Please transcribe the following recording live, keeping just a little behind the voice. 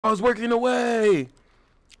I was working away.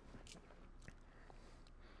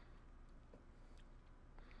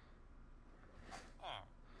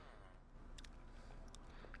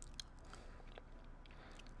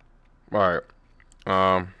 All right.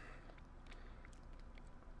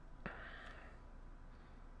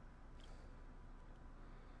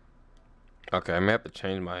 Okay, I may have to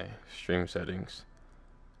change my stream settings.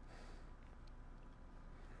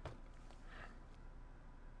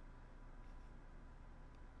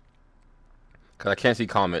 Cause I can't see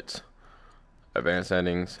comments. Advanced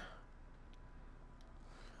settings.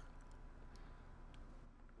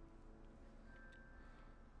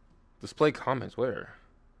 Display comments where?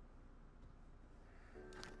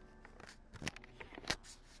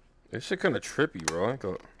 This shit kind of trippy, bro. I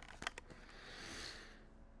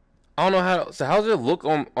don't know how. So how does it look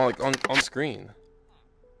on screen?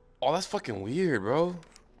 Oh, that's fucking weird, bro.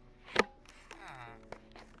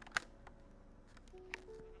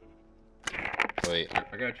 Wait,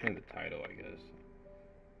 I gotta change the title, I guess.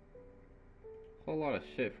 Whole lot of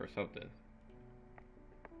shit for something.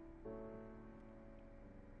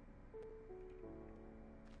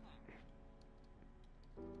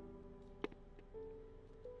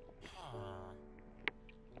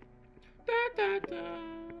 Da, da, da.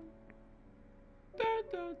 Da,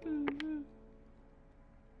 da, da.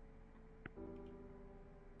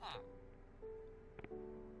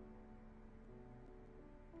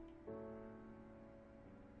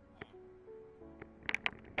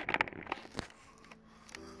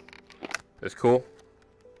 It's cool.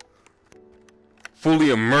 Fully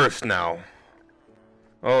immersed now.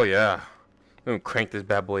 Oh yeah. I'm gonna crank this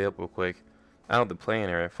bad boy up real quick. Out of the playing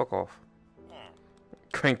area. Fuck off.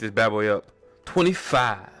 Crank this bad boy up.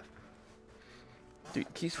 25. Dude,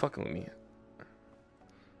 he's fucking with me.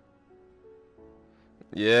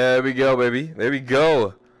 Yeah, there we go, baby. There we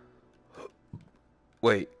go.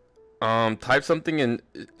 Wait. Type something in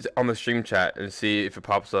on the stream chat and see if it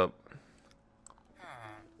pops up.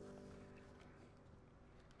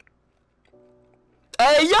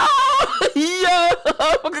 Hey yo! Yo!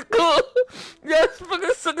 Fucking cool! Yes, fucking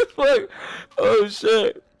sick as fuck! Oh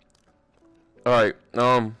shit. Alright,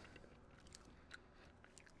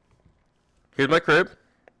 here's my crib.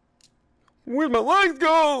 Where'd my legs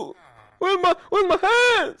go? Where's my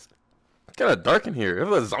hands? It's kinda dark in here.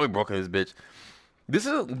 There's a zombie broke in this bitch.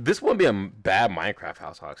 This wouldn't be a bad Minecraft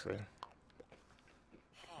house, actually.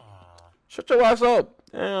 Shut your ass up.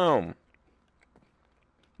 Damn.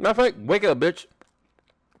 Matter of fact, wake up, bitch.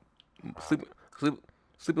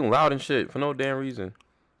 Sleeping loud and shit for no damn reason.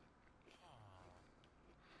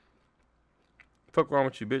 Fuck wrong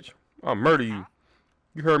with you, bitch? I'll murder you.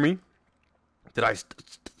 You heard me? Did I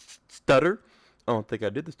stutter? I don't think I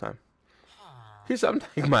did this time. He said I'm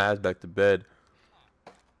taking my ass back to bed.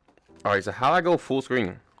 Alright, so how do I go full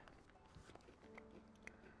screen?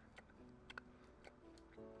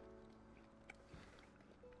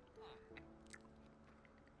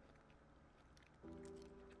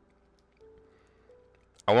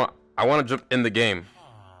 I want to jump in the game.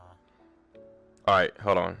 Alright,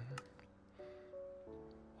 hold on.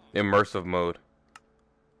 Immersive mode.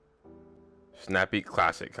 Snappy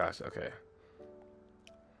classic, okay.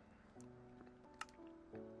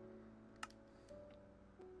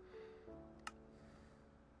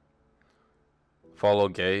 Follow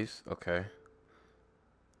gaze, okay.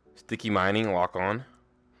 Sticky mining, lock on.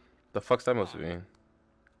 The fuck's that supposed to mean?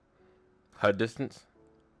 HUD distance?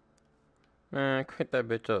 Man, crank that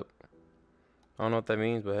bitch up. I don't know what that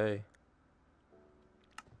means, but hey.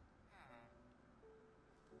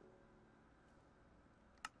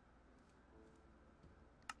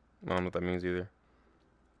 I don't know what that means either.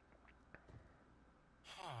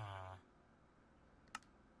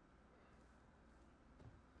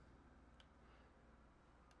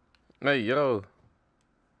 Hey, yo.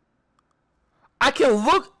 I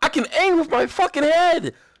can aim with my fucking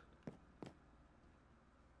head!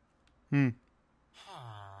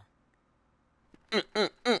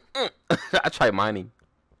 I tried mining.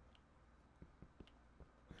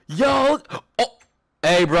 Yo! Oh!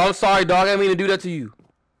 Hey, bro, I'm sorry, dog. I didn't mean to do that to you.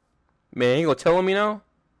 Man, you gonna tell on me now?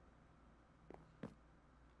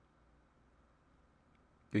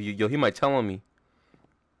 Yo, he might tell on me.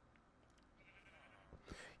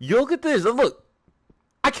 Yo, look at this. Look.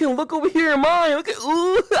 I can look over here in mine. Look at,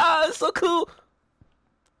 ooh, it's so cool.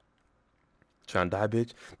 Trying to die,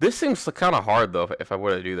 bitch. This seems kind of hard, though, if I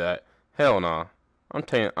were to do that. Hell no. I'm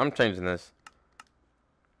changing this.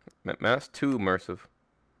 Man, that's too immersive.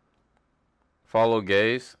 Follow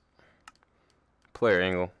gaze. Player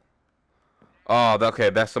angle. Oh, okay,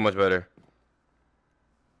 that's so much better.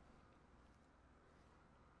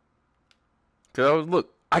 Cause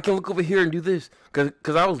look, I can look over here and do this.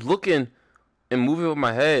 Cause I was looking and moving with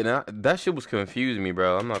my head, and that shit was confusing me,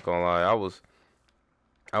 bro. I'm not gonna lie. I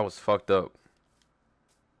was fucked up.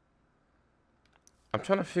 I'm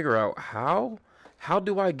trying to figure out how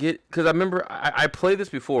do I get, because I remember I played this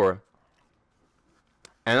before,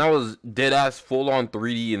 and I was dead ass full on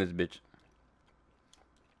 3D in this bitch.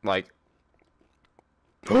 Like,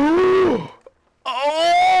 oh,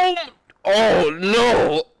 oh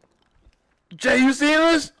no, Jay, you seeing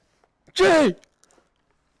this? Jay,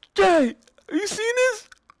 are you seeing this?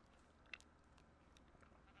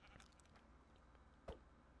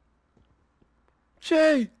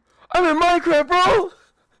 Jay, I'm in Minecraft, bro.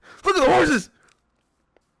 Look at the horses.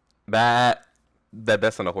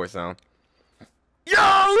 That's not a horse sound. Yo,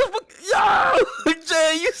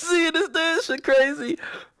 Jay, you seeing this shit crazy?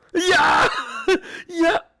 Yeah,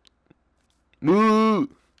 yeah. Moo.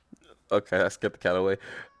 Okay, I skipped the cat away.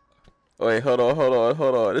 Wait, hold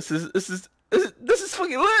on. This is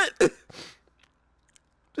fucking lit.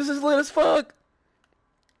 This is lit as fuck.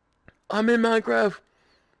 I'm in Minecraft.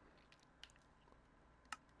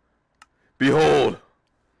 Behold.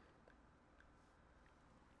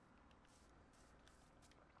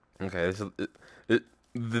 Okay,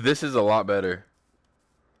 this is a lot better.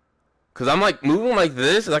 Cause I'm like moving like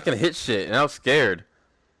this, and I can hit shit, and I was scared.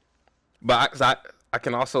 But I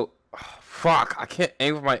can also, oh, fuck, I can't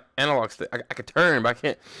aim with my analog stick. I can turn, but I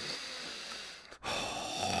can't.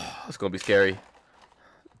 It's gonna be scary,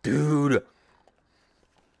 dude.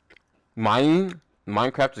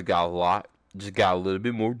 Minecraft just got a little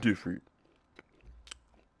bit more different.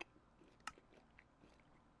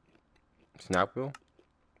 Snap wheel.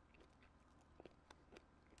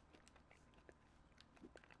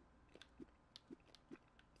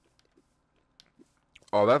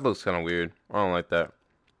 Oh, that looks kind of weird. I don't like that.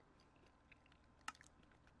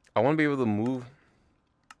 I want to be able to move.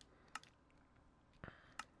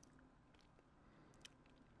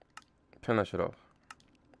 Turn that shit off.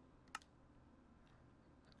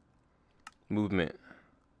 Movement.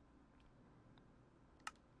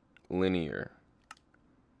 Linear.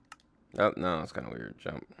 Oh, no, it's kind of weird.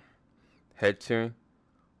 Jump. Head turn.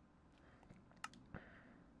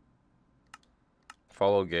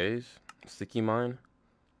 Follow gaze. Sticky mine.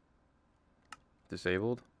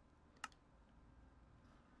 Disabled.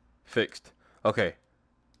 Fixed. Okay.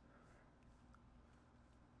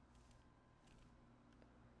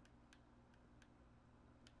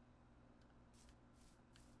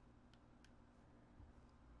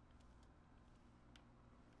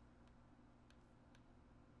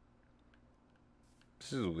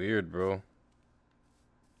 This is weird, bro.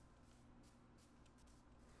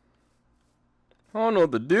 I don't know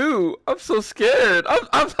what to do. I'm so scared.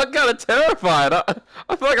 I'm kind of terrified. I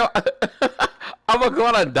feel like I'm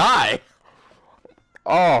gonna die.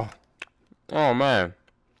 Oh, oh man.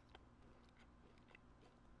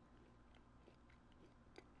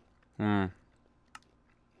 Hmm.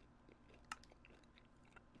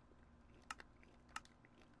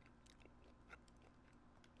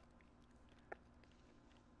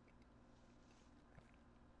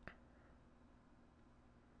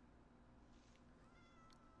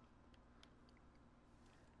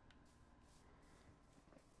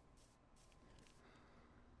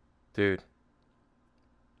 Dude.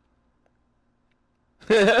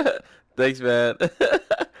 Thanks, man.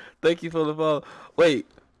 Thank you for the follow. Wait,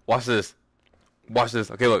 watch this. Watch this.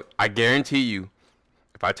 Okay, look. I guarantee you,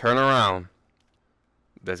 if I turn around,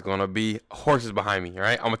 there's gonna be horses behind me. All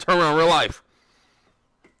right? I'm gonna turn around in real life.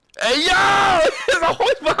 Hey, yo! There's a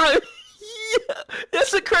horse behind me. Yeah,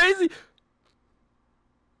 that's so crazy.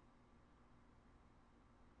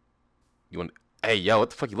 You want? Hey, yo! What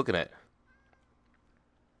the fuck you looking at?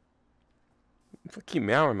 Fuck, keep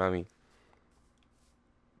meowing at me.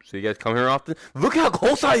 So you guys come here often? Look how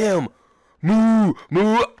close I am. Moo,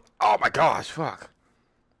 moo. Oh my gosh, fuck.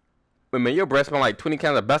 Wait, man, your breath smell like 20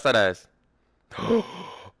 cans of best that ass. You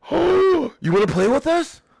wanna play with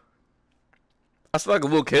us? I feel like a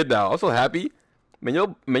little kid now. I'm so happy.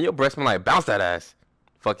 Man, your breath smell like bounce that ass.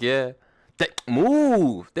 Fuck yeah.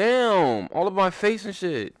 Move. Damn. All over my face and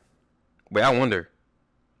shit. Wait, I wonder.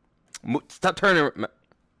 Stop turning.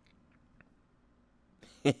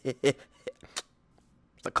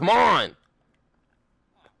 Like, come on.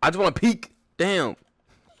 I just want to peek. Damn.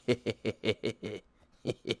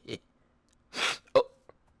 Oh,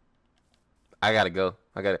 I gotta go.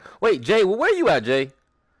 I gotta. Wait, Jay, well, where you at, Jay?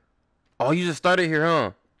 Oh, you just started here,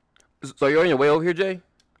 huh? So you're on your way over here, Jay?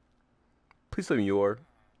 Please tell me you are.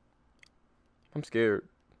 I'm scared.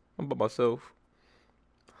 I'm by myself.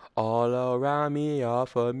 All around me are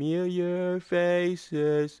familiar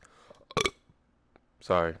faces.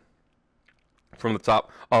 Sorry. From the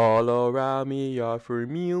top. All around me are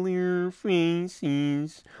familiar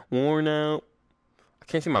faces, worn out. I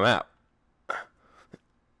can't see my map.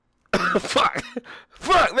 Fuck!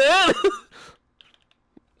 Fuck, man!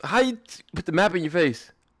 How you put the map in your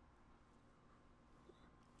face?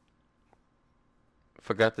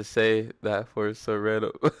 Forgot to say that for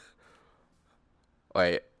Sereno.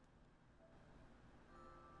 Wait.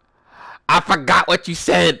 I forgot what you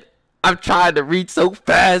said. I'm trying to read so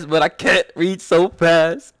fast, but I can't read so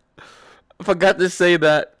fast. I forgot to say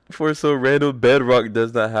that for Sereno, Bedrock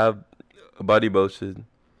does not have a body motion.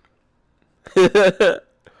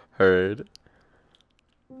 Heard.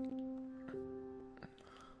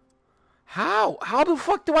 How the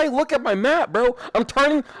fuck do I look at my map, bro? I'm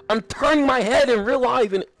turning my head in real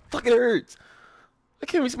life and it fucking hurts. I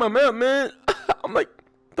can't even see my map, man. I'm like,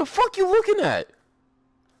 the fuck you looking at?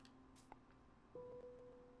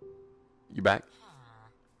 You back?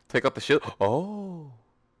 Take out the shit. Oh.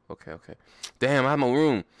 Okay. Damn, I have no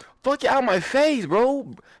room. Fuck you out of my face,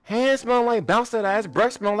 bro. Hands smell like bounce that ass.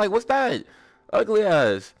 Breath smell like, what's that? Ugly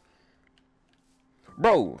ass.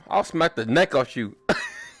 Bro, I'll smack the neck off you.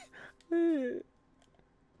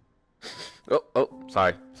 Oh,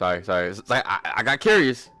 sorry. It's like I got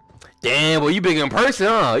curious. Damn, boy, you big in person,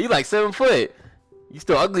 huh? You like 7 foot. You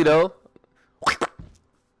still ugly though.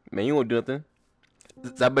 Man, you won't do nothing.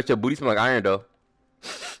 I bet your booty smell like iron though.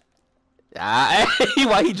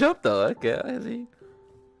 Why he jumped though? Okay, I see.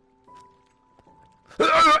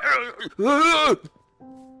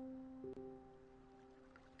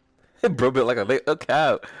 Bro, built like a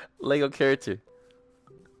cow, Lego character.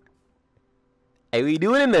 Hey, what you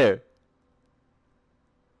doing in there?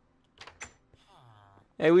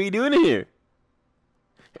 Hey, what you doing in here?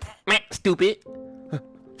 Man, stupid.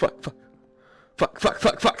 Fuck.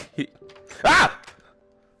 Ah!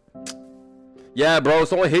 Yeah, bro,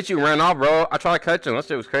 someone hit you and ran off, bro. I tried to catch him. That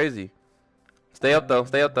shit was crazy. Stay up,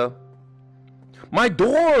 though. My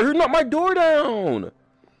door! Who knocked my door down?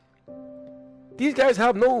 These guys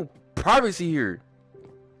have no privacy here.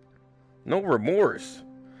 No remorse.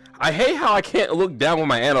 I hate how I can't look down with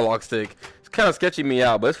my analog stick. It's kind of sketching me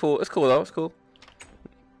out, but it's cool. It's cool, though. It's cool.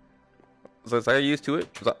 So I get used to it.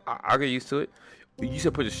 I'll get used to it. You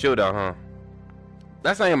should put your shield down, huh?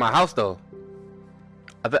 That's not in my house, though.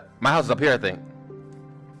 My house is up here, I think.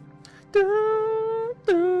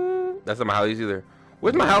 That's not my house either.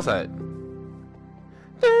 Where's my house at?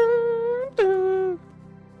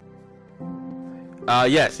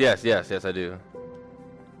 Yes, I do.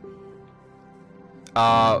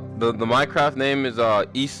 The Minecraft name is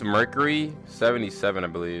East Mercury 77, I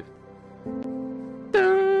believe.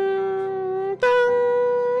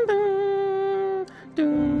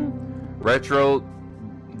 Retro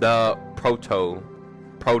the Proto.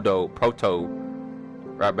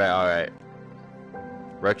 Right back, alright.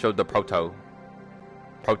 Retro the Proto.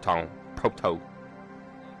 Proto.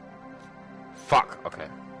 Fuck, okay.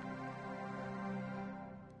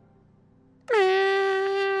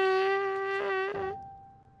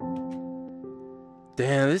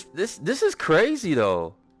 Damn, this is crazy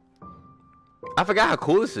though. I forgot how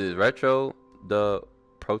cool this is. Retro the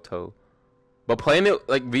Proto. But playing it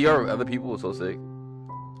like VR with other people was so sick.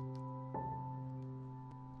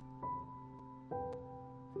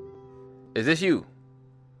 Is this you?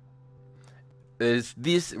 Is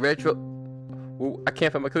this retro? Well, I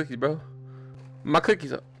can't find my cookies, bro. My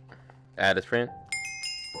cookies are. Add as friend.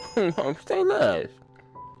 I'm staying live.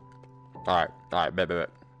 Alright, bet.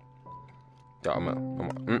 Yo, I'm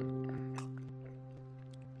on.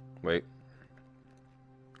 Wait.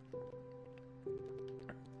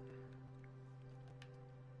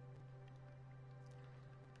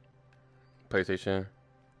 PlayStation.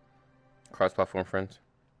 Cross-platform friends.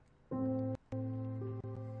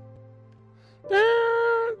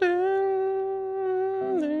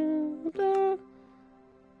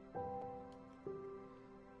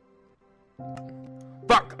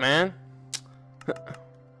 Fuck, man.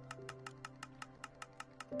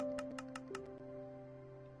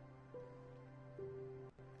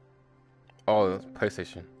 Oh,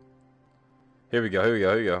 PlayStation. Here we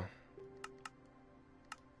go.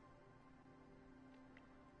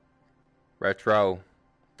 Retro.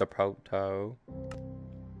 The Proto.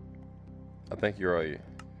 I think you're right.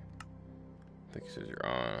 I think it says you're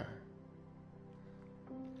on.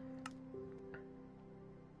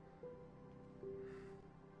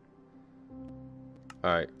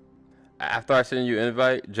 Alright. After I send you an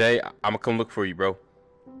invite, Jay, I'm gonna come look for you, bro.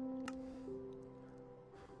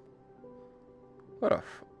 What a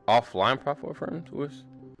offline platform friends? What's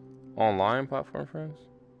online platform friends?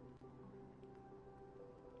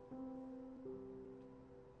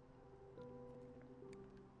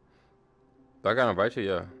 I gotta invite you,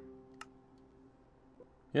 yeah.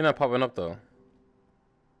 You're not popping up though.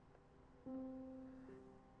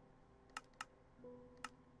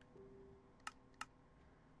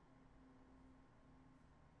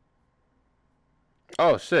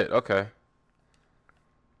 Oh shit, okay.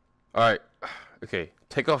 Alright. Okay.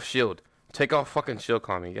 Take off shield. Take off fucking shield,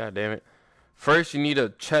 Kami. God damn it. First, you need a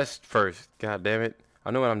chest first. God damn it.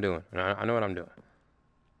 I know what I'm doing. I know what I'm doing.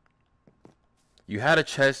 You had a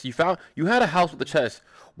chest. You had a house with a chest.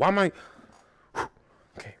 Why am I...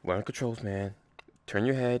 Okay, we're on controls, man. Turn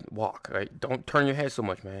your head. Walk, right? Don't turn your head so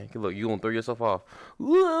much, man. Look, you gonna throw yourself off.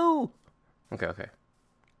 Woo! Okay, okay.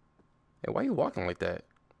 Hey, why are you walking like that?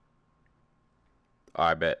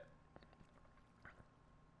 Alright, bet.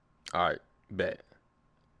 Alright, bet.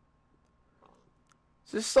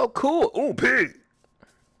 This is so cool. Ooh, pig!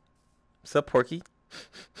 What's up, Porky?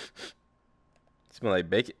 Smell like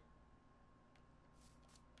bacon.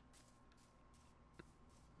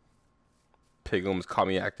 Pig almost caught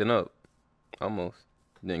me acting up. Almost.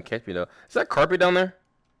 Didn't catch me though. Is that carpet down there?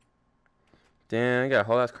 Damn, I got a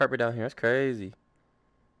whole ass carpet down here. That's crazy.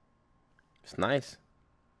 It's nice.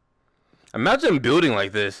 Imagine building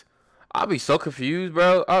like this. I'll be so confused,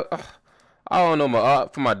 bro. I don't know my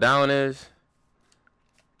up from my down is.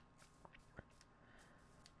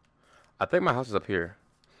 I think my house is up here.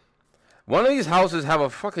 One of these houses have a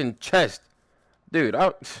fucking chest. Dude,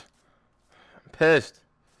 I'm pissed.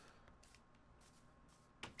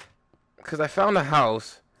 Because I found a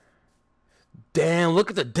house. Damn,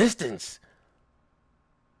 look at the distance.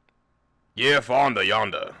 Yeah, fonda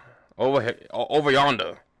yonder. Over here, over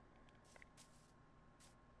yonder.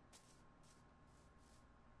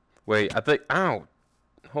 Wait, I think, ow.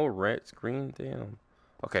 Whole red screen, damn.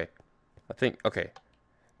 Okay, I think, okay.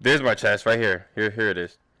 There's my chest right here. Here it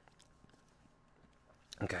is.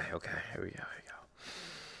 Okay, okay, here we go,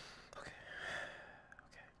 Okay.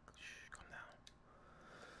 Shh, calm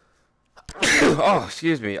down. Oh,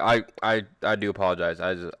 excuse me. I do apologize.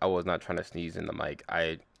 I was not trying to sneeze in the mic.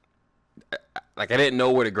 I didn't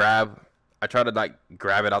know where to grab. I tried to like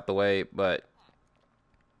grab it out the way, but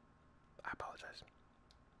I apologize.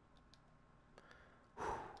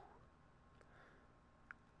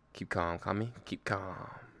 Keep calm, Kami. Keep calm.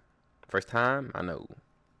 First time, I know.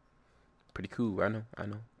 Pretty cool, I know.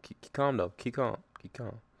 Keep calm though. Keep calm.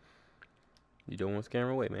 You don't want to scare him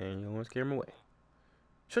away, man. You don't want to scare him away.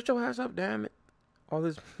 Shut your ass up, damn it. All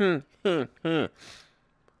this Is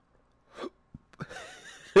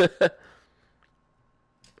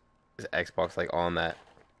Xbox like on that?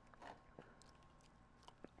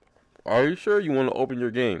 Are you sure you want to open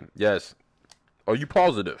your game? Yes. Are you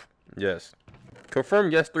positive? Yes.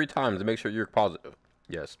 Confirm yes 3 times to make sure you're positive.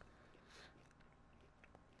 Yes.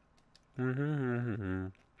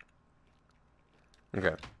 Okay.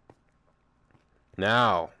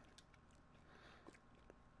 Now.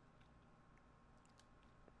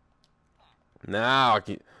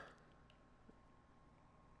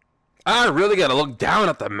 I really gotta look down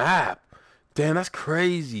at the map. Damn, that's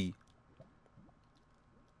crazy.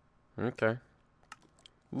 Okay.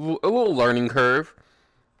 A little learning curve.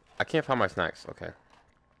 I can't find my snacks. Okay.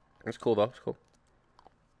 It's cool though. It's cool.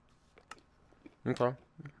 Okay.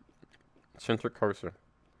 Center cursor.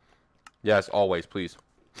 Yes, always, please.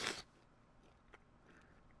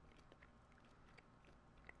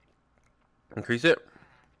 Increase it.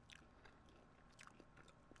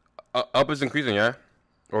 Up is increasing, yeah?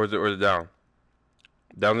 Or is it down?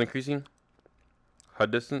 Down's increasing?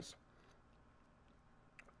 HUD distance?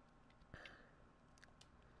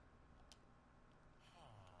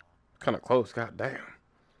 Kind of close, god damn.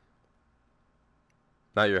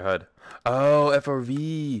 Not your HUD. Oh,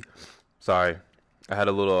 FRV. Sorry. I had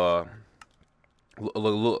a little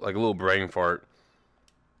like a little brain fart.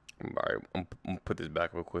 Alright, I'm gonna put this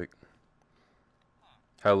back real quick.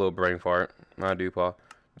 Had a little brain fart. I do, Paul.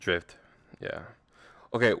 Drift. Yeah.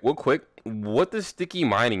 Okay, real quick. What does sticky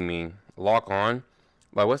mining mean? Lock on?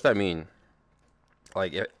 Like, what's that mean?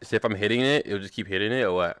 Like, if I'm hitting it, it'll just keep hitting it,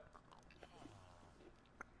 or what?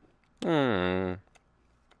 Hmm.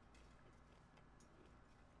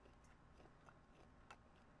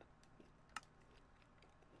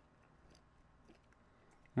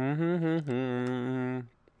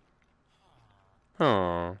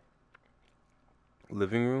 Huh.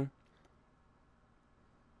 Living room?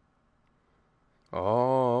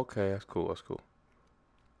 Oh, okay. That's cool. That's cool.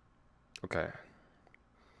 Okay.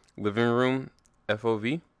 Living room,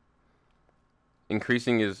 FOV.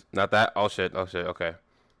 Increasing is not that. Oh shit. Oh shit. Okay.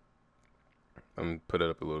 I'm gonna put it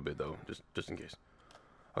up a little bit though, just in case.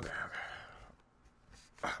 Okay.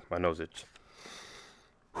 Okay. My nose itch.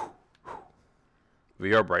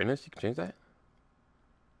 VR brightness. You can change that.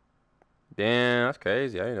 Damn, that's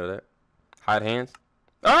crazy. I didn't know that. Hide hands.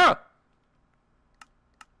 Ah!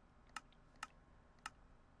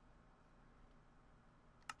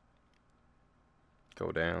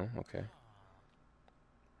 Go down. Okay.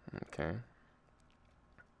 Okay.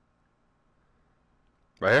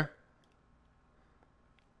 Right here?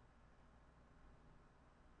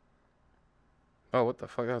 Oh, what the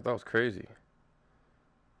fuck? That was crazy.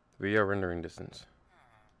 Video rendering distance.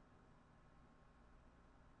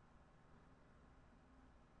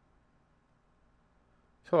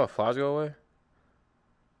 So our flies go away?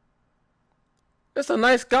 It's a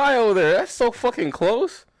nice guy over there. That's so fucking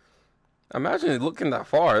close. Imagine looking that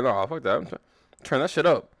far. No, fuck that. Turn that shit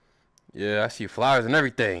up. Yeah, I see flowers and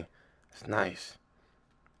everything. It's nice.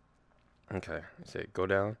 Okay. Say go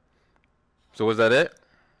down. So was that it?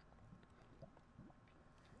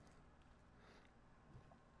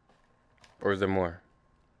 Or is there more?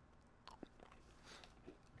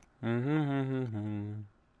 Mm-hmm.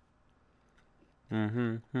 Mm-hmm.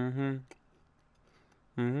 Mm-hmm.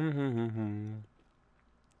 Mm-hmm.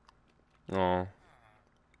 Oh.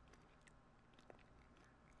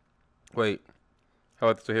 Wait. How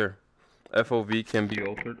about this here? FOV can be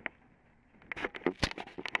altered.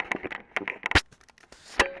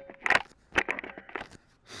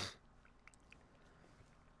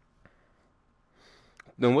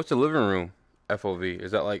 Then what's the living room FOV?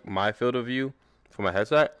 Is that like my field of view for my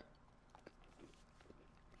headset?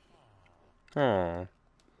 Oh.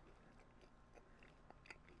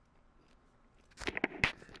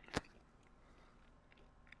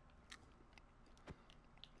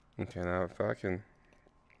 Okay, now if I can.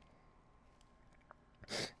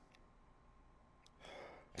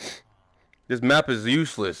 This map is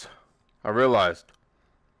useless. I realized.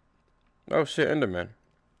 Oh shit, Enderman.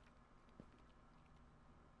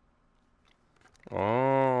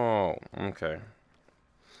 Oh, okay.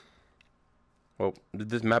 Well,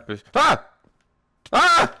 this map is. Ah!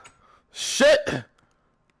 Ah! Shit!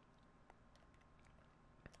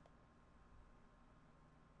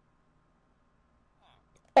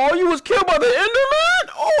 Oh, you was killed by the Enderman?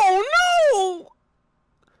 Oh no!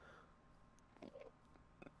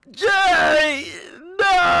 Jay!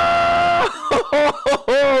 No!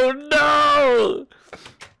 No!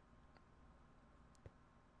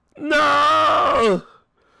 No!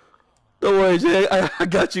 Don't worry, Jay. I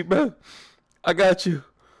got you, bro. I got you.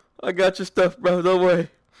 I got your stuff, bro. Don't worry.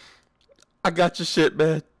 I got your shit,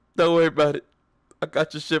 man. Don't worry about it. I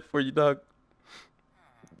got your shit for you, dog.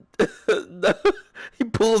 No. He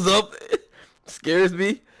pulls up, scares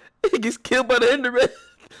me. He gets killed by the Enderman.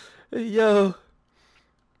 Hey, yo.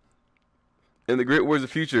 In the Great Wars of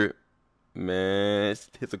the Future, man,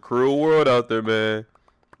 it's a cruel world out there, man.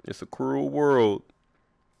 It's a cruel world.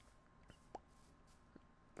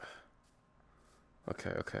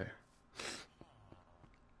 Okay, okay.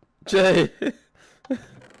 Jay,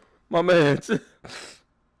 my man,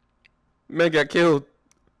 man got killed.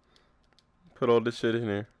 Put all this shit in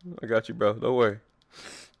here. I got you, bro. Don't worry.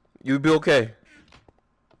 You'll be okay.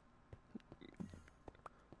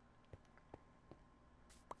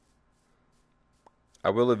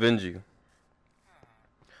 I will avenge you.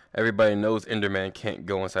 Everybody knows Enderman can't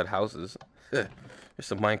go inside houses.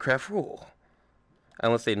 It's a Minecraft rule.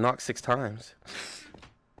 Unless they knock 6 times.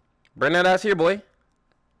 Bring that ass here, boy.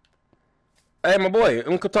 Hey, my boy. I'm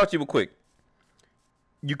gonna come talk to you real quick.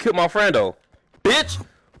 You killed my friend, though. Bitch!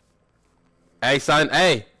 Hey, son.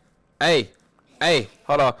 Hey. Hey. Hey.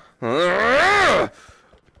 Hold on.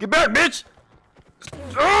 Get back, bitch!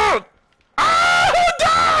 I'm gonna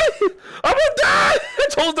die! I'm gonna die! I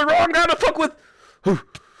chose the wrong guy to fuck with.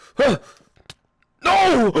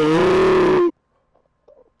 No!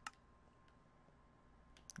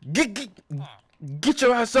 Get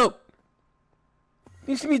your ass up!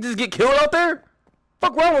 You see me just get killed out there?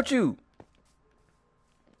 Fuck wrong with you?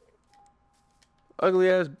 Ugly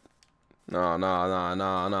ass. Nah.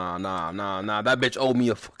 That bitch owe me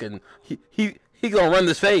a fucking. He gonna run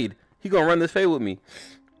this fade. He gonna run this fade with me.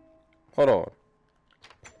 Hold on.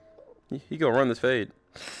 He gonna run this fade.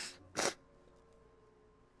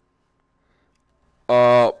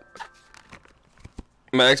 My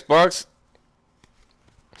Xbox.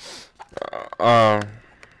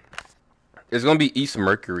 It's gonna be East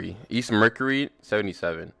Mercury. East Mercury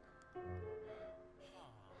 77.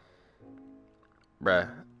 Bruh,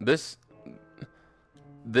 this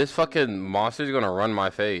fucking monster's gonna run my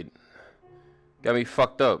fade. Got me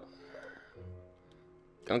fucked up.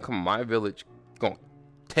 Gonna come to my village, gonna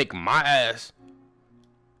take my ass,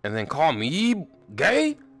 and then call me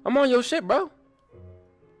gay? I'm on your shit, bro.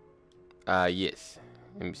 Yes.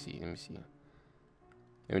 Let me see.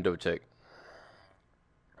 Let me double check.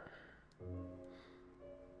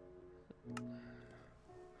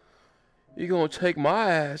 You gonna take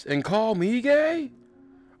my ass and call me gay?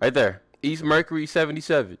 Right there. East Mercury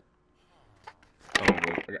 77. Oh,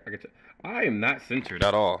 I am not censored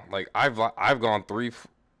at all. Like I've gone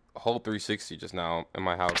whole 360 just now in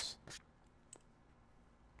my house.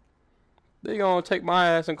 They gonna take my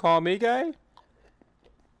ass and call me gay?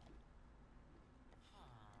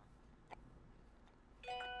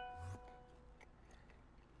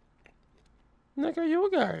 Nigga, you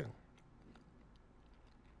gay.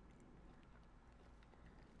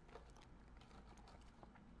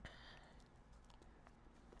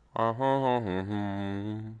 Mm-hmm.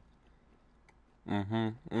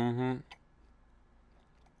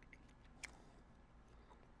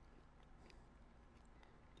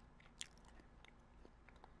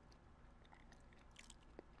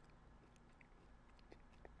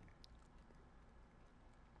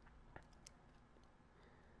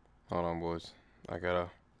 Hold on, boys. I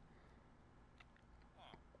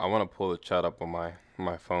wanna pull the chat up on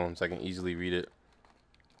my phone so I can easily read it.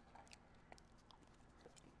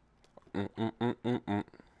 Mm-mm-mm-mm-mm.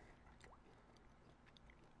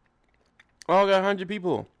 Oh, I got 100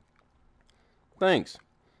 people. Thanks.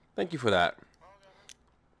 Thank you for that.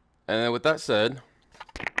 And then with that said,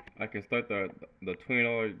 I can start the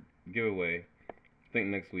 $20 giveaway. I think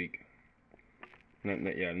next week.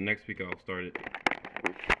 Yeah, next week I'll start it.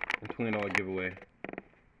 A $20 giveaway.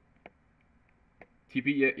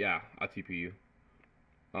 TP? Yeah, I'll TP you.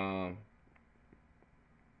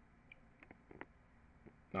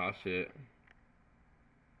 Oh shit.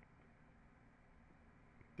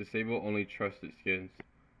 Disable only trusted skins.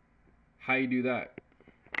 How you do that?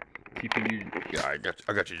 TP you. Yeah, I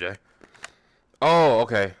got you, Jay. Oh,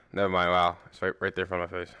 okay. Never mind. Wow, it's right there in front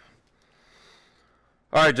of my face.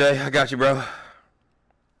 All right, Jay, I got you, bro.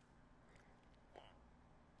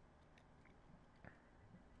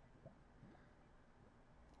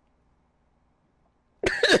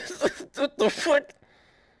 What the fuck?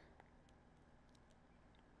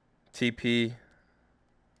 TP.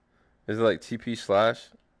 Is it like TP slash?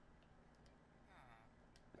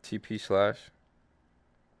 TP slash?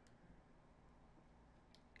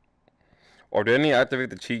 Or do I need to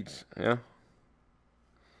activate the cheats? Yeah.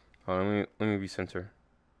 Oh, let me recenter.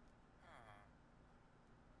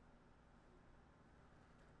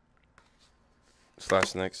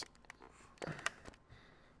 Slash next.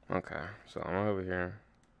 Okay, so I'm over here.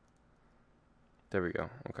 There we go.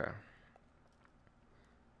 Okay.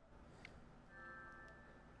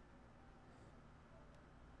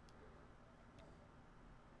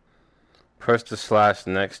 Press the slash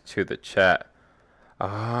next to the chat.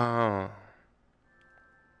 Oh.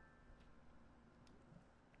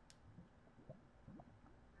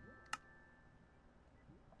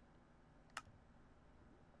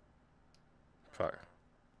 Fuck.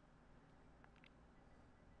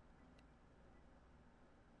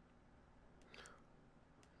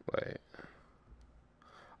 Wait.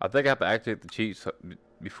 I think I have to activate the cheats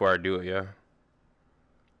before I do it, yeah.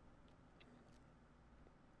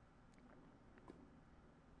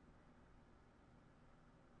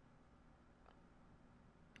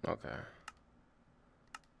 Okay.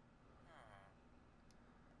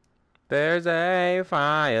 There's a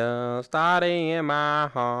fire starting in my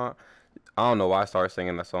heart. I don't know why I started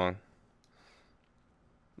singing that song.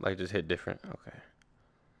 Like, just hit different. Okay.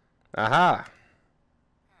 Aha!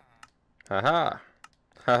 Haha!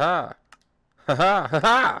 Haha! Haha!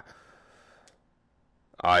 Haha!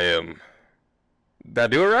 I am. Did I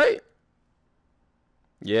do it right?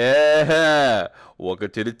 Yeah!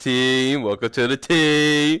 Welcome to the team. Welcome to the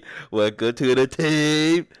team. Welcome to the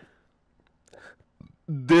team.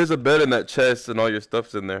 There's a bed in that chest and all your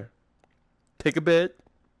stuff's in there. Take a bed.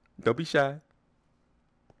 Don't be shy.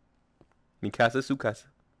 Mi casa su casa.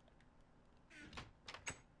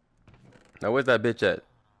 Now where's that bitch at?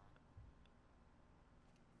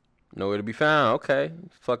 Nowhere to be found. Okay.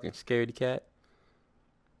 Fucking scaredy cat.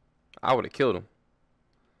 I would have killed him.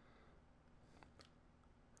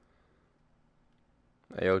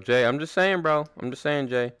 Hey, yo, Jay, I'm just saying, bro. I'm just saying,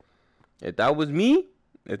 Jay. If that was me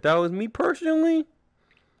personally,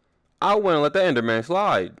 I wouldn't let that Enderman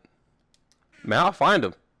slide. Man, I'll find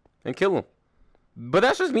him and kill him. But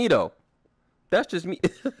that's just me, though. That's just me.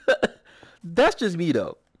 That's just me,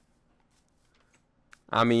 though.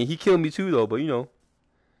 I mean, he killed me too, though, but you know.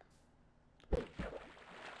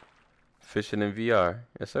 Fishing in VR.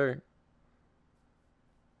 Yes, sir.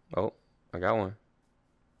 Oh, I got one.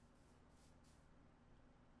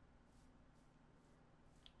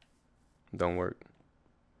 Don't work.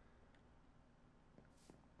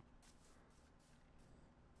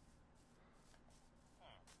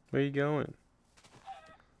 Where you going?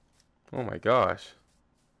 Oh my gosh.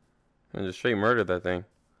 And just straight murdered that thing.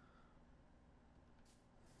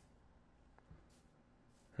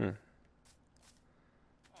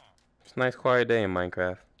 It's a nice quiet day in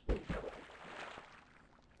Minecraft.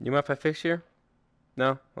 You mind if I fix here?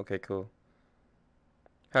 No? Okay, cool.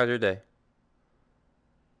 How's your day?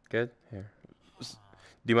 Good? Here. Do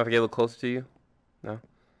you mind if I get a little closer to you? No?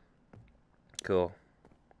 Cool.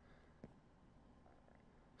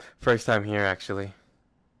 First time here, actually.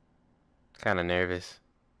 Kind of nervous.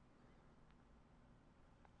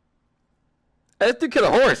 Hey, this dude killed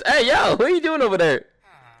a horse. Hey, yo, what are you doing over there?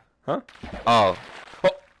 Huh? Oh.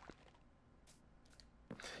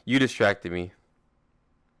 You distracted me.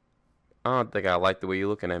 I don't think I like the way you're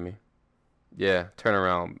looking at me. Yeah, turn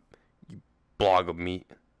around, you blog of meat.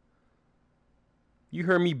 You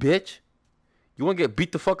heard me, bitch? You wanna get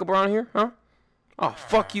beat the fuck up around here, huh? I'll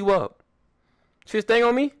fuck you up. See this thing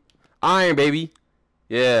on me? Iron, baby.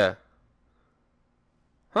 Yeah.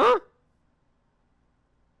 Huh?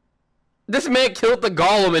 This man killed the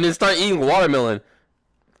golem and then started eating watermelon.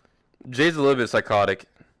 Jay's a little bit psychotic.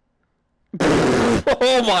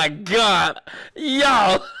 Oh my god.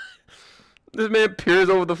 Yo. This man peers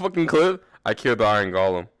over the fucking cliff. I killed the iron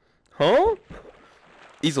golem. Huh?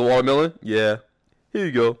 Eats a watermelon? Yeah. Here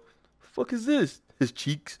you go. Fuck is this? His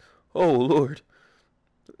cheeks? Oh lord.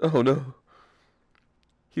 Oh no.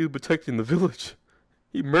 He was protecting the village.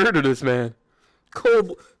 He murdered this man.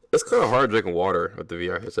 Cold. It's kind of hard drinking water with the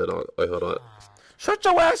VR headset on. Wait, hold on. Shut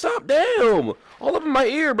your ass up, damn! All up in my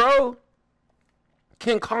ear, bro.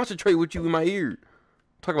 Can't concentrate with you in my ear.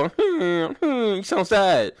 Talk about, you sound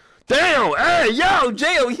sad. Damn, hey, yo,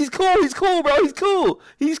 Jay, he's cool, bro, he's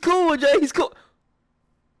cool, Jay, he's cool.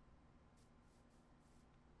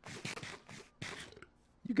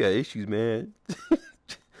 You got issues, man.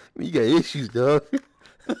 You got issues, dog.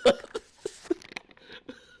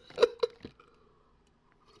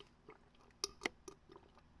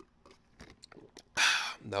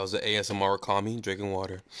 That was the ASMR Kami drinking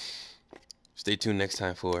water. Stay tuned next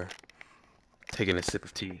time for taking a sip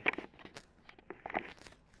of tea.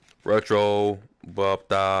 Retro,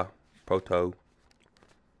 Bupta, Proto.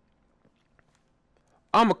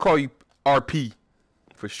 I'ma call you RP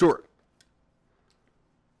for short.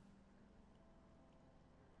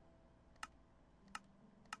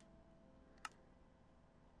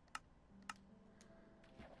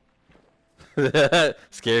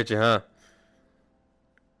 Scared you, huh?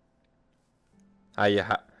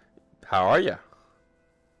 How are ya?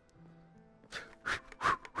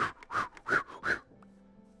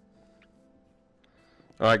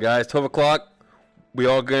 All right, guys. 12 o'clock. We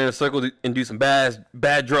all get in a circle and do some bad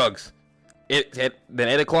drugs. Then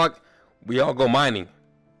 8 o'clock, we all go mining.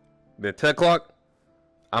 Then 10 o'clock,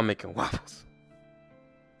 I'm making waffles.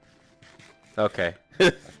 Okay.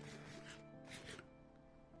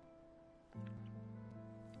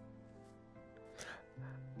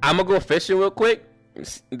 I'm gonna go fishing real quick and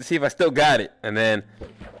see if I still got it, and then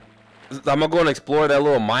I'm gonna go and explore that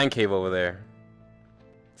little mine cave over there.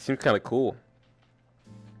 Seems kind of cool.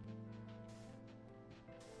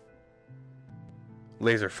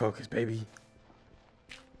 Laser focus, baby.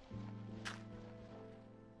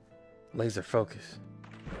 Laser focus.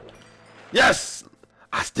 Yes!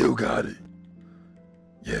 I still got it.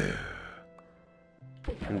 Yeah.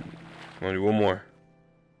 I'm gonna do one more.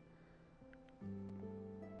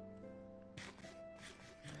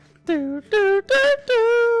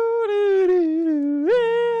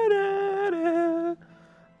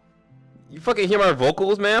 You fucking hear my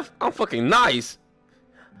vocals, man? I'm fucking nice.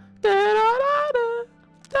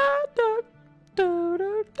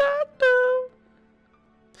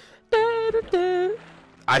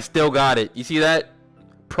 I still got it. You see that?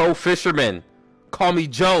 Pro fisherman. Call me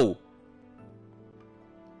Joe.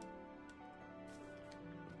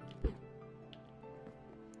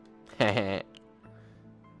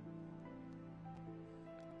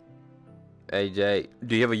 Hey Jay,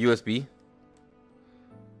 do you have a USB?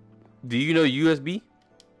 Do you know USB?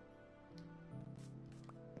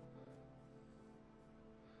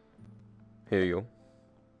 Here you go.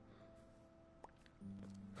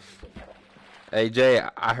 Hey Jay,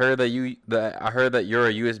 I heard that you're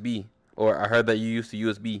a USB, or I heard that you used to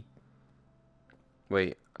USB.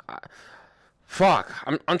 Wait, fuck.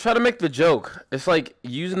 I'm trying to make the joke. It's like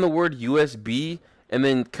using the word USB and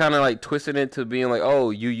then kind of like twisting it to being like, oh,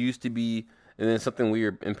 you used to be, and then something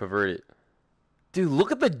weird and perverted. Dude,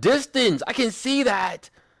 look at the distance. I can see that.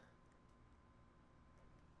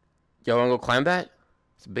 Y'all wanna go climb that?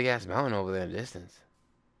 It's a big ass mountain over there in the distance.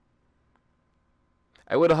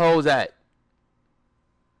 Hey, where the hoes at?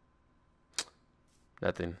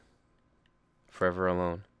 Nothing. Forever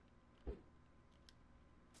alone.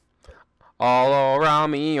 All around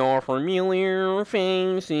me are familiar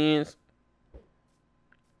faces.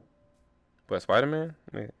 What, Spider-Man?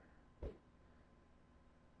 Yeah.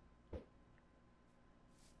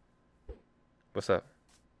 What's up?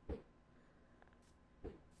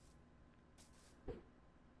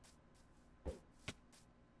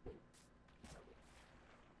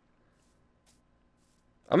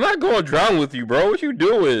 I'm not going to drown with you, bro. What you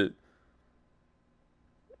doing?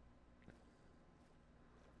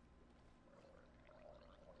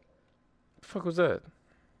 The fuck was that?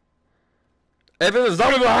 Hey, there's a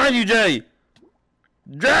zombie behind you, Jay.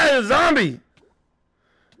 Jay, a zombie.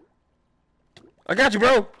 I got you,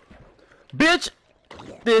 bro. Bitch,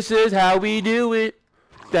 this is how we do it.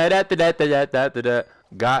 Da da da da da da da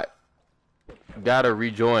da. Gotta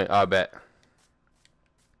rejoin. I bet.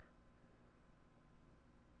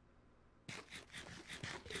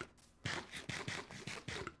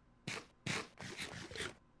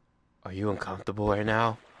 Are you uncomfortable right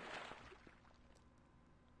now?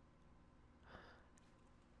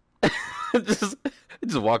 just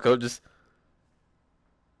walk up, just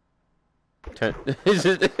turn. He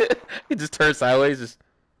just turns sideways. Just.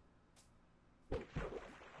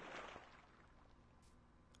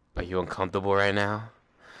 Are you uncomfortable right now?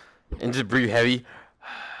 And just breathe heavy.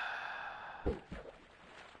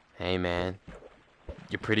 Hey man,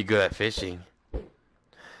 you're pretty good at fishing.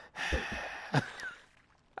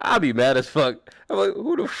 I'll be mad as fuck. I'm like,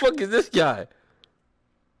 who the fuck is this guy?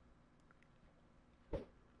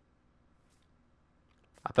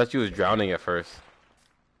 I thought you was drowning at first.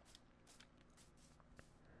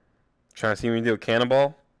 Trying to see me do a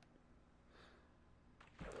cannonball?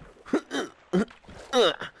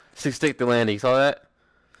 Six stick the landing. Saw that?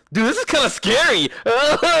 Dude, this is kind of scary.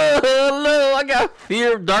 Oh, no, I got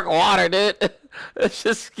fear of dark water, dude. That's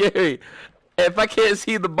just scary. If I can't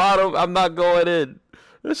see the bottom, I'm not going in.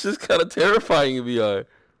 That's just kind of terrifying to me.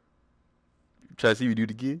 Try to see me do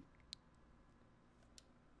it again.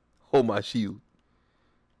 Hold my shield.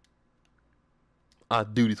 I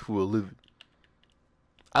do this for a living.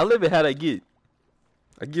 I live it how I get it.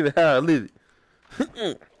 I give it how I live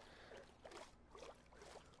it.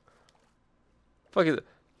 Fuck is it?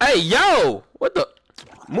 Hey, yo! What the?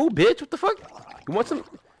 Move, bitch. What the fuck? You want some?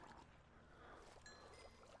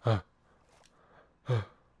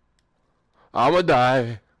 I'ma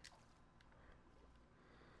die.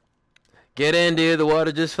 Get in, dude. The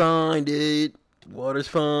water just fine, dude. Water's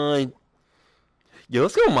fine. Yo,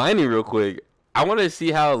 let's go mining real quick. I want to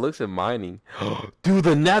see how it looks in mining. Dude,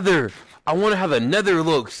 the nether. I wonder how the nether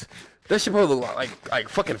looks. That should probably look like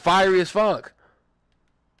fucking fiery as fuck.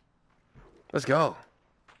 Let's go.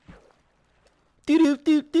 Do do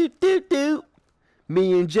do do do do.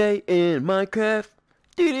 Me and Jay in Minecraft.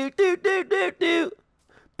 Do do do do do do.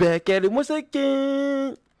 Back at it once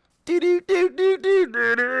again. Do do do do do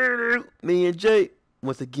do do. Me and Jay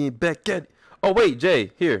once again back at it. Oh wait,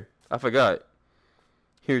 Jay, here. I forgot.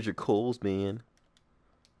 Here's your coals, man.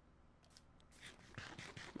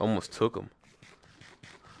 Almost took them.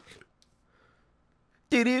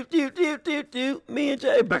 Do do do do do do. Me and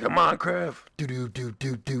Jay back at Minecraft. Do do do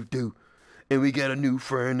do do do. And we got a new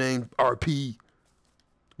friend named RP.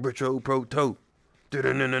 Retro Proto. Do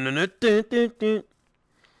do do do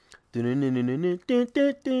do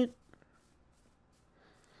do do.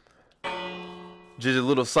 Just a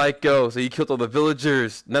little psycho, so he killed all the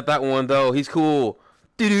villagers. Not that one though. He's cool.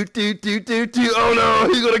 Oh no,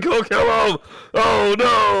 he's gonna go kill him. Oh no,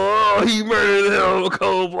 oh, he murdered him.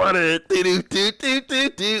 Cold blooded.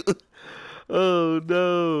 Oh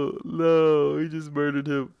no, no, he just murdered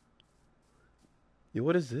him. Yo,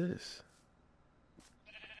 what is this?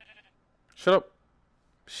 Shut up,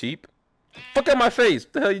 sheep. Fuck out my face.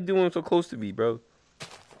 What the hell you doing so close to me, bro?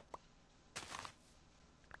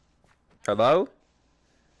 Hello?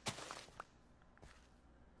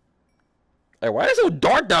 Hey, why is it so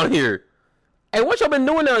dark down here? Hey, what y'all been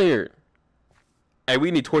doing down here? Hey,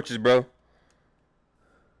 we need torches, bro.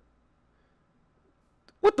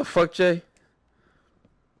 What the fuck, Jay?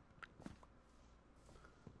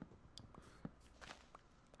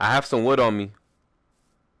 I have some wood on me.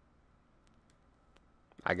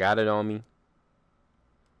 I got it on me.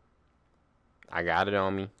 I got it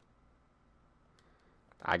on me.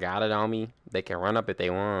 I got it on me. They can run up if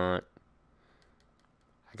they want.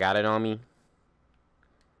 I got it on me.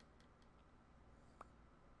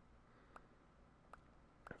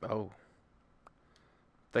 Oh.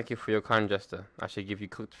 Thank you for your kind gesture. I should give you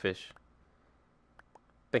cooked fish.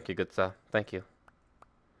 Thank you, good sir. Thank you.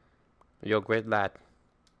 You're a great lad.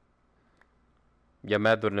 Your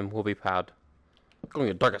mother will be proud. It's gonna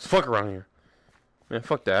get dark as fuck around here. Man,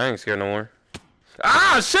 fuck that. I ain't scared no more.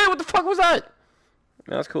 Ah, shit! What the fuck was that?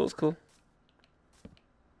 No, it's cool. It's cool.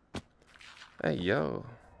 Hey, yo.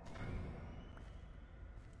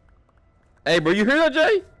 Hey, bro, you hear that,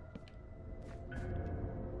 Jay?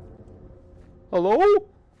 Hello?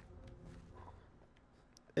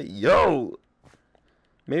 Hey, yo.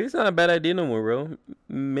 Maybe it's not a bad idea no more, bro.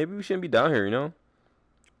 Maybe we shouldn't be down here, you know?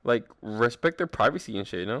 Like, respect their privacy and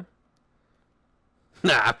shit, you know?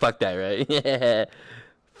 Nah, fuck that, right?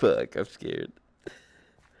 Fuck, I'm scared.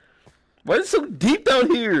 Why is it so deep down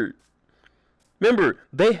here? Remember,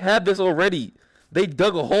 they had this already. They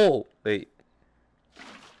dug a hole. Wait.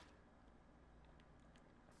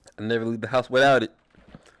 I never leave the house without it.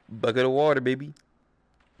 Bucket of water, baby.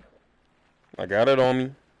 I got it on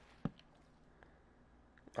me.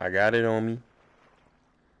 I got it on me.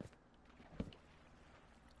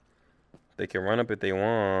 They can run up if they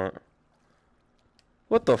want.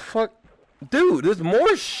 What the fuck? Dude, there's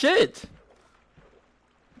more shit.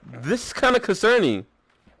 This is kind of concerning.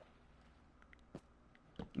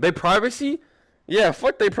 They privacy? Yeah,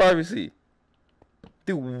 fuck they privacy.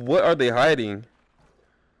 Dude, what are they hiding?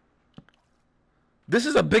 This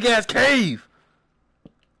is a big ass cave.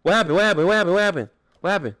 What happened? What happened? What happened? What happened?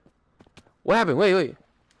 What happened? What happened? Wait, wait.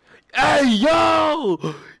 Hey, yo!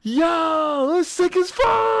 Yo! That's sick as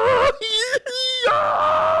fuck!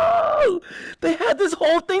 Yo! They had this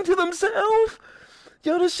whole thing to themselves!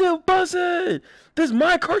 Yo, this shit buzzing! There's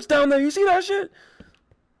my carts down there. You see that shit?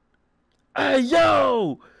 Hey,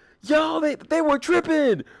 yo! Yo, they were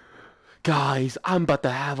tripping! Guys, I'm about to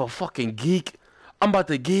have a fucking geek. I'm about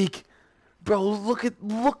to geek. Bro, look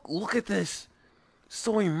at this.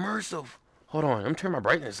 So immersive. Hold on, I'm turning my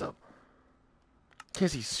brightness up. Can't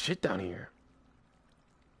see shit down here.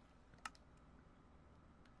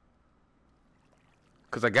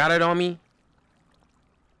 Cause I got it on me.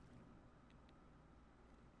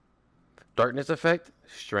 Darkness effect,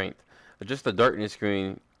 strength. Adjust the darkness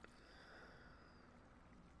screen.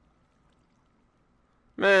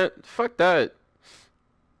 Man, fuck that.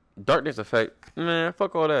 Darkness effect. Man,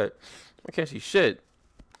 fuck all that. I can't see shit.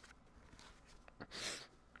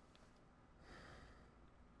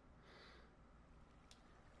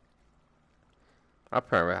 I'll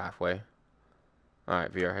put it halfway.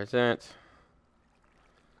 Alright, VR headset.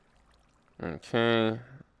 Okay.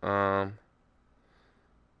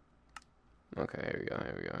 Okay, here we go,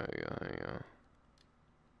 here we go, here we go, here we go.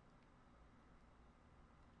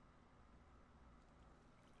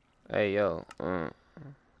 Hey, yo.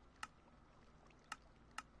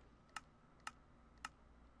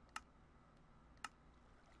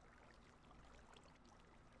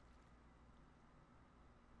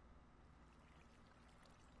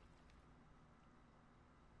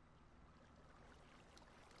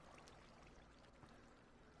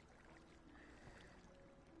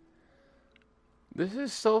 This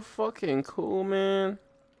is so fucking cool, man.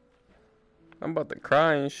 I'm about to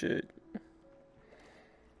cry and shit.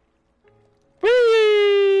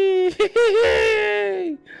 Whee!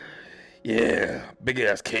 Yeah, big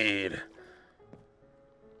ass kid.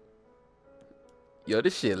 Yo,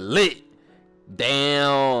 this shit lit.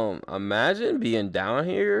 Damn. Imagine being down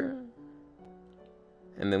here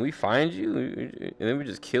and then we find you and then we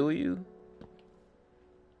just kill you.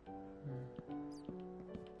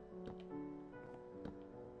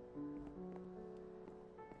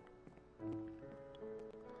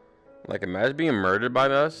 Like, imagine being murdered by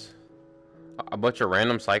us. A bunch of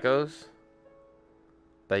random psychos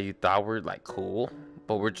that you thought were, like, cool,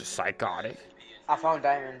 but we're just psychotic. I found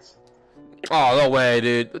diamonds. Oh, no way,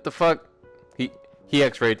 dude. What the fuck? He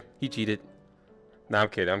x-rayed. He cheated. Nah, I'm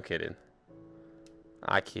kidding. I'm kidding.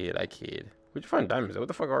 I kid. Where'd you find diamonds? What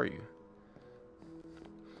the fuck are you?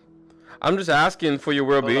 I'm just asking for your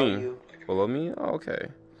well-being. Below me? Oh, okay.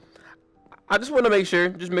 I just want to make sure.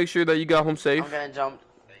 Just make sure that you got home safe. I'm gonna jump.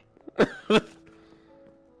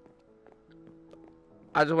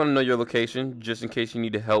 I just want to know your location, just in case you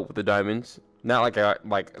need help with the diamonds. Not like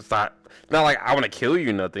it's not like I want to kill you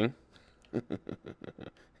or nothing.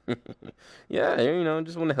 Yeah, you know,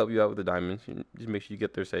 just want to help you out with the diamonds. Just make sure you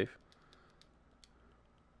get there safe.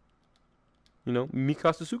 You know,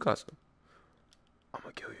 Mikasa Sukasa. I'm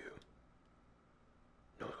gonna kill you.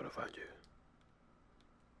 No one's gonna find you.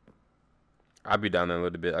 I'll be down there a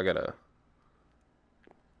little bit.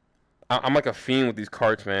 I'm like a fiend with these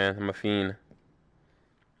carts, man. I'm a fiend.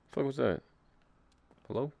 What was that?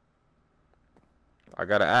 Hello? I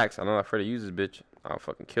got an axe. I'm not afraid to use this bitch. I'll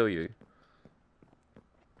fucking kill you.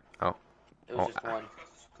 Oh. It was just one.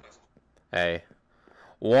 Hey.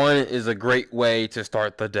 One is a great way to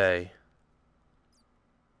start the day.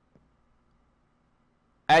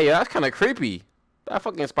 Hey, that's kind of creepy. That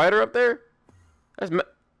fucking spider up there? That's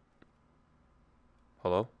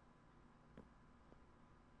Hello?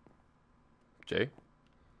 Jay?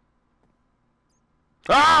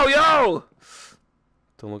 Oh, yo!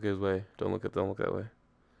 Don't look his way. Don't look that way.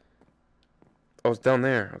 Oh, it's down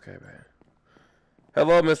there. Okay, man.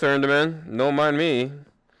 Hello, Mr. Enderman. Don't mind me.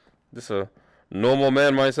 Just a normal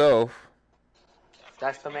man myself.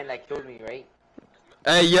 That's the man that killed me, right?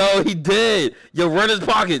 Hey, yo, he did. Yo, run his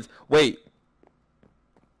pockets. Wait.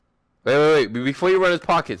 Wait. Before you run his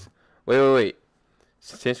pockets. Wait.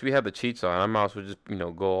 Since we have the cheats on, I might as well just,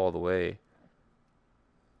 go all the way.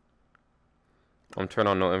 I'm turning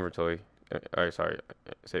on no inventory. Alright, sorry.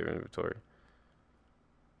 Save inventory.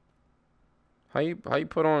 How you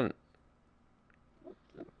put on?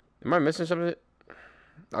 Am I missing something?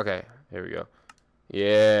 Okay, here we go.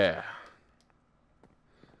 Yeah.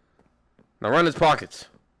 Now run his pockets.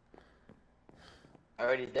 I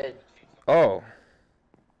already did. Oh.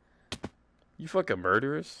 You fucking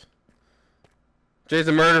murderous. Jay's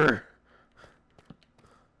a murderer.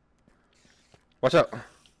 Watch out.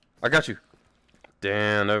 I got you.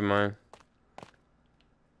 Damn, never mind.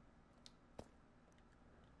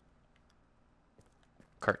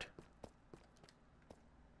 Cart.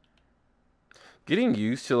 Getting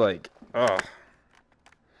used to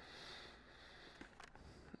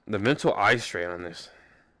the mental eye strain on this.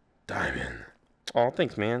 Diamond. Oh,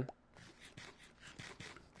 thanks, man.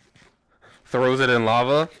 Throws it in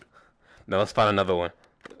lava. No, let's find another one.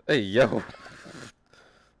 Hey, yo.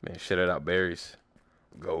 Man, shit it out berries.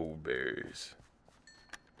 Gold berries.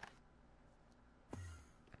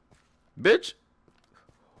 Bitch.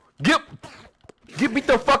 Get beat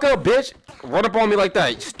the fuck up, bitch. Run up on me like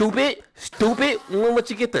that. Stupid. Won't let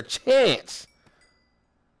you get the chance.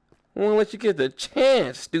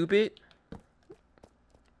 Stupid.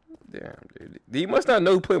 Damn, dude. You must not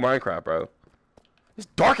know who play Minecraft, bro. It's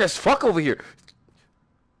dark as fuck over here.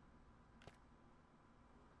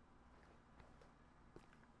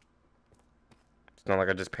 It's not like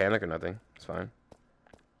I just panic or nothing. It's fine.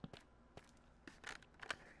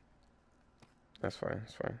 That's fine.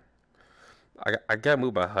 I gotta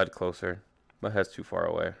move my HUD closer. My head's too far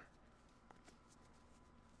away.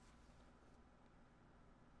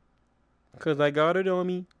 Cause I got it on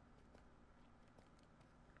me.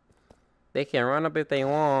 They can run up if they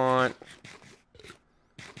want.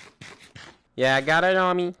 Yeah, I got it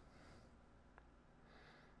on me.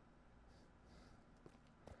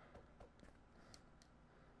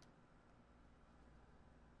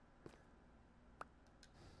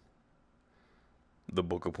 The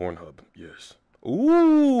Book of Pornhub, yes.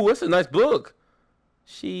 Ooh, that's a nice book.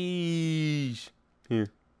 Sheesh. Here,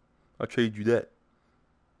 I'll trade you that.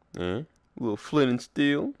 A little flint and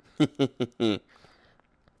steel.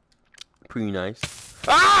 Pretty nice.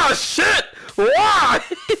 Ah, shit! Why?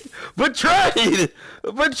 Betrayed!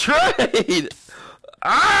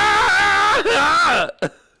 Ah!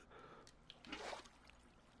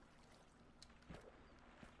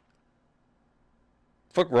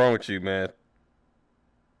 Fuck wrong with you, man?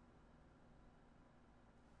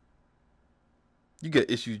 You got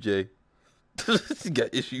issues, Jay. You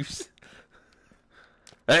got issues.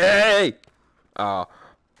 Hey!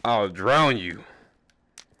 I'll drown you.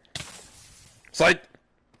 Psych!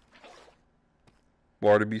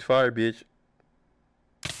 Water beats fire, bitch.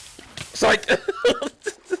 Psych!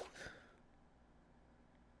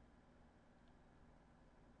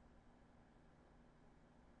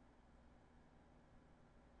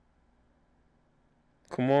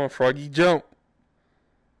 Come on, Froggy, jump.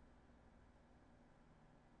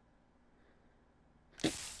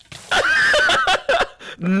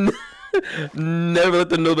 Never let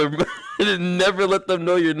them know never let them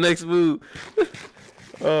know your next move.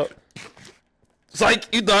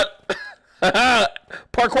 Psych, you thought.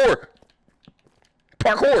 Parkour.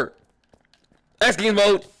 X Games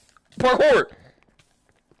mode. Parkour.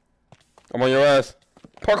 I'm on your ass.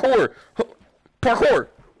 Parkour.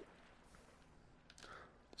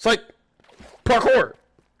 Psych. Parkour.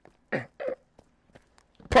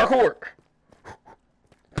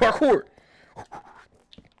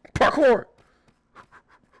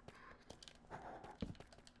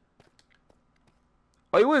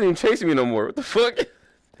 Oh, he wasn't even chasing me no more. What the fuck?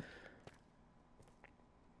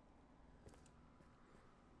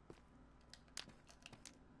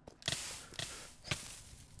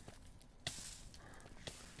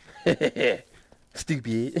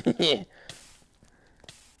 Stupid.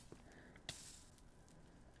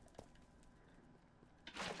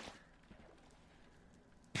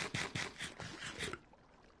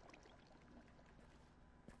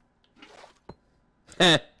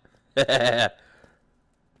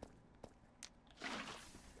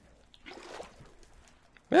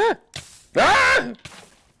 Ah! Ah!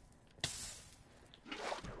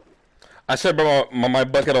 I should bring my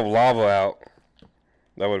bucket of lava out.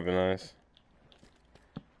 That would have been nice.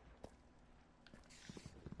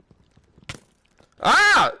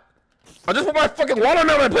 Ah! I just put my fucking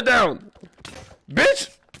watermelon put down!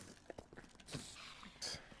 Bitch!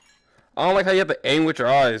 I don't like how you have to aim with your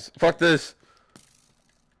eyes. Fuck this.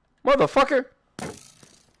 Motherfucker!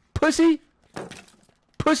 Pussy!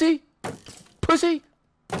 Pussy! Pussy!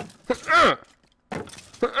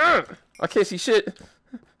 I can't see shit.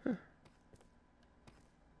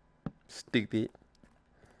 Stupid.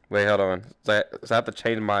 Wait, hold on. So I have to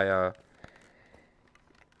change my,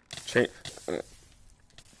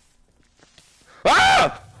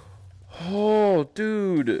 Ah! Oh,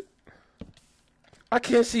 dude. I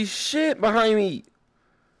can't see shit behind me.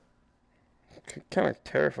 Kind of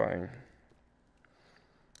terrifying.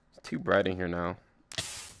 It's too bright in here now.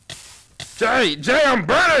 Jay, I'm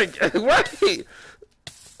burning! Wait!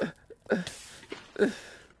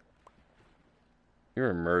 You're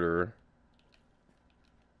a murderer.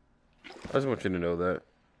 I just want you to know that.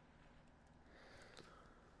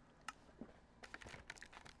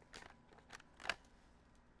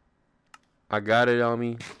 I got it on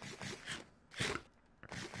me.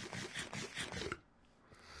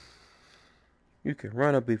 You can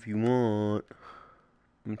run up if you want.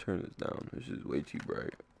 I'm gonna turn this down. This is way too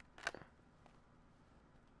bright.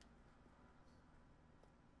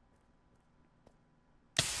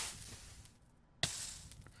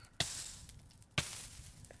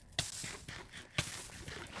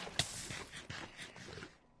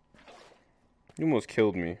 You almost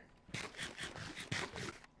killed me.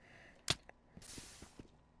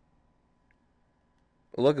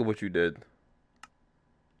 Look at what you did.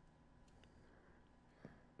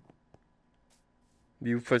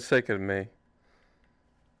 You forsaken me.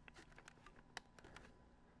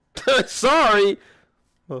 Sorry!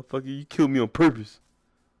 Motherfucker, you killed me on purpose.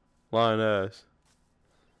 Lying ass.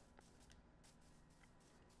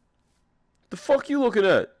 The fuck you looking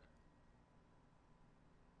at?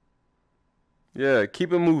 Yeah,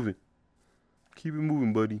 keep it moving. Keep it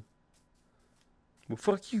moving, buddy. Well,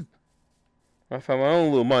 fuck you. I found my own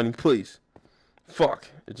little mining place. Fuck.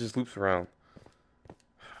 It just loops around.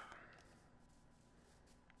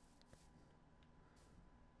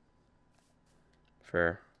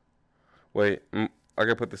 Fair. Wait, I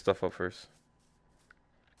gotta put this stuff up first.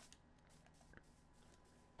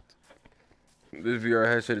 This VR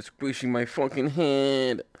headset is squishing my fucking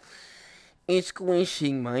head. It's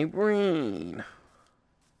squishing my brain.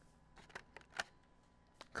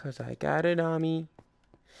 'Cause I got it on me.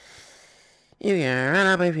 You can run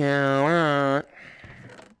up if you want.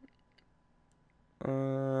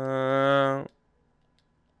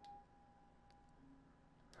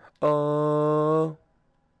 Oh.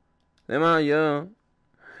 Am I young?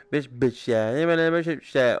 Bitch, yeah. Am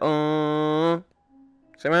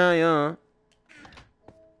I young?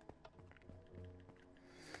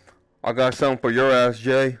 I got something for your ass,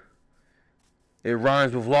 Jay. It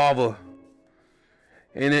rhymes with lava.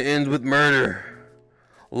 And it ends with murder.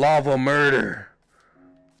 Lava murder.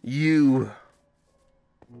 You.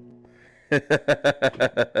 Yes.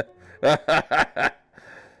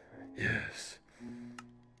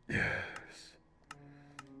 Yes.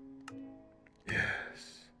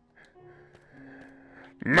 Yes.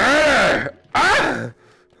 Murder! Ah!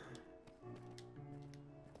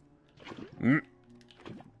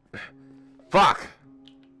 Fuck!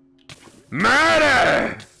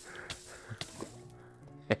 Murder!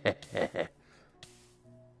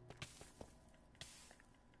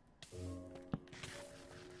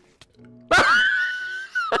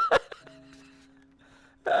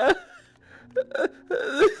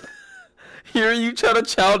 Hearing you try to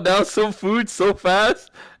chow down some food so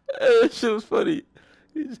fast, that shit was funny.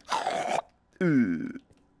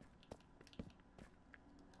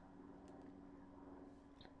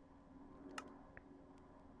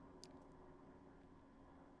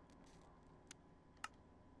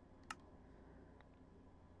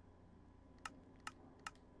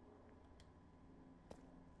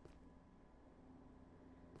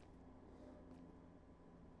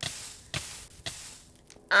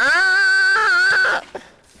 Ah!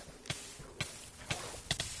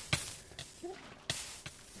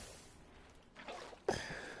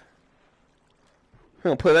 You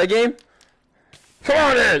gonna play that game? Come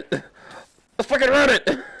on in! Let's fucking run it!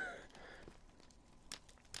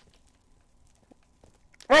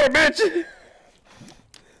 Oh, bitch!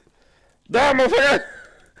 Die, motherfucker!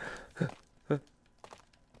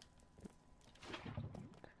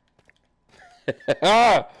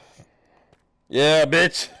 Ah! Yeah,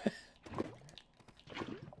 bitch!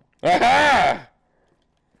 Aha!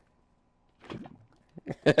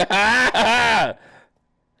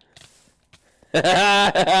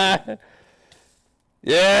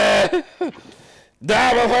 Yeah!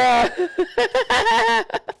 Die before!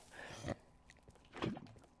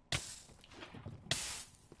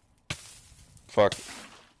 Fuck.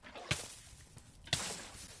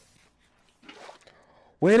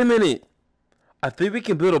 Wait a minute. I think we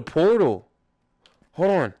can build a portal.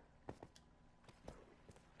 Hold on.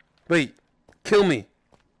 Wait. Kill me.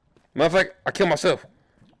 Matter of fact, I kill myself.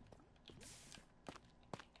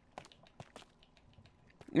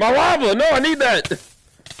 My lava! No, I need that!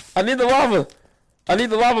 I need the lava! I need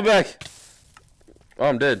the lava back! Oh,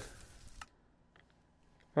 I'm dead.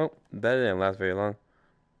 Oh, that didn't last very long.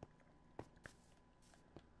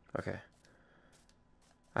 Okay.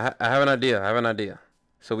 I have an idea. I have an idea.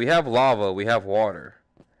 So we have lava, we have water.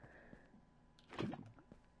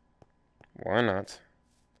 Why not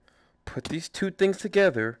put these two things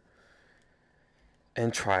together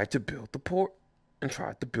and try to build the portal?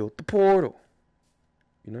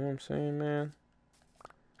 You know what I'm saying, man?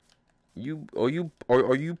 Are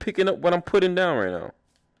you picking up what I'm putting down right now?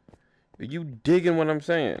 Are you digging what I'm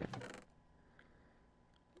saying?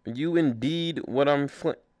 Are you indeed what I'm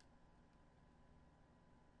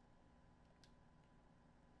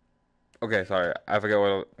Okay, sorry. I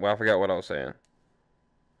forgot what I was saying.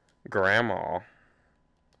 Grandma.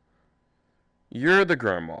 You're the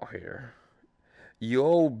grandma here. You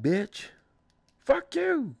old bitch. Fuck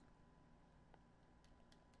you.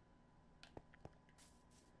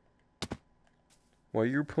 While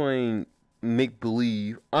you're playing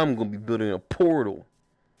make-believe, I'm gonna be building a portal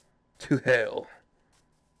to hell.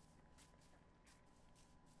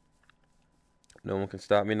 No one can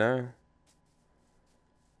stop me now.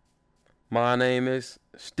 My name is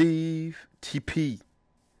Steve TP.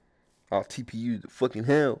 I'll TP you to fucking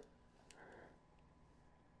hell.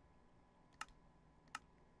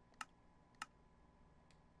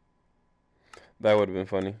 That would have been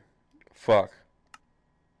funny. Fuck.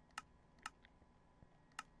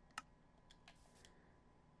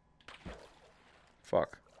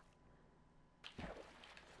 Fuck.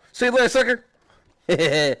 See you later, sucker.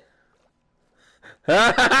 Where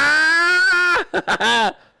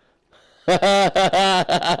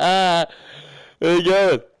you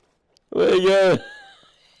going? Where you going?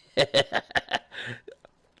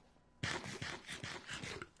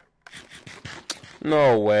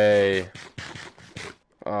 No way.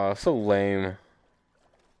 So lame.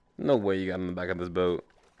 No way you got in the back of this boat.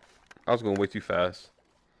 I was going way too fast.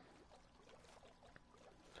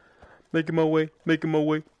 Making my way, boom. Making my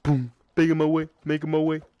way, boom. Making my way,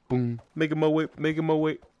 boom. Making my way,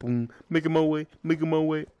 making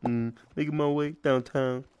my way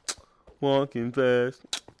downtown. Walking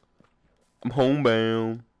fast. I'm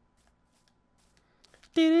homebound.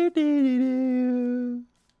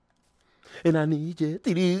 And I need you,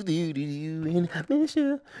 and I miss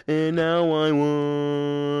you. And now I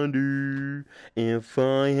wonder if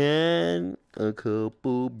I had a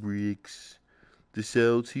couple bricks to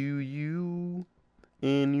sell to you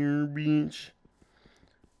and your bitch.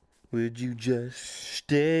 Would you just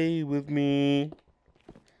stay with me?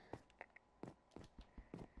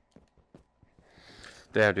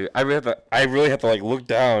 Damn, dude, I really have to like look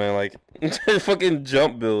down and like fucking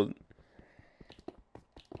jump build.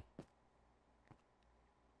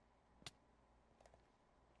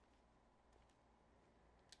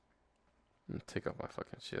 I'm gonna take off my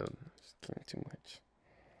fucking shield. It's getting too much.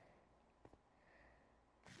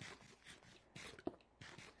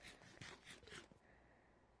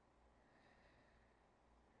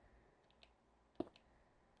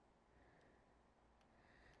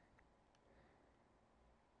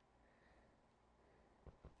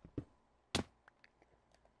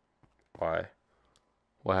 Why?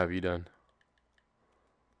 What have you done?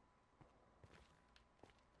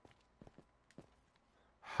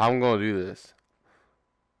 How I'm gonna do this?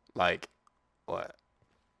 Like, what?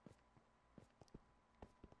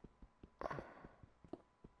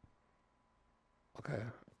 Okay.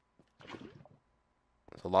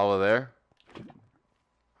 So lava there?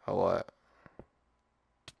 Or what?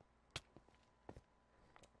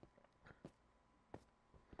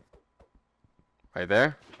 Right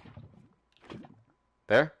there?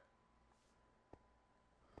 There?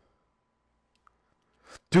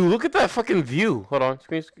 Dude, look at that fucking view. Hold on.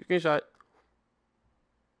 Screenshot.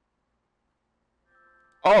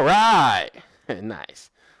 Alright! Nice.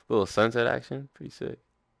 Little sunset action. Pretty sick. What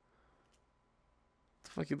the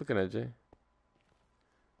fuck you looking at, Jay?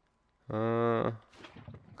 Okay.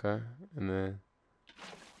 And then...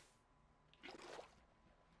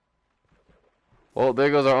 Well,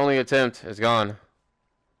 there goes our only attempt. It's gone.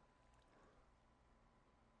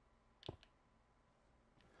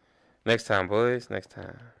 Next time, boys. Next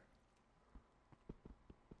time.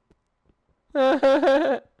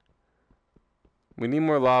 We need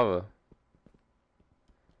more lava.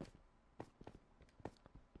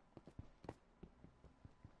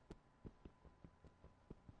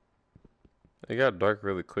 It got dark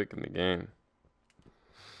really quick in the game.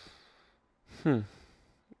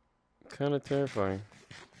 Kind of terrifying.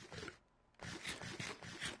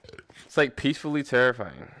 It's like peacefully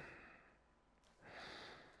terrifying.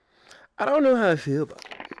 I don't know how I feel about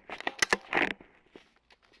it.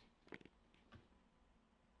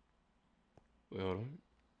 Wait, hold on.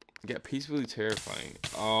 Yeah, peacefully terrifying.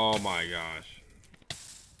 Oh my gosh.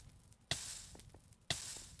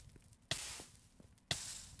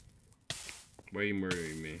 Why are you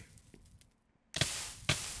murdering me?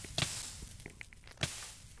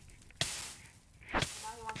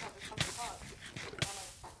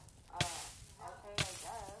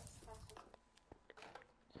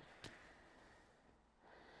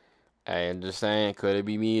 I am just saying, could it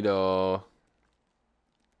be me though?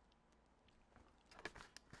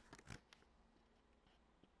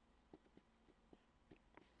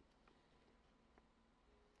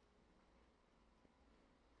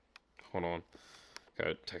 Hold on. Got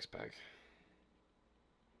a text back.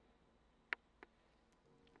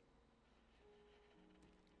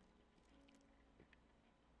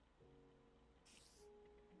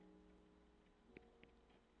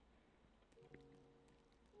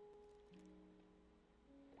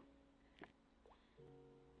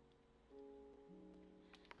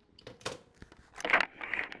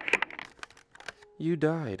 You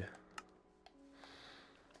died.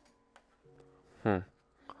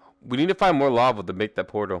 We need to find more lava to make that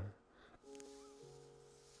portal.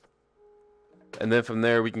 And then from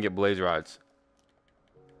there we can get blaze rods.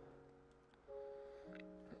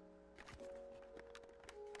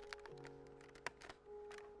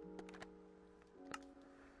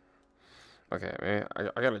 Okay, man.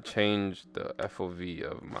 I gotta change the FOV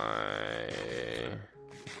of my...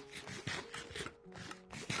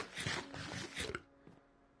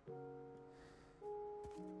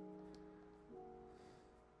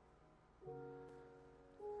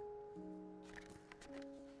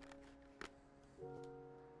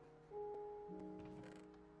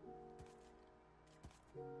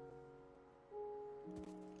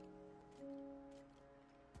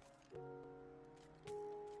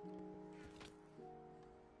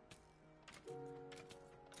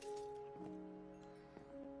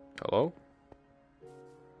 Hello?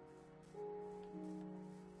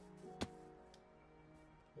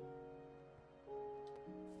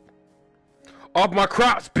 Off my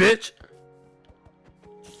crops, bitch!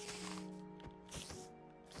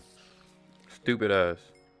 Stupid ass.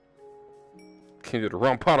 Came to the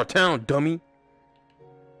wrong part of town, dummy.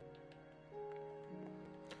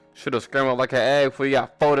 Should have scrambled like an egg before you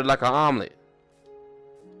got folded like an omelet.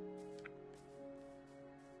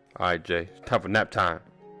 Alright, Jay. It's time for nap time.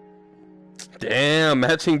 Damn,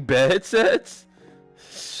 matching bed sets?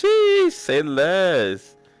 Sheesh, say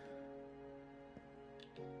less.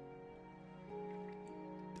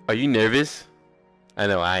 Are you nervous? I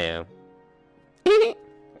know I am.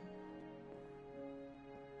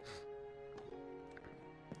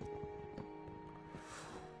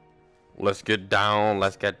 Let's get down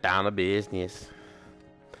to business.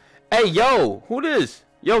 Hey, yo, who this?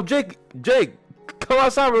 Yo, Jake, come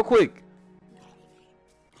outside real quick.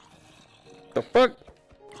 The fuck?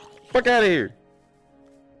 Fuck out of here.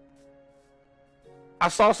 I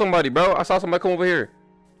saw somebody, bro. I saw somebody come over here.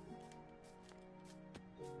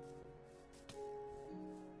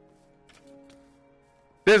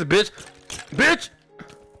 There's a bitch. Bitch!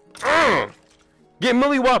 Get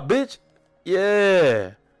Millie Wop, bitch.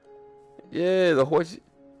 Yeah. Yeah, the horse.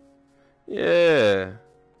 Yeah.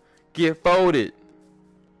 Get folded.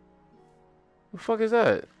 What the fuck is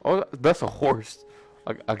that? Oh, that's a horse.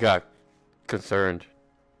 I got concerned.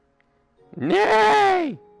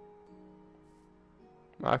 Nay!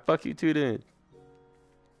 I fuck you too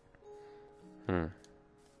then.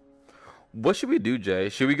 What should we do, Jay?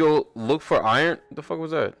 Should we go look for iron? The fuck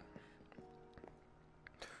was that?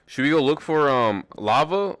 Should we go look for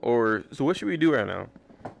lava or so what should we do right now?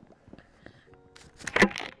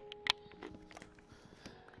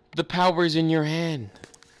 The power is in your hand.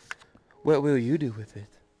 What will you do with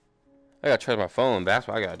it? I gotta charge my phone. That's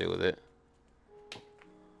what I gotta do with it.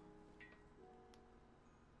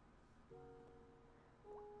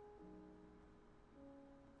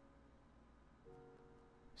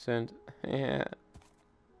 Send. Yeah.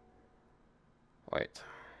 Wait.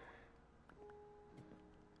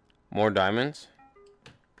 More diamonds.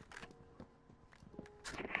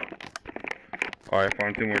 Alright,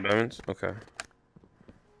 found 2 more diamonds. Okay.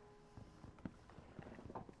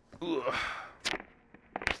 Ugh.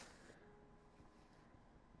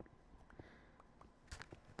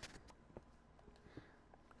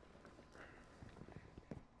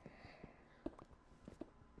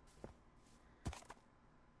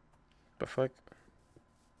 The fuck?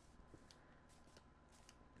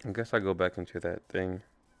 I guess I go back into that thing.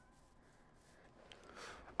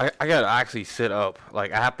 I gotta actually sit up.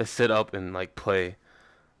 Like I have to sit up and like play,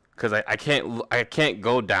 cause I can't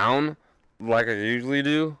go down like I usually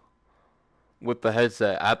do with the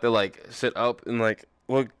headset. I have to like sit up and like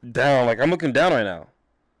look down. Like I'm looking down right now.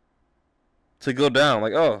 To go down,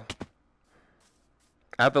 like oh,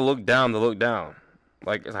 I have to look down to look down.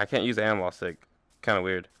 Like I can't use the analog stick. Kind of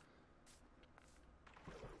weird.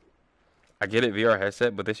 I get it VR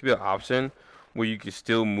headset, but there should be an option where you can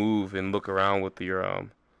still move and look around with your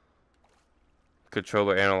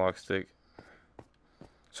controller analog stick.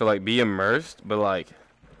 So like be immersed, but like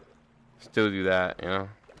still do that, you know?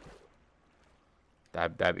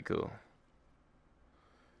 That'd be cool.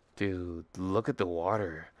 Dude, look at the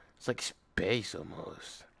water. It's like space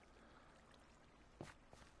almost.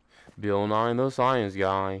 Bill Nye the Science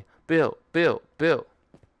Guy. Bill.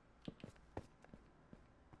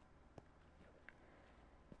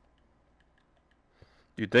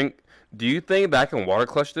 Do you think that I can water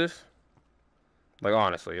clutch this? Like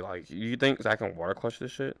honestly, like you think I can water clutch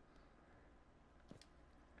this shit?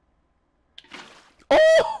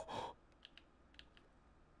 Oh!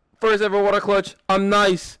 First ever water clutch. I'm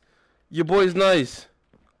nice. Your boy's nice.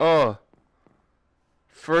 Oh.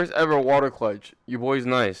 First ever water clutch. Your boy's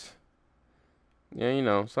nice. Yeah, you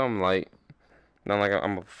know, something light. Not like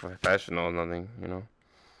I'm a professional or nothing, you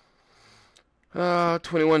know.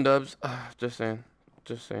 21 dubs. Just saying.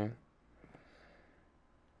 Just saying.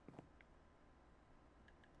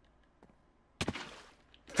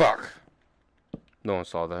 Fuck. No one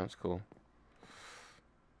saw that. It's cool.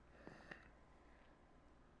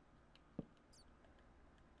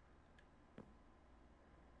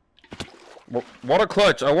 Water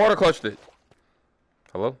clutch. I water clutched it.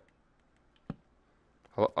 Hello?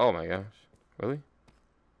 Hello? Oh my gosh. Really?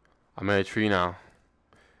 I'm in a tree now.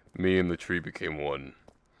 Me and the tree became one.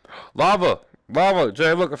 Lava! Lava!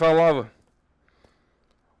 Jay, look, I found lava.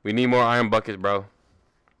 We need more iron buckets, bro.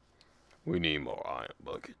 We need more iron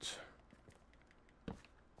buckets.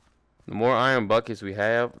 The more iron buckets we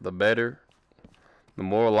have, the better. The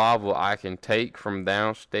more lava I can take from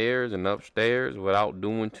downstairs and upstairs without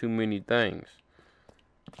doing too many things.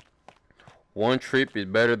 One trip is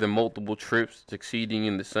better than multiple trips succeeding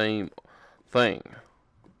in the same thing.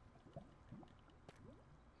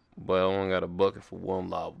 But I only got a bucket for one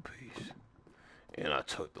lava piece. And I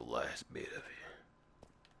took the last bit of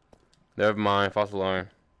it. Never mind, fossil iron.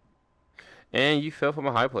 And you fell from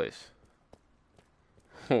a high place.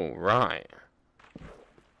 Alright.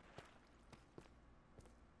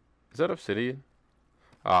 Is that obsidian?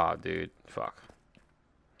 Ah, dude. Fuck.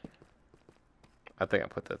 I think I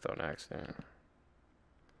put that there on accident.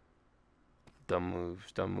 Dumb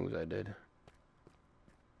moves I did.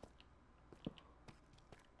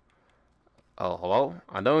 Oh, hello?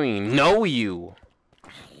 I don't even know you.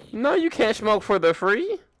 No, you can't smoke for the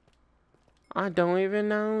free. I don't even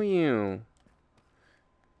know you.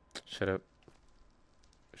 Should have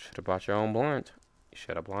bought your own blunt. You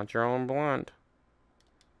should have bought your own blunt.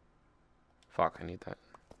 Fuck, I need that.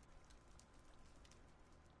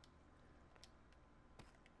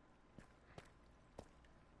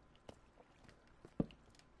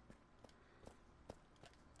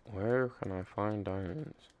 Where can I find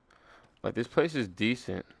diamonds? Like, this place is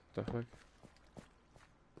decent. The fuck?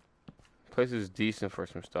 This place is decent for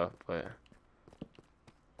some stuff, but...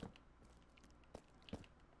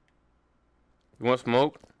 You want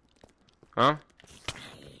smoke? Huh?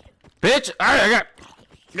 Bitch! I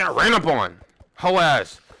got ran up on. Hoe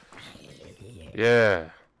ass. Yeah.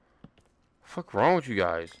 Fuck wrong with you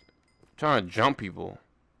guys? I'm trying to jump people.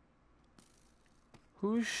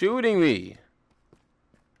 Who's shooting me?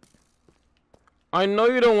 I know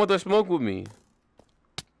you don't want to smoke with me.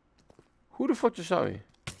 Who the fuck just shot me?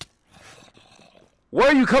 Where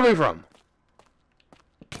are you coming from?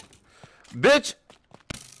 Bitch!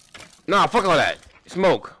 Nah, fuck all that.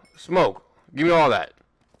 Smoke. Smoke. Give me all that.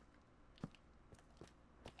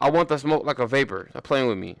 I want the smoke like a vapor. Stop playing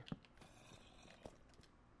with me.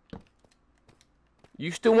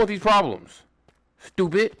 You still want these problems?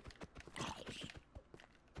 Stupid.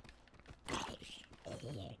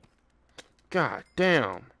 God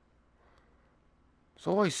damn. It's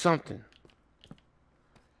always something.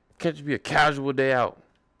 Can't just be a casual day out.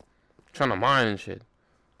 Trying to mine and shit.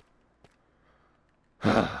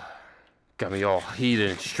 Got me all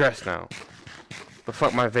heated and stressed now. The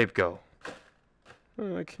fuck my vape go?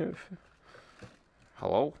 Oh, I can't.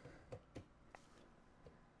 Hello?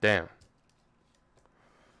 Damn.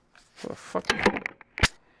 What the fuck?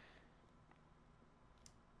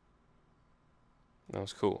 No,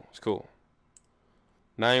 it's cool. It's cool.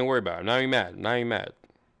 Not even worry about it. Not even mad. Not even mad.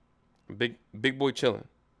 Big boy chilling.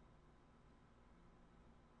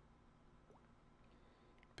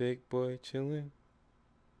 Big boy chilling.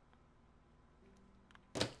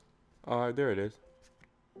 Alright, there it is.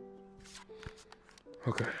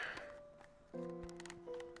 Okay.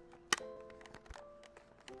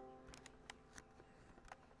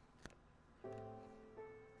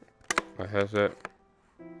 My headset.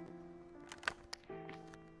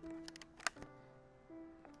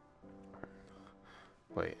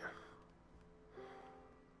 Wait.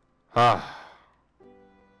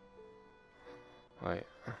 Wait.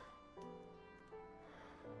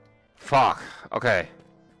 Fuck. Okay.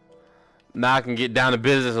 Now I can get down to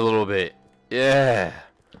business a little bit. Yeah.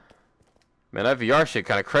 Man, that VR shit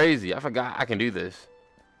kind of crazy. I forgot I can do this.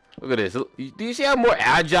 Look at this. Do you see how more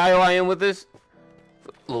agile I am with this?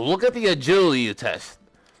 Look at the agility test.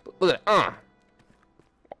 Look at that.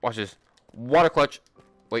 Watch this. Water clutch.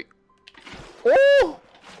 Wait. Oh!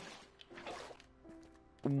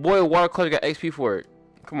 Boy, water clutch got XP for it.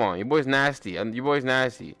 Come on, your boy's nasty. Your boy's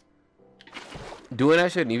nasty. Doing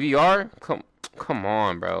that shit in VR? Come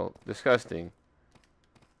on, bro. Disgusting.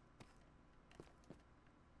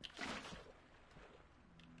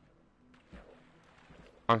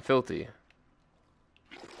 I'm filthy.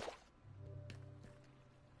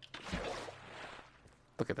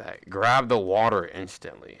 Look at that. Grab the water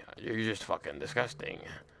instantly. You're just fucking disgusting.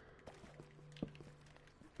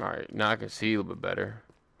 Alright, now I can see a little bit better.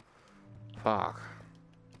 Fuck.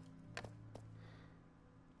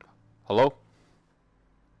 Hello?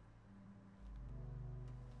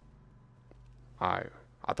 I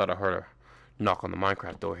thought I heard a knock on the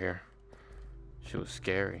Minecraft door here. She was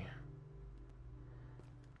scary.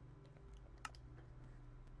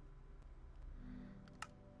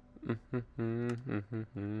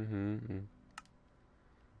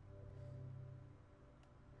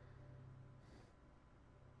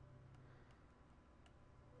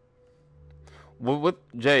 What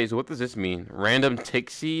Jays, what does this mean? Random tick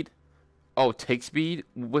seed? Oh, tick speed?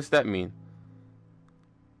 What's that mean?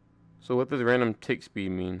 So what does random tick speed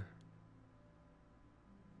mean?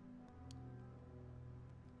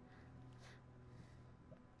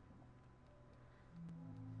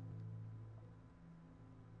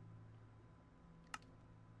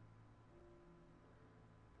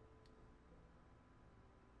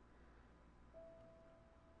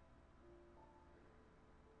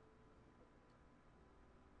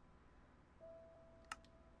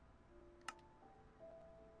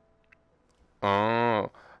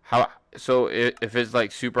 Oh, how? So if it's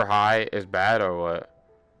like super high, it's bad or what?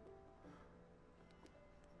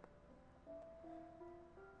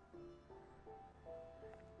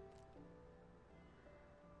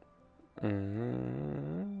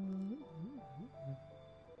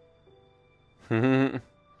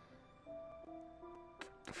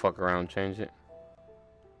 Fuck around, change it.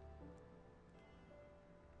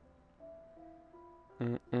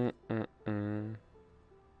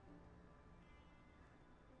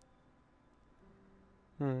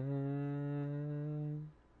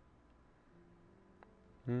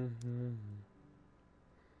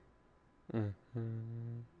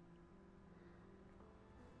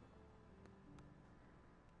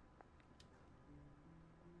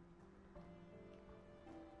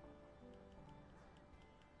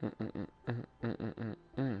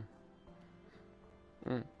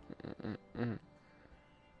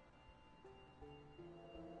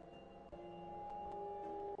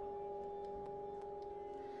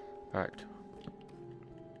 Alright.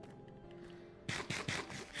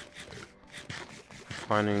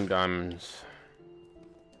 Finding diamonds.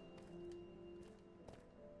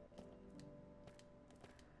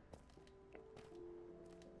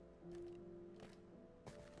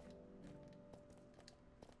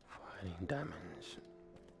 Finding diamonds.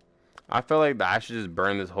 I feel like I should just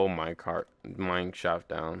burn this whole mine shaft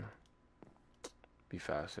down. Be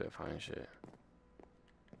faster to find shit.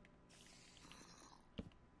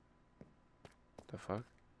 The fuck?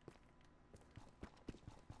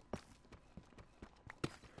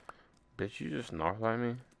 Bitch, you just knocked at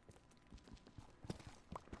me?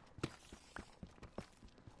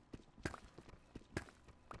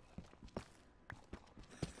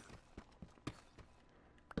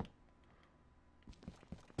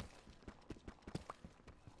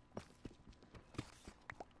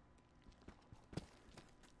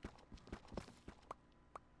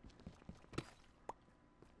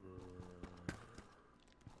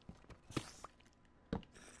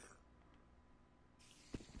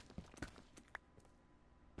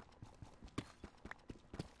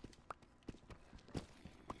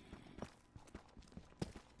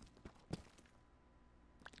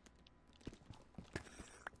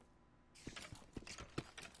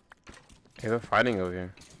 Hey, they're fighting over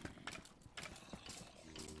here.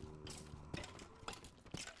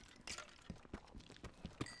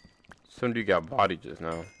 Some dude got bodied just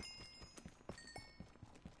now.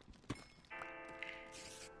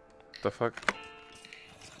 What the fuck?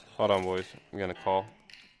 Hold on, boys. I'm gonna call.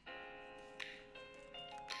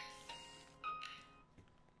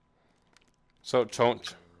 So,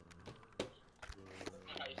 Chonch.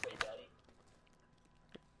 How you say daddy?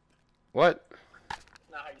 What? That's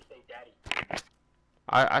not how you say daddy.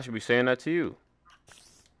 I should be saying that to you.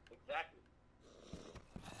 Exactly.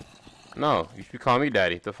 No, you should be calling me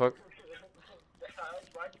daddy. The fuck?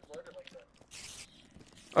 Why'd you word it like that?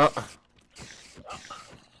 Are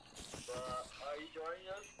you joining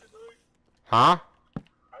us today? Huh? Are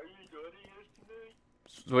you joining us today?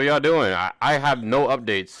 So what y'all doing? I have no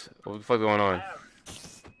updates. What the fuck going on? I have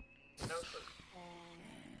no clue.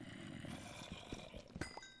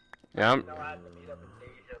 Yeah, I know I had to meet up with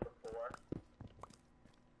Asia before.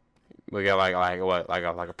 we got like what? Like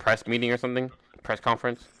a press meeting or something? Press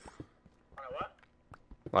conference? What?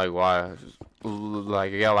 Like why?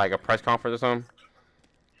 Like you got like a press conference or something?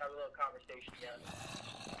 Have a little conversation, yeah.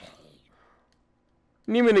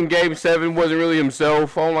 Neiman in Game 7 wasn't really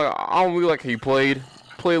himself. I don't really like how he played.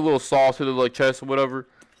 Played a little soft to the like chest or whatever.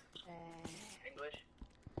 English?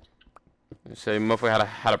 Say motherfucker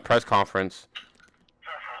had a press conference.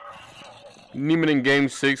 Neiman in Game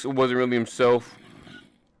 6 wasn't really himself.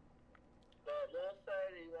 But Lil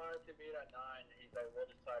said he wanted to meet at 9, and he's like, we'll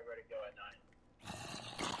decide where to go at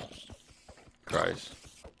 9. Christ.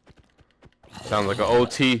 Sounds like an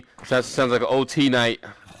OT. Sounds like an OT night. So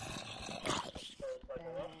it's like,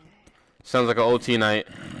 well, Sounds like an OT night.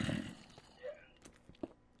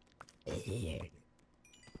 but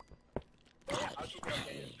yeah, I'll keep you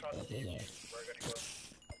updated. Trust me, we're gonna go.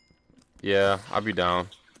 Yeah, I'll be down.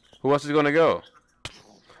 Who else is gonna go?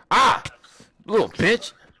 Ah! Little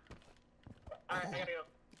bitch! Alright, I gotta go.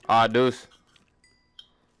 Ah, deuce.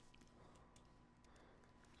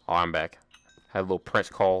 Oh, I'm back. Had a little press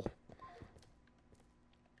call.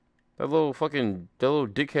 That little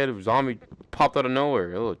dickhead zombie popped out of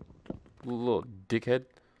nowhere. A little dickhead.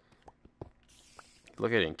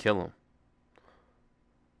 Look at it and kill him.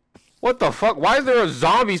 What the fuck? Why is there a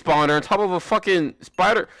zombie spawner on top of a fucking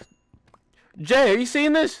spider? Jay, are you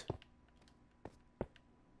seeing this?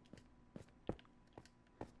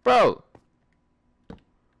 Bro.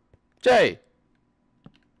 Jay.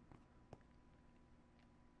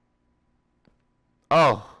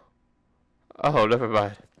 Oh. Oh, never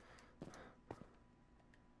mind.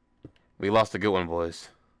 We lost a good one, boys.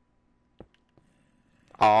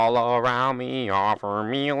 All around me are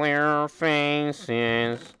familiar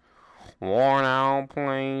faces, worn out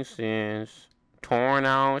places, torn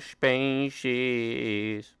out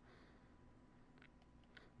spaces.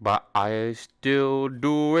 But I still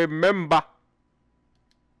do remember.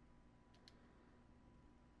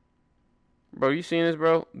 Bro, you seen this,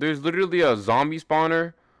 bro? There's literally a zombie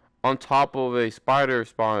spawner on top of a spider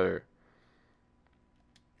spawner.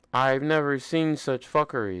 I've never seen such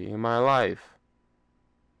fuckery in my life.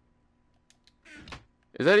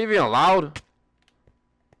 Is that even allowed?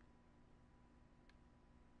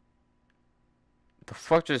 The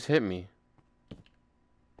fuck just hit me?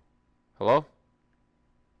 Hello? What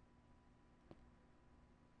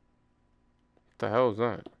the hell is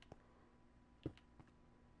that?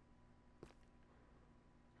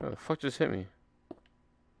 What the fuck just hit me?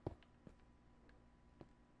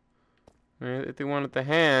 Man, if they wanted the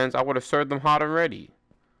hands, I would have served them hot already.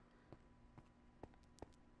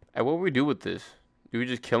 And what do we do with this? Do we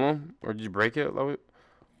just kill them? Or just break it?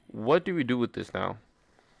 What do we do with this now?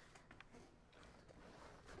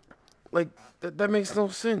 Like, that makes no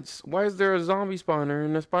sense. Why is there a zombie spawner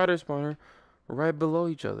and a spider spawner right below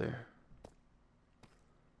each other?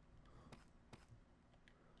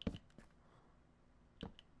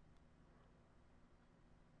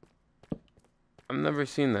 I've never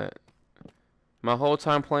seen that. My whole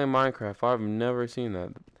time playing Minecraft, I've never seen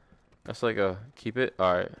that. That's like a keep it.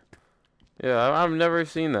 All right. Yeah, I've never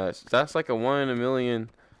seen that. That's like a 1 in a million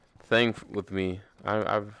thing with me.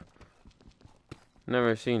 I've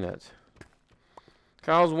never seen that.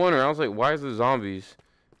 I was wondering. I was like, why is the zombies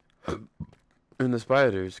and the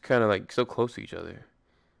spiders kind of like so close to each other?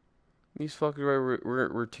 These fuckers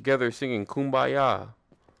we're together singing "Kumbaya"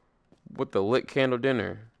 with the lit candle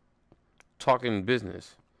dinner, talking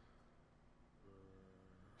business.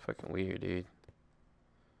 Fucking weird, dude.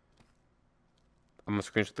 I'm gonna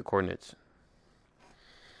screenshot the coordinates.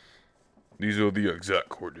 These are the exact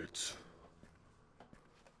coordinates.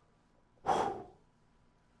 I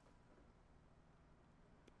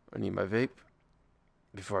need my vape.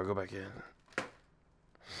 before I go back in.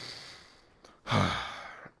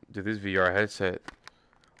 Dude, this VR headset,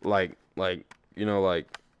 like, you know,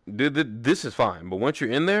 like, dude, this is fine. But once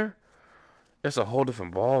you're in there, it's a whole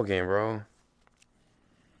different ball game, bro.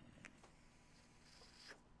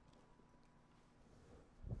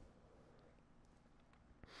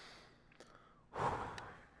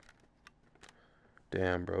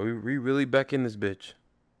 Damn, bro. We really back in this bitch.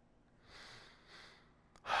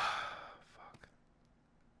 Fuck.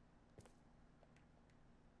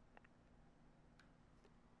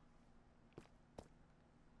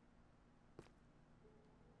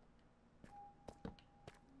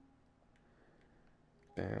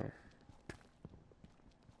 Damn.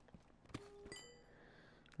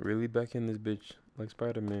 Really back in this bitch like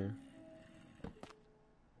Spider-Man.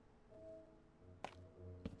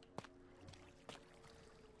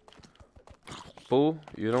 Fool,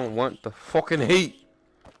 you don't want the fucking hate.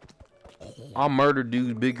 I'll murder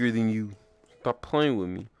dudes bigger than you. Stop playing with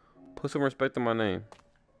me. Put some respect on my name.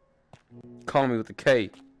 Call me with a K.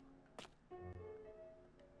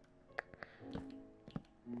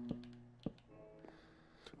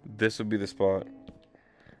 This will be the spot.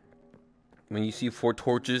 When you see 4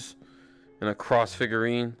 torches and a cross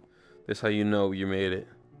figurine, that's how you know you made it.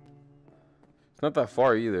 It's not that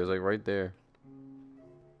far either. It's like right there.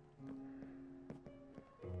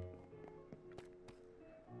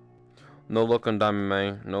 No luck on Diamond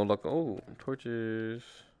Man. No luck. Oh, torches.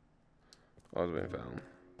 Oh, it's been found.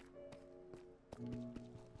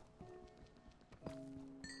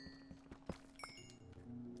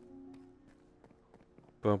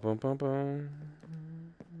 Bum bum bum bum.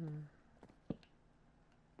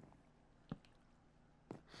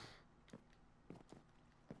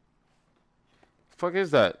 Fuck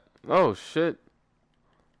is that? Oh shit.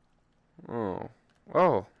 Oh.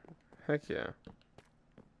 Oh. Heck yeah.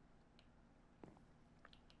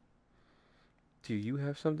 Do you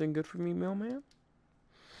have something good for me, mailman?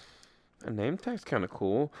 A name tag's kind of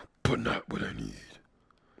cool, but not what I need.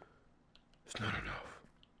 It's not enough.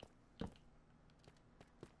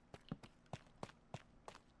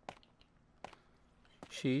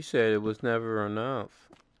 She said it was never enough.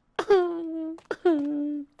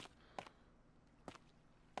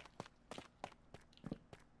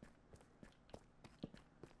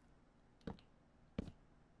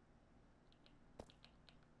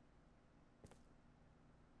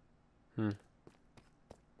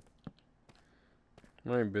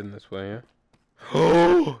 I ain't been this way, yeah?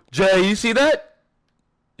 Oh, Jay, you see that?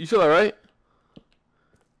 You saw that, right?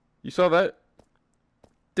 You saw that?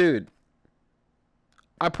 Dude.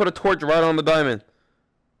 I put a torch right on the diamond.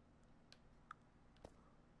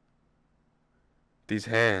 These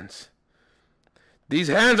hands. These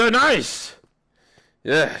hands are nice!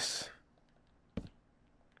 Yes.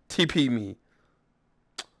 TP me.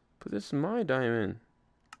 But this is my diamond.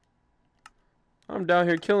 I'm down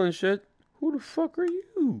here killing shit. Who the fuck are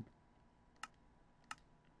you?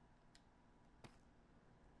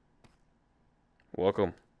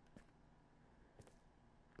 Welcome.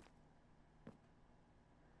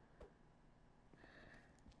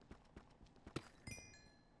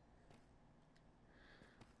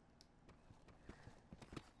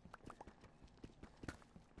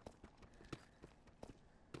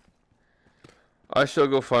 I shall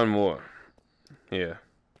go find more. Yeah.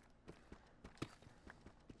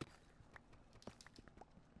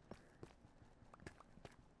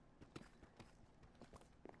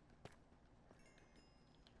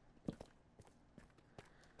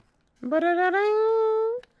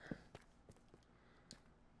 Ba-da-da-ding.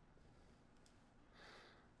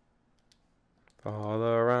 All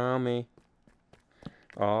around me.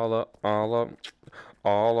 All up, all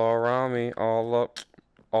around me, all up,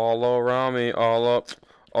 all around me, all up,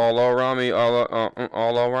 all around me, all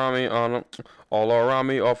around me, all around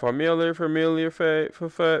me, all familiar faces,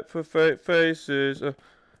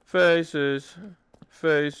 faces,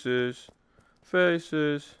 faces,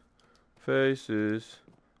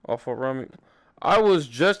 all around me. I was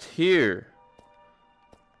just here.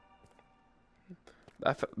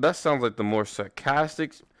 That sounds like the most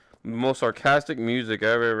sarcastic music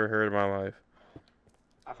I've ever heard in my life.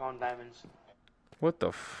 I found diamonds. What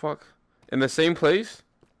the fuck? In the same place?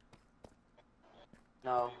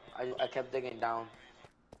 No, I kept digging down.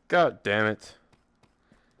 God damn it.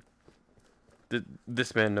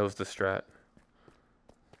 This man knows the strat.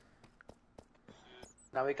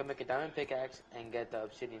 Now we can make a diamond pickaxe and get the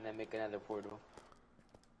obsidian and make another portal.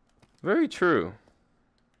 Very true.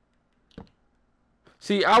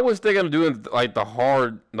 See, I was thinking of doing like the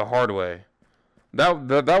hard way.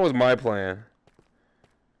 That was my plan.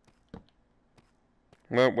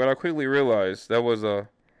 Well, what I quickly realized, that was a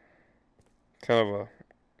kind of a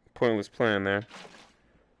pointless plan there.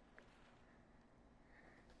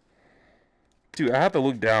 Dude, I have to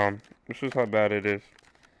look down. This shows how bad it is.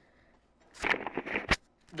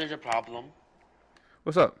 There's a problem.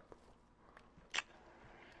 What's up?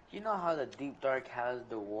 You know how the Deep Dark has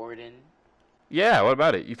the warden? Yeah, what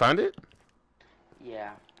about it? You found it?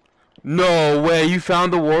 Yeah. No way, you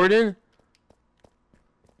found the warden?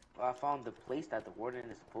 Well, I found the place that the warden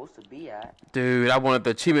is supposed to be at. Dude, I wanted the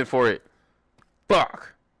achievement for it.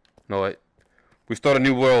 Fuck. No, wait. We start a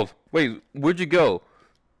new world. Wait, where'd you go?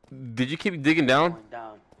 Did you keep digging down? Going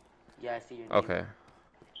down. Yeah, I see your name. Okay.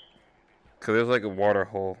 Cause there's like a water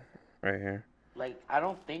hole right here. Like, I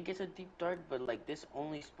don't think it's a Deep Dark, but like this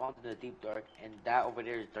only spawns in the Deep Dark, and that over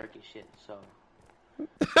there is dark as shit, so.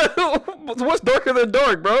 What's darker than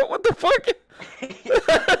dark, bro? What the fuck?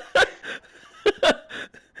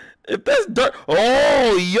 If that's dark,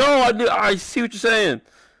 oh, yo, I see what you're saying.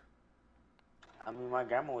 I mean, my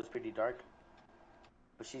grandma was pretty dark,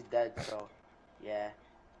 but she's dead, so yeah.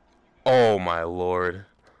 Oh my lord.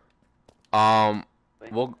 Well,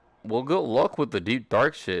 good luck with the deep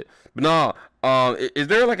dark shit. But no, is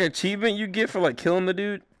there like an achievement you get for like killing the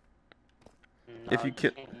dude? No, If you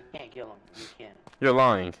kill, you can't kill him. You can't. you're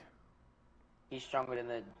lying. He's stronger than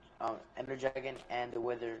the Ender Dragon and the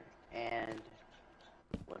Wither and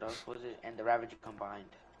what else was it? And the Ravager combined.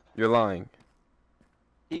 You're lying.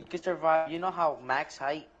 He could survive. You know how max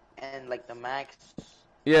height and like the max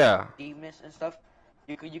Yeah. deepness and stuff.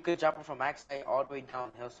 You could drop him from max height all the way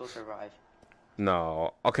down. He'll still survive.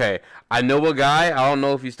 No. Okay. I know a guy. I don't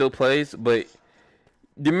know if he still plays, but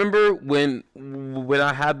do you remember when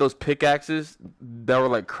I had those pickaxes that were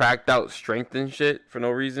like cracked out strength and shit for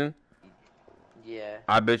no reason? Yeah.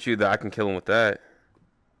 I bet you that I can kill him with that.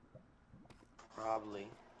 Probably.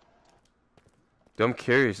 Dude, I'm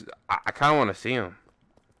curious. I kind of want to see him.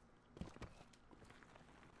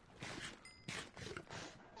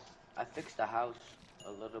 I fixed the house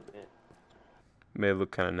a little bit. Made it look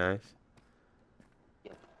kind of nice.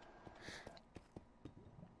 Yep.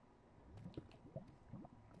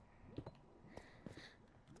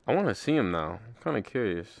 I want to see him now. I'm kind of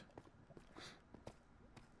curious.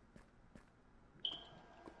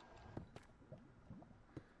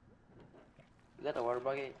 You got a water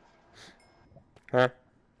bucket? Huh?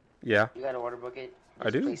 Yeah. You got a water bucket? I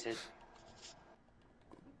do. Place it.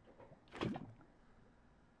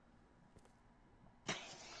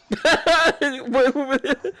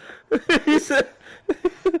 He said.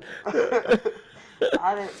 I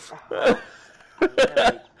didn't. Like,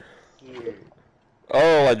 here.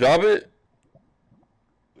 Oh, I drop it?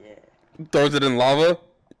 Yeah. Throws it in lava?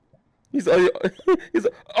 He's oh,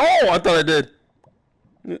 I thought I did.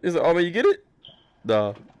 Is it, oh, man, you get it?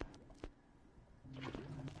 Duh.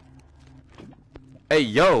 Hey,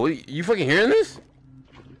 yo, you fucking hearing this?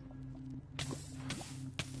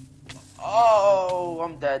 Oh,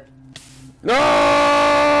 I'm dead.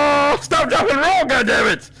 No! Stop, drop, and roll,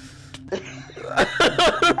 goddammit!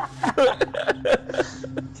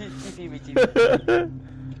 TP me, TP.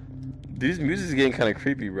 Dude, this music's getting kind of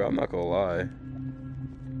creepy, bro. I'm not gonna lie.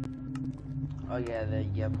 Oh yeah,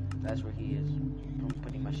 yep, that's where he is. I'm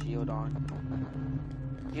putting my shield on.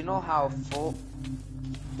 You know how full...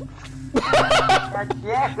 God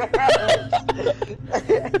damn it!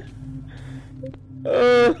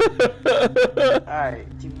 Alright,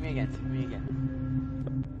 TP me again,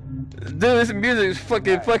 Dude, this music is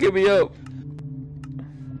fucking me up.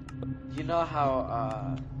 You know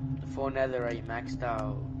how, full netherite maxed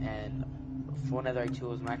out and full netherite 2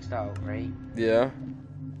 was maxed out, right? Yeah.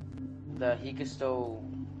 He could still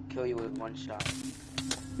kill you with one shot.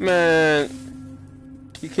 Man,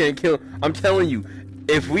 you can't kill. I'm telling you,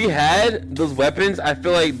 if we had those weapons, I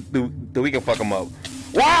feel like we can fuck them up.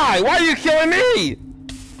 Why? Why are you killing me?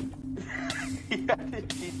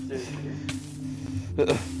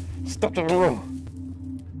 Stop the roll.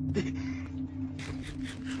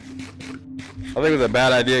 I think it was a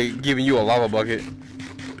bad idea giving you a lava bucket.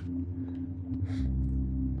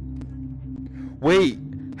 Wait,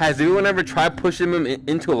 has anyone ever tried pushing him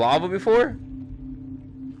into lava before?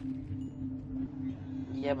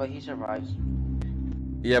 Yeah, but he survives.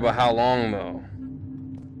 Yeah, but how long though?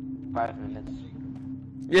 5 minutes.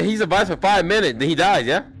 Yeah, he survives for 5 minutes, then he dies,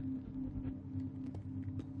 yeah?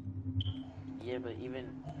 Yeah, but even...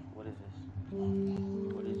 What is this?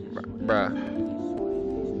 What is this? Bruh.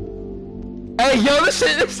 Hey, yo, this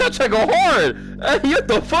shit trying to go hard! Hey, what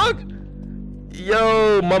the fuck?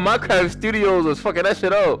 Yo, my Minecraft Studios was fucking that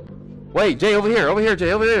shit up. Wait, Jay, over here,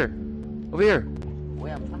 Jay, over here. Over here.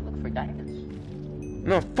 Wait, I'm trying to look for diamonds.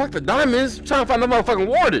 No, fuck the diamonds. I'm trying to find the motherfucking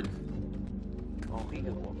warden. Oh,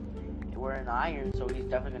 we're in iron, so he's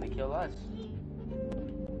definitely gonna kill us.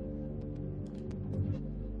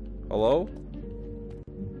 Hello?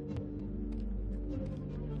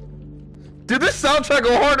 Dude, this soundtrack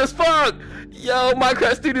go hard as fuck! Yo,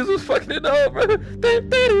 Minecraft Studios was fucking it up, bro.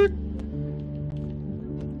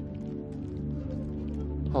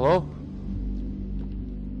 Hello?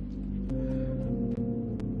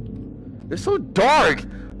 It's so dark!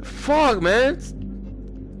 Fuck, man!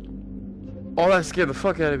 Oh, that scared the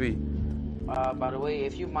fuck out of me. By the way,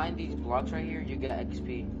 if you mine these blocks right here, you get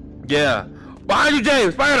XP. Yeah. Behind you,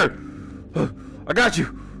 James! Spider! I got you!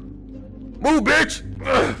 Move, bitch!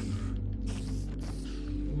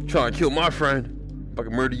 Trying to kill my friend. If I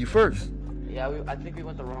can murder you first. Yeah, I think we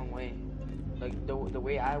went the wrong way. Like, the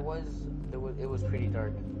way I was, it was pretty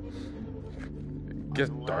dark. It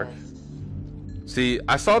gets dark. See,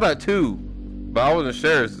 I saw that too. But I wasn't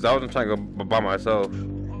sure, since I wasn't trying to go by myself.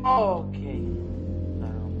 Okay.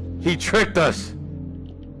 He tricked us.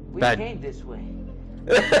 We came this way.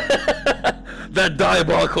 That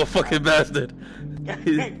diabolical fucking bastard.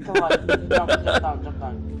 Come on, jump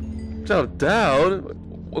down. Jump down?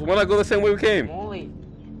 Why not go the same way we came? I'm only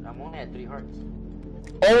at 3 hearts.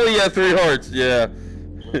 Only at 3 hearts, yeah.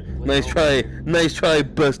 Nice try,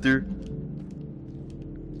 Buster.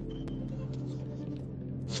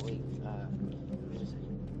 Wait,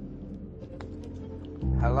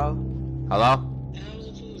 hello? Hello?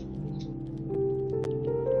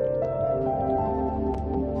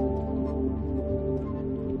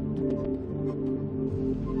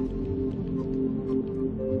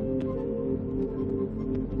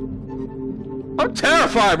 I'm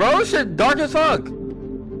terrified, bro. This shit dark as fuck.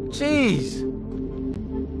 Jeez.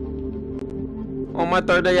 On my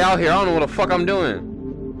 3rd day out here, I don't know what the fuck I'm doing.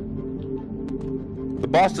 The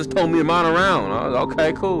boss just told me to mine around. I was,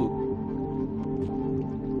 okay, cool.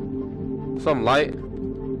 Some light.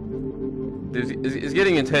 It's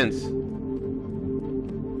getting intense.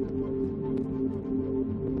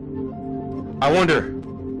 I wonder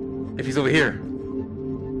if he's over here.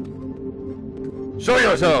 Show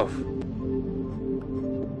yourself.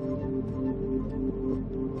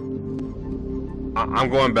 I'm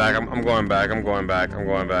going back. I'm going back.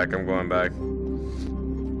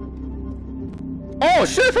 Oh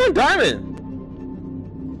shit! I found diamond.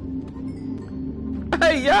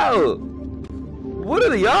 Hey yo, what are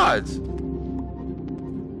the odds?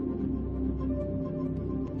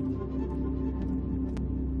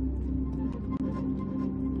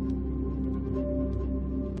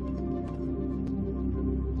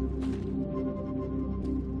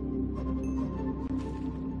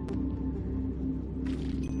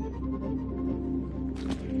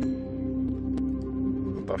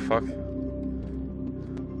 What the fuck?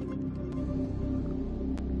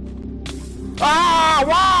 Ah!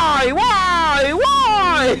 Why?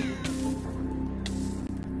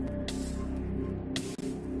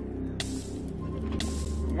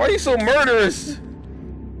 Why are you so murderous?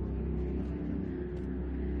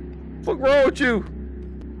 What's wrong with you?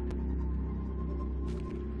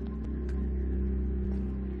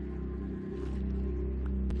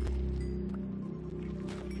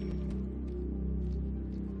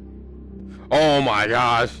 Oh my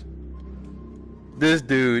gosh. This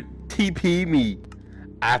dude TP me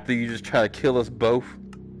after you just try to kill us both.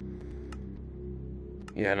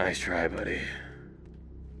 Yeah, nice try, buddy.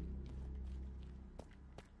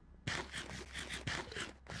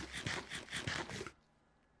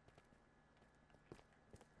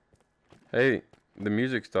 Hey, the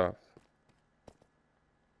music stopped.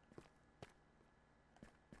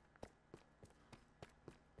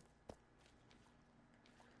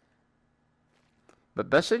 But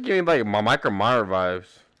that shit gave me like my Micro Mario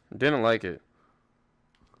vibes. Didn't like it.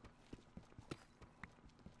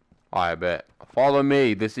 I bet. Follow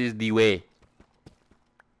me. This is the way.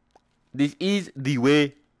 This is the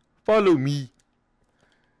way. Follow me.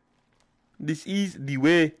 This is the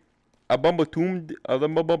way. A bamba tomb. A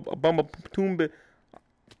bamba tomb.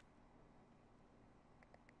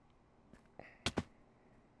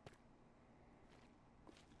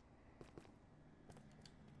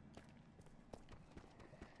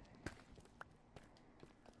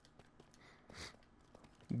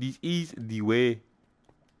 This is the way.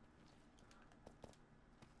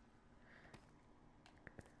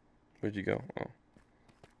 Where'd you go? Oh.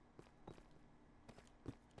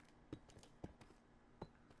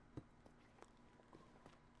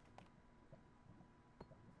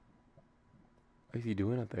 What is he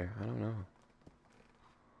doing up there? I don't know.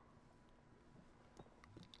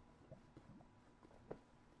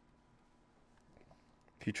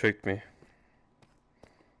 He tricked me.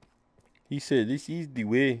 He said this is the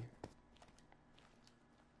way.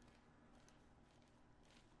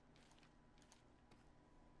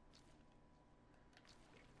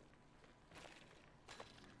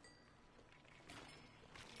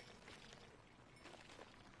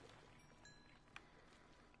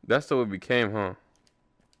 That's the way it became, huh?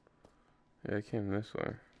 Yeah, it came this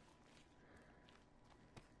way.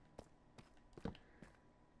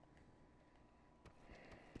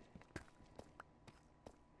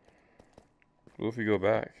 What if we go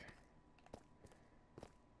back?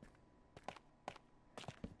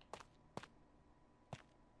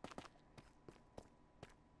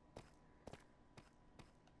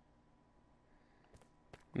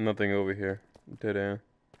 Nothing over here. Dead end.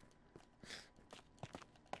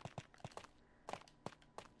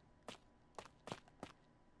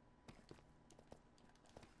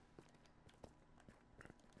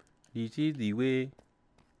 This is the way.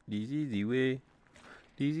 This is the way.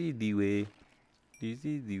 This is the way. This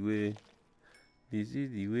is the way. This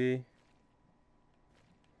is the way.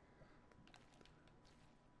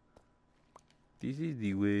 This is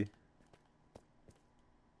the way.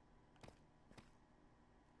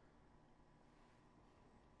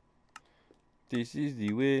 This is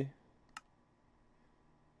the way.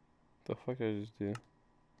 The fuck did I just do?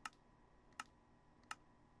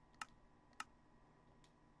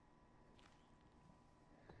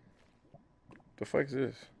 The fuck is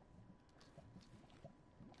this?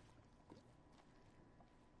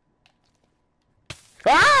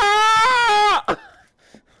 Ah!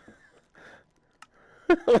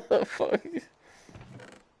 What the fuck?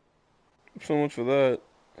 So much for that.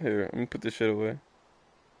 Here, let me put this shit away.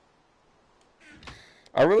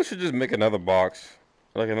 I really should just make another box.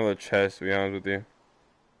 Like another chest, to be honest with you.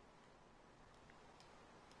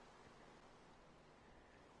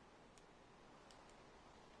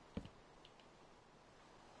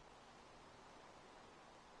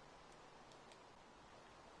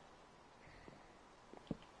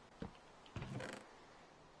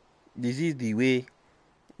 This is the way.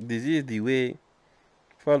 This is the way.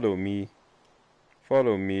 Follow me.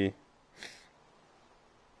 Follow me.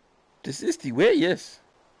 This is the way, yes.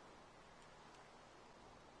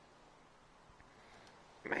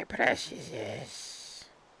 My precious, yes.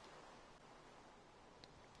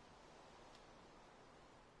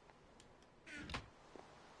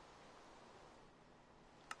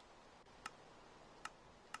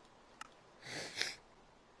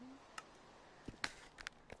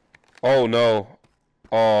 Oh no.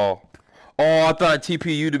 Oh. Oh, I thought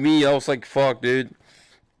TPU to me. I was like, fuck, dude.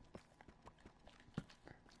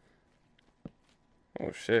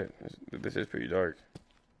 Oh shit. This is pretty dark.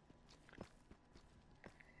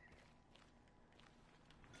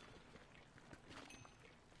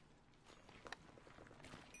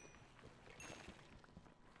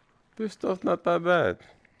 This stuff's not that bad.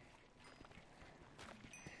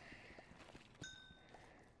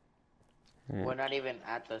 We're not even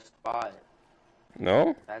at the spot.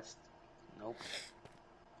 No? That's nope.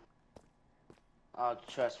 Oh,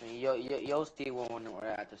 trust me, you'll see when we're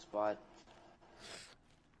at the spot.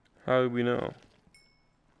 How do we know?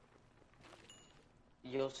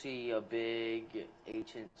 You'll see a big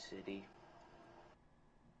ancient city.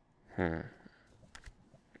 No,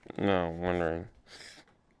 I'm wondering.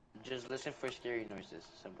 Just listen for scary noises.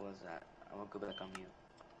 Simple as that. I won't go back on mute.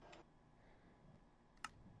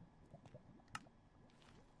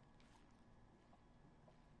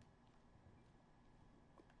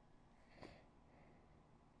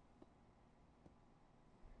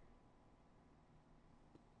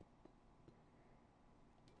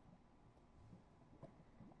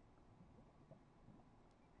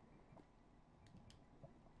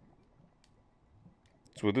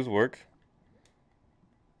 So would this work?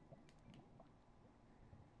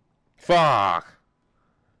 Fuck!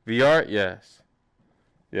 VR? Yes.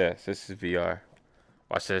 Yes, this is VR.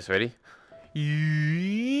 Watch this, ready?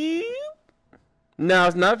 No,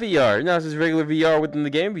 it's not VR. No, it's just regular VR within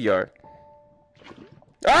the game VR.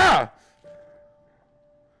 Ah!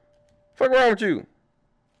 Fuck wrong with you?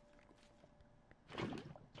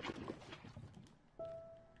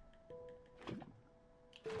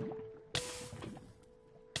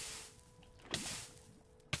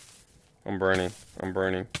 I'm burning. I'm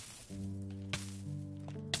burning.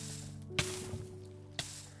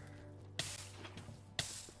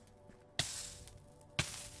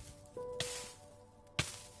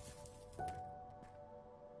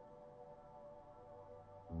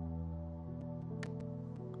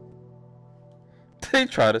 They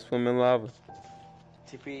try to swim in lava.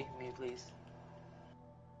 TP me, please.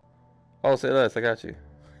 Oh, say less. I got you.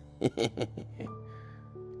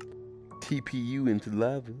 TPU into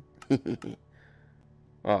lava.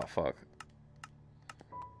 Oh, fuck.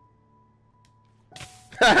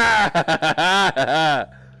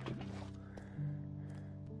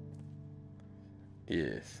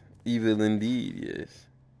 Yes. Evil indeed, yes.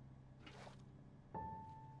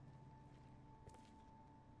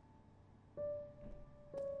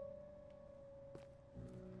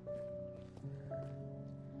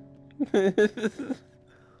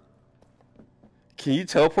 Can you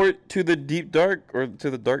teleport to the deep dark or to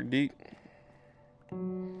the dark deep?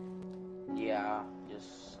 Yeah,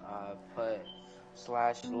 just put /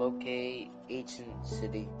 locate ancient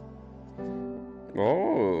city.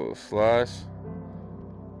 Oh, slash.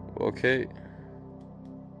 Okay.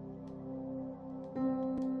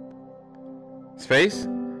 Space?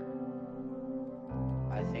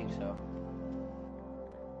 I think so.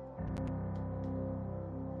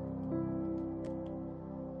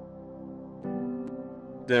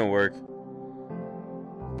 Didn't work.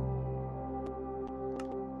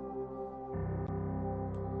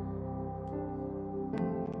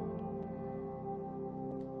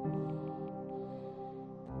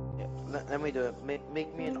 Yeah, let me do it.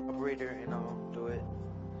 Make me an operator and I'll do it.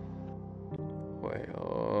 Wait,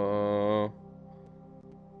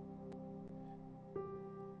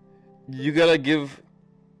 you gotta give.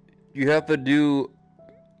 You have to do.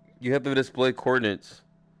 You have to display coordinates.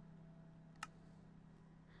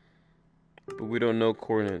 But we don't know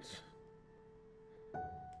coordinates.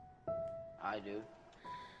 I do.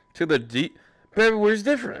 To the deep. But everywhere's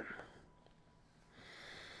different.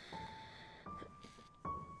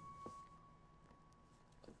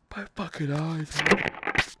 My fucking eyes.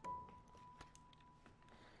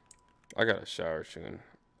 I gotta shower soon.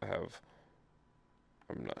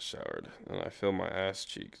 I'm not showered. And I feel my ass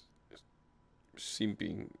cheeks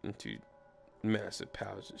seeping into massive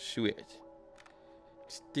piles of sweat.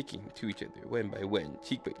 Sticking to each other one by one,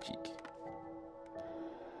 cheek by cheek.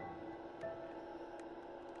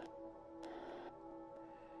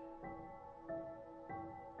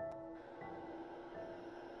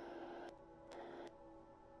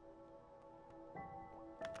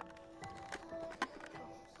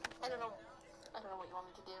 I don't know what you want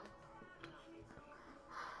me to do.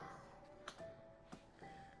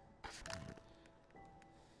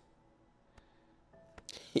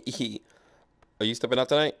 Are you stepping out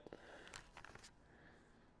tonight?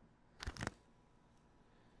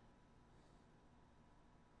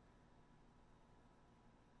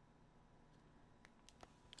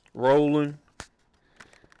 Rolling.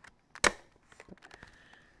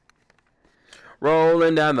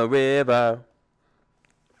 Rolling down the river.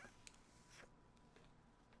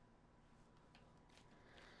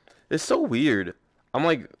 It's so weird. I'm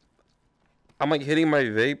like hitting my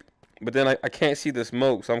vape, but then I can't see the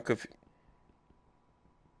smoke, so I'm confused.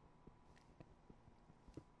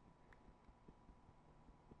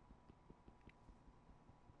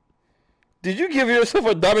 Did you give yourself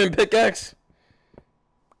a diamond pickaxe?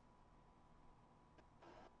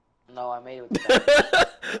 No, I made it with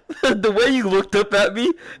the The way you looked up at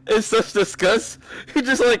me in such disgust, you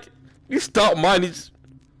just like, you stopped mine. You just,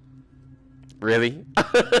 really?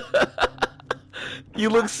 You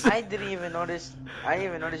look. I didn't even notice. I didn't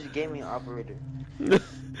even notice you gave me an operator.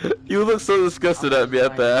 You look so disgusted at me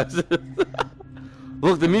at that.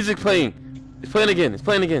 Look, the music playing. It's playing again. It's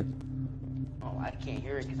playing again. Oh, I can't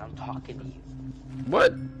hear it because I'm talking to you.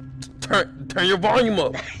 What? Turn your volume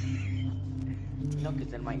up. No,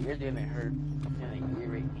 because then my ears didn't hurt. It's gonna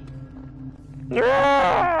irritate me.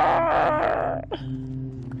 Alright,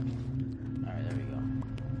 there we go.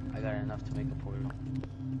 I got enough to make a portal.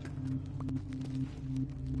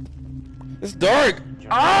 It's dark.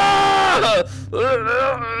 Ah!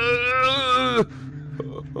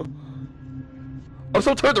 I'm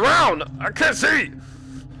so turned around. I can't see.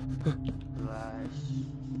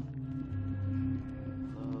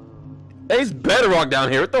 Hey, it's bedrock down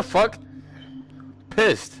here. What the fuck?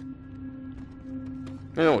 Pissed.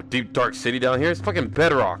 You know, deep dark city down here. It's fucking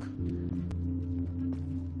bedrock.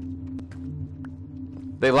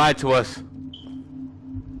 They lied to us.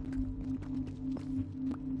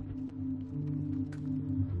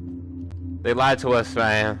 They lied to us,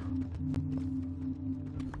 man.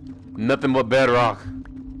 Nothing but bedrock.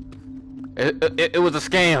 It was a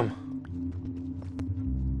scam.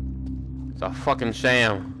 It's a fucking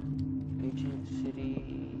sham. Ancient City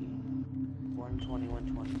 120,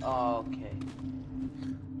 120. Oh, okay.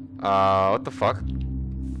 What the fuck?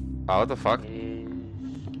 What the fuck? It is.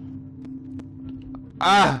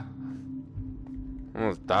 Ah!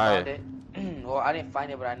 Almost Found died. it. Well, I didn't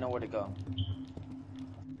find it, but I know where to go.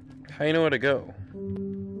 How you know where to go?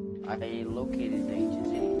 I located the ancient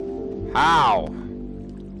city. How?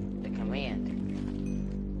 The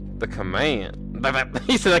command. The command.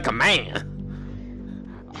 He said a command.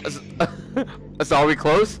 That's all we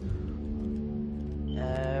close?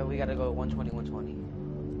 We gotta go 120, 120.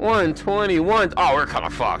 121. Oh, we're kind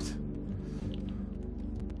of fucked.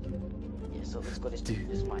 Yeah, so let's go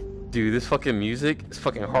this mine. Dude, this fucking music is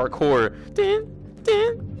fucking hardcore. Din,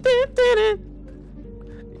 din, din, din, din.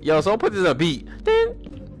 Yo, someone put this on a beat. Din,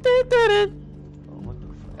 din, din, din. Oh, what the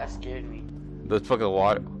fuck? That scared me. The fucking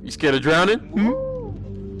water. You scared of drowning? Hmm?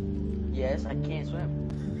 Yes, I can't swim.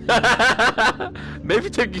 Maybe you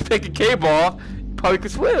take a cable off, you probably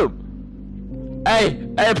could swim. Hey,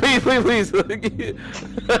 please.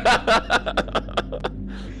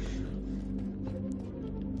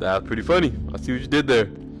 That was pretty funny. I see what you did there.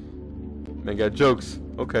 Man got jokes.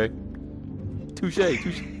 Okay. Touche.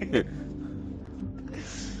 Alright,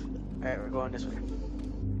 we're going this way.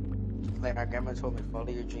 Like our grandma told me, follow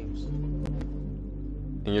your dreams.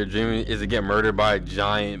 And your dream is to get murdered by a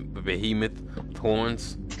giant behemoth with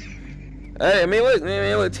horns. Hey, I mean,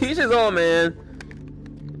 look, teach his own, man.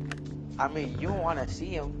 I mean, you don't want to see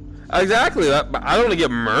him. Exactly. I don't want to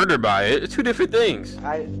get murdered by it. It's two different things.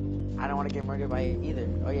 I don't want to get murdered by it either.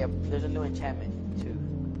 Oh yeah, there's a new enchantment too.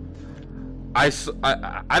 I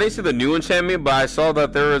didn't see the new enchantment, but I saw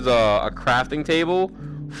that there was a crafting table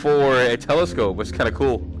for a telescope, which is kind of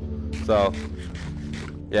cool. So,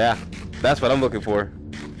 yeah, that's what I'm looking for.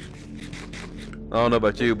 I don't know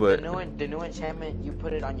about you, but the new enchantment, you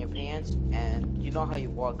put it on your pants, and you know how you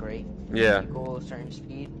walk, right? yeah, You go a certain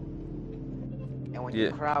speed, and when Yeah.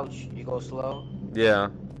 you crouch, you go slow. yeah.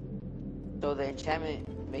 So the enchantment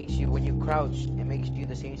makes you, when you crouch, it makes you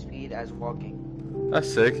the same speed as walking.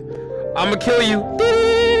 That's sick. I'ma kill you.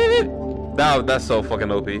 That's so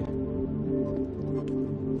fucking OP.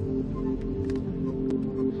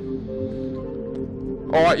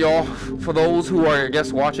 Alright, y'all. For those who are, I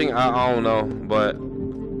guess, watching, I don't know, but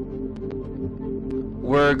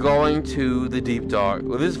we're going to the deep dark.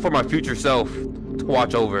 Well, this is for my future self to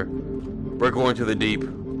watch over. We're going to the deep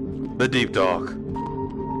dark.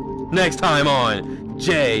 Next time on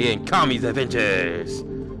Jay and Kami's Adventures.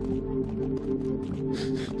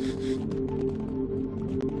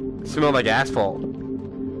 Smell like asphalt.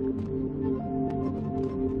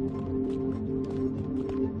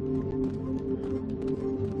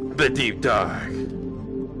 The deep dark.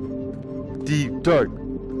 Deep dark.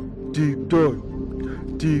 Deep dark.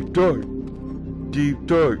 Deep dark. Deep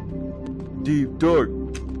dark. Deep dark.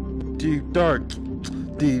 Deep dark.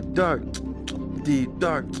 Deep dark. Deep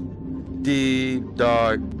dark. Deep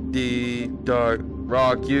dark. Deep dark.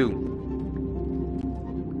 Rock you.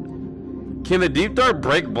 Can the deep dark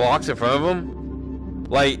break blocks in front of him?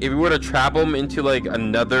 Like, if we were to trap him into like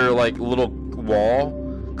another like little wall,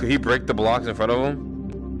 could he break the blocks in front of him?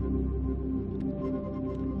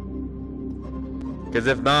 Because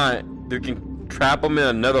if not, we can trap him in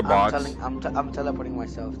another box. I'm teleporting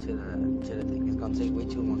myself to the thing. It's gonna take way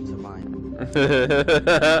too long to mine.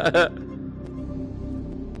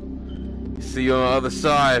 See you on the other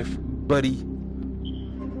side, buddy.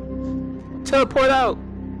 Teleport out.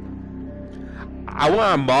 I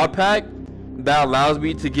want a mod pack that allows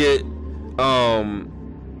me to get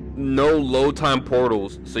no load time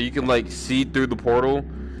portals, so you can like see through the portal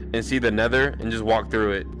and see the nether and just walk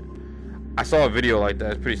through it. I saw a video like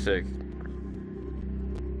that. It's pretty sick.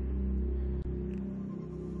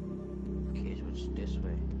 Okay, switch this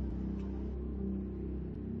way.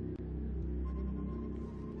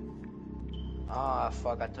 Ah,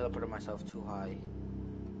 fuck! I teleported myself too high.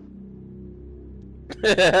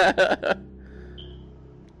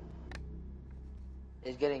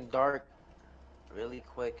 It's getting dark really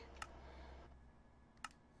quick.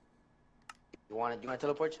 You wanna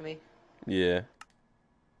teleport to me? Yeah.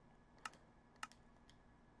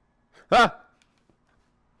 Ah!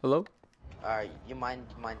 Hello? Alright, you mind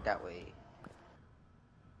that way.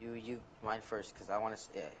 You mine first, cause I wanna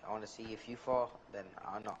see if you fall. Then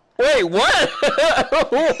I'll know. Wait, what?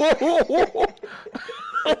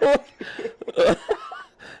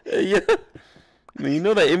 Yeah. I mean, you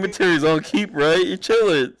know that inventory's on keep, right? You're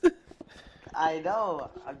chilling. I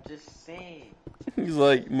know. I'm just saying. He's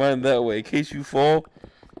like, mind that way. In case you fall,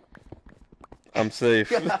 I'm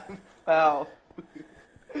safe. I fell.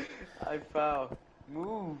 I fell.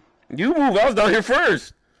 Move. You move. I was down here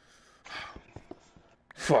first.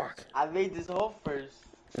 Fuck. I made this hole first.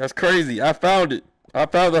 That's crazy. I found it. I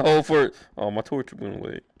found the hole first. Oh, my torch went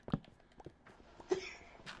away.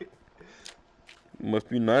 Must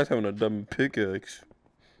be nice having a dumb pickaxe.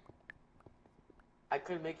 I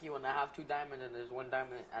could make you when I have 2 diamonds and there's 1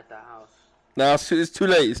 diamond at the house. Nah, it's too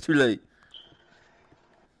late. It's too late.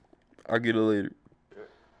 I'll get it later.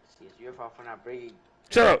 See, it's your your fault for not breathing.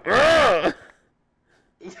 Shut up!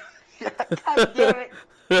 God damn it.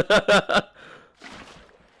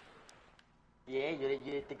 Yeah, you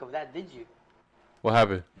didn't think of that, did you? What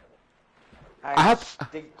happened?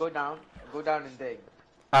 Go down and dig.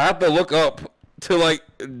 I have to look up to like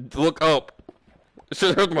look up. It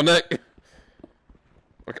shit hurts my neck.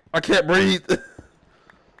 I can't breathe.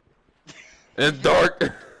 It's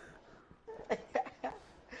dark.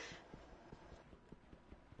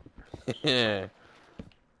 Yeah.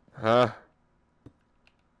 Huh?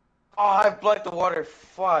 Oh, I blocked the water.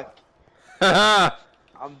 Fuck. Haha.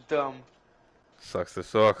 I'm dumb. Sucks to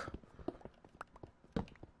suck.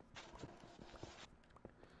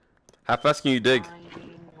 How fast can you dig?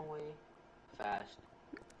 Finding a way fast.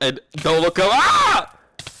 And don't look up. Ah!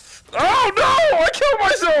 Oh no! I killed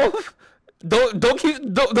myself.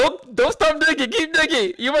 Don't stop digging. Keep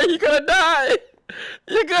digging. You're gonna die.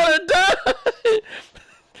 You're gonna die.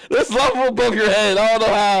 There's lava above your head. I don't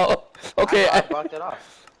know how. Okay. I blocked it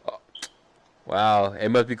off. Wow. It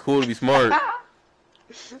must be cool to be smart.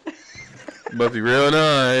 It must be real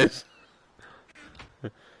nice.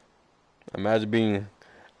 Imagine being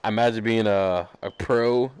a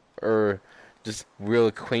pro or just real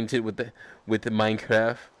acquainted with the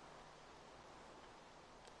Minecraft.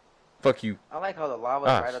 Fuck you. I like how the lava's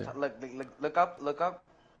right on top. Look up.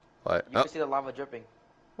 What? You can see the lava dripping.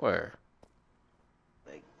 Where?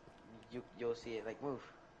 Like, you'll see it. Like, move.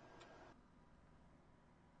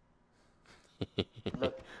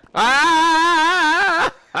 Look.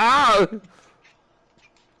 Ah! Ah!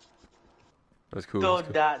 That's cool. Do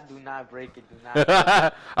not break it. Do not break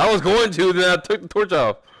it. I was going to, then I took the torch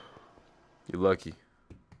off. You're lucky.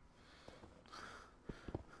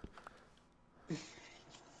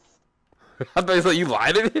 I thought he said you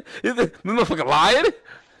lied to me. The motherfucker lied.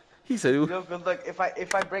 He said, No, but look, if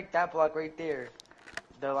I break that block right there,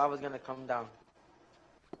 the lava's gonna come down.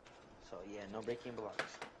 So yeah, no breaking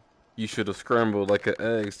blocks. "You should have scrambled like an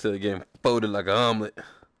egg instead of getting folded like an omelet."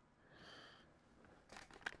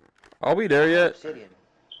 Are we there yet? Obsidian.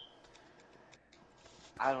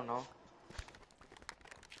 I don't know.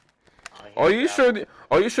 Are you sure?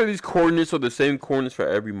 Are you sure these coordinates are the same coordinates for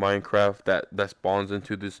every Minecraft that spawns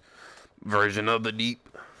into this version of the deep?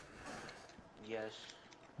 Yes.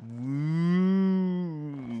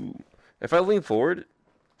 Woo. If I lean forward,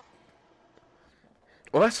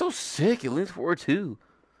 well, that's so sick. It leans forward too.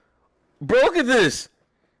 Bro, look at this.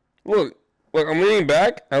 Look, I'm leaning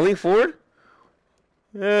back. I lean forward.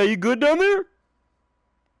 Yeah, you good down there?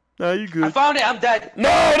 Nah, you good. I found it. I'm dead. No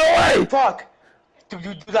way. Fuck. Do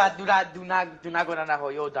not go down that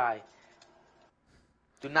hole. You'll die.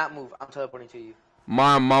 Do not move. I'm teleporting to you.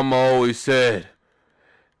 My mama always said,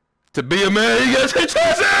 to be a man, you gotta take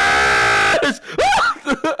chances!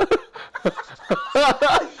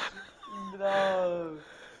 No.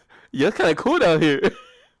 Yeah, it's kind of cool down here.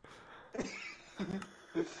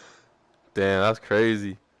 Damn, that's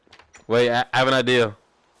crazy. Wait, I have an idea.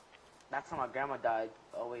 That's how my grandma died.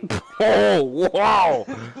 Oh, wait. Oh, wow!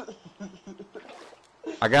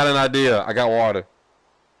 I got an idea. I got water.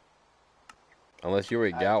 Unless you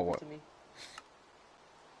already got one.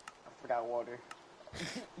 I forgot water.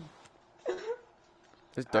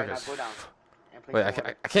 This dark Alright, as now go down. And place Wait, the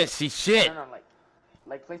water. I can't see shit. No,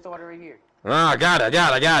 like place the water right here. Ah, I got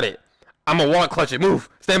it. I'm a water clutch it. Move.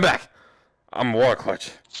 Stand back. I'm a water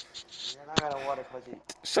clutch. You're not gonna water clutch it.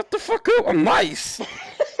 Shut the fuck up. I'm nice.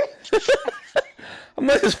 I'm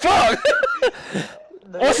nice as fuck.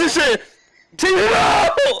 What's this shit? Team it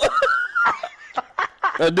out.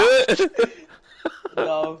 I do it.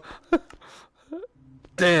 No.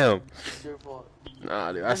 Damn. It's your fault.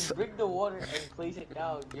 Nah, dude. Just bring the water and place it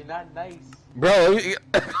down. You're not nice. Bro,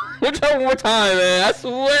 we'll try one more time, man. I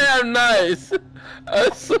swear I'm nice. I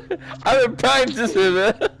swear. I've been practicing,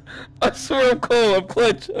 man. I swear I'm cool. I'm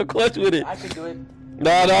clutch. I'm clutch with it. I can do it.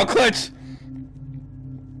 No, I'm clutch.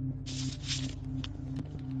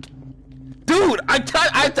 Dude, I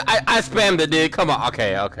spammed it, dude. Come on.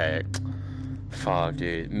 Okay. Fuck,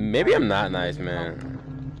 dude. Maybe I'm not nice, man.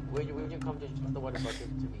 When you come to the water bucket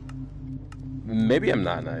to me. Maybe I'm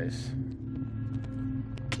not nice.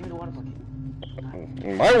 Give me the water bucket.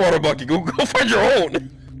 My water bucket. Go find your own.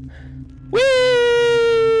 Whee!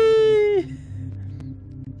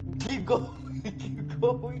 Keep going.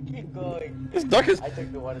 Keep going. It's dark as. I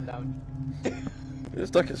took the water down.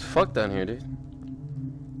 It's dark as fuck down here, dude.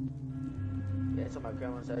 Yeah, that's what my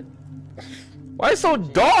grandma said. Why it's so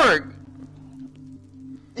dark?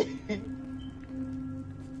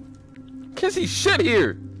 Can't see shit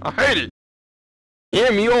here. I hate it.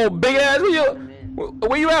 Hear me, you old big ass.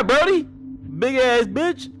 Where you at, Brody? Big ass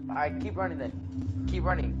bitch. Alright, keep running then. keep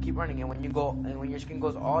running, and when your skin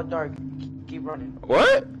goes all dark, keep running.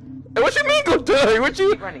 What? Hey, what you mean go dark? What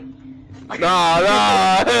you? Keep running.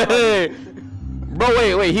 Nah. Hey.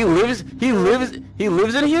 Bro, wait. He lives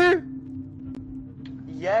in here?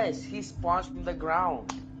 Yes, he spawns from the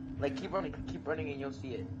ground. Like keep running, and you'll see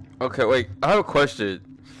it. Okay, wait. I have a question.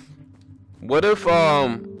 What if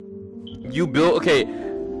you built? Okay.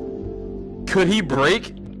 Could he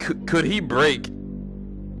break? Could he break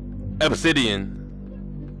obsidian?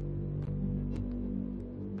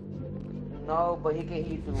 No, but he can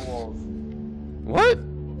hit through walls. What?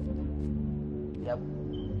 Yep.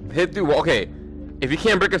 Hit through. Okay. If you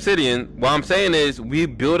can't break obsidian, what I'm saying is we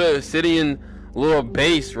build a obsidian little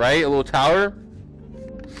base, right? A little tower.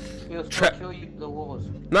 He'll still kill you the walls.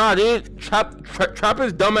 Nah, dude. Trap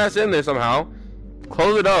his dumbass in there somehow.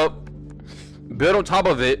 Close it up. Build on top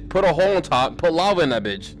of it. Put a hole on top. Put lava in that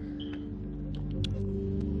bitch.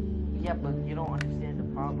 Yeah, but you don't understand the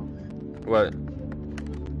problem. What?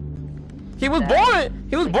 He was born.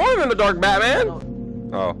 He was born in the dark, Batman.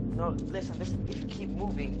 Oh. No, listen. If you keep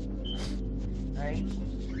moving, right?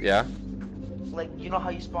 Yeah. Like you know how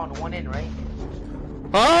you spawn one in, right?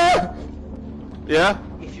 Huh? Yeah.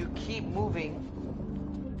 If you keep moving,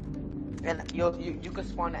 and you can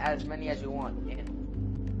spawn as many as you want. In.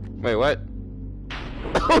 Wait, what?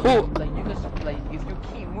 Like you can if you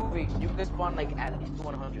keep moving, you can spawn like at least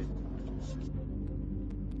 100.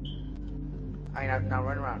 Alright, now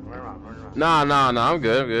run around. Nah, I'm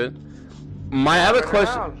good. My other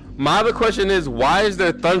question is, why is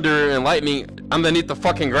there thunder and lightning underneath the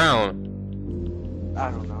fucking ground? I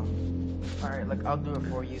don't know. Alright, look, I'll do it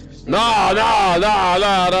for you. No.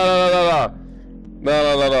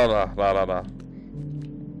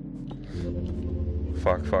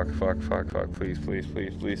 Fuck. Please.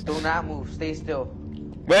 Do not move. Stay still.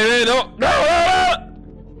 Wait, no.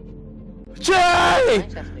 Jay!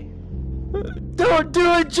 Don't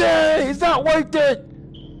do it, Jay! It's not worth it!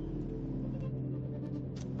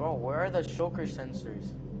 Bro, where are the shulker sensors?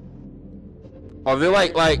 Are they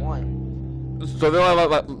like One. so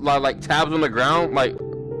they're like tabs on the ground? Like,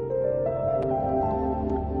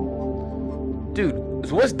 dude,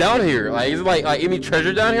 so what's down here? Like, is it like any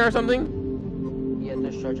treasure down here or something? Yeah,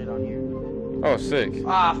 there's treasure down here. Oh, sick.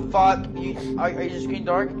 Ah, fuck. Are your screen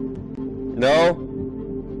dark? No.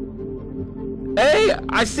 Hey,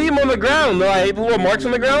 I see him on the ground. Like little marks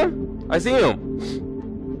on the ground. I see him.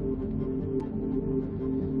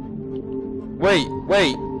 Wait.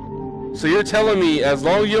 So you're telling me as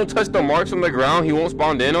long as you don't touch the marks on the ground, he won't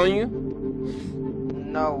spawn in on you?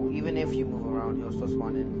 No, even if you move around, he'll still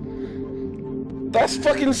spawn in. That's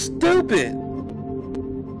fucking stupid.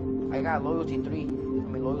 I got loyalty 3.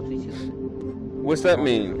 Loyalty 2. What's that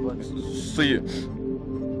mean? So you...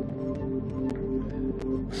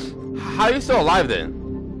 How are you still alive then?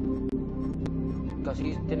 Because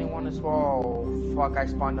he didn't want to spawn. Oh, fuck, I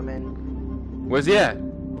spawned him in. Where's he at?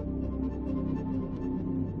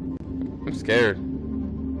 I'm scared.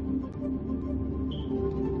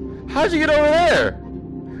 How'd you get over there?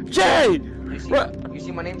 Jay! You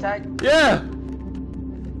see my name tag? Yeah!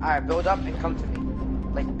 Alright, build up and come to me.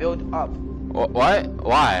 Like, build up. What?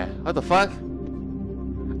 Why? What the fuck?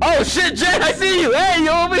 Oh shit, Jay! I see you! Hey,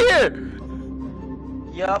 you over here!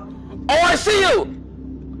 Yup. Oh, I see you!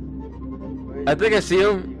 I think I see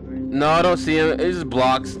him. No, I don't see him. It's just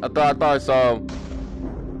blocks. I thought I saw him.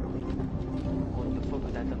 What the fuck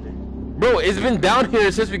was that up there? Bro, it's been down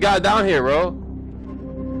here since we got down here, bro.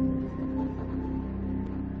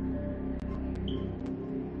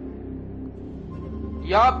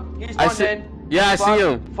 Yup, he's spawned in. Yeah, I see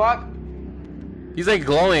him. Fuck. He's like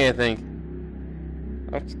glowing, I think.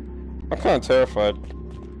 I'm kind of terrified.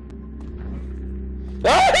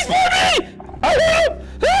 Oh, he spawned me! I hit him!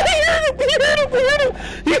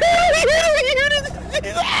 He hit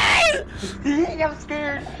him! I'm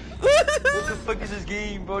scared. What the fuck is this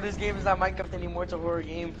game, bro? This game is not Minecraft anymore. It's a horror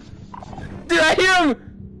game. Dude, I hit him!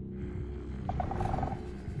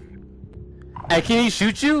 Hey, can he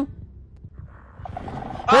shoot you?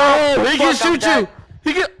 Oh, he can shoot you!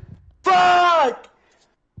 He can... Fuck!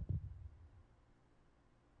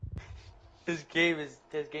 This game is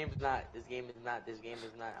not.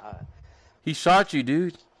 He shot you,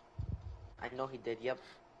 dude. I know he did. Yep.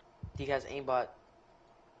 He has aimbot.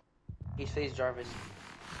 He says Jarvis.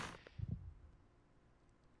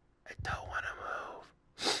 I don't want to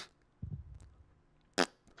move.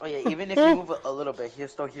 Oh yeah, even if you move a little bit, he'll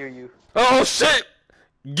still hear you. Oh shit!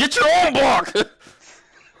 Get your own block!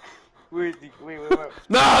 Wait.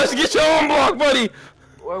 Nah, let's get your own block, buddy!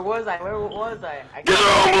 Where was I? Get your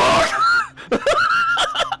own block!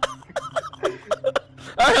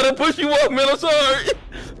 I trying to push you up, man. I'm sorry.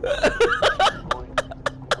 I'm going.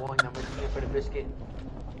 I'm risking it for the biscuit.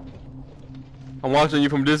 I'm watching you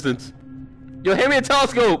from distance. Yo, hand me a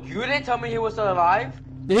telescope. You didn't tell me he was still alive?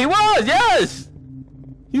 He was, yes.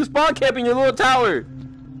 He was spawn camping your little tower.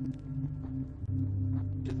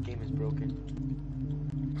 This game is broken.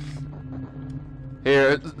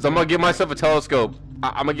 Here, so I'm gonna give myself a telescope.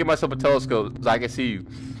 I'm gonna give myself a telescope so I can see you.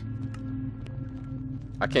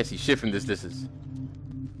 I can't see shit from this distance.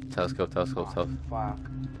 Telescope. Fuck.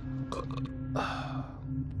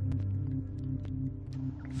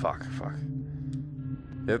 Fuck.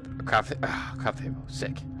 Yep, craft table.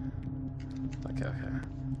 Sick. Okay.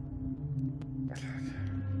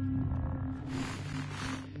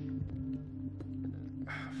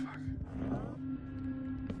 Fuck.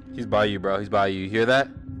 He's by you, bro. He's by you. You hear that?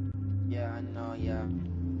 Yeah, I know, yeah.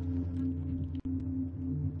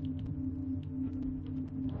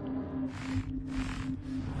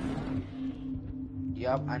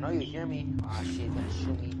 Yup, I know you hear me. Ah, shit, gonna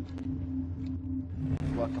shoot me.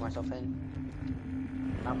 Blocking myself in.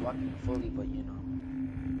 Not blocking fully, but you know.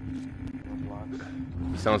 No blocks.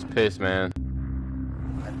 He sounds pissed, man.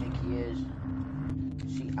 I think he is.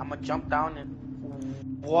 See, I'ma jump down and.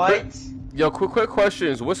 What? Yo, quick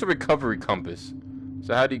questions. What's a recovery compass?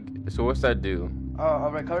 So what's that do? A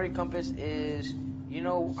recovery compass is, you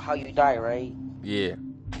know how you die, right? Yeah.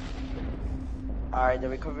 Alright, the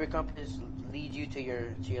recovery compass leads you to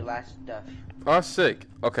your last death. Oh, sick.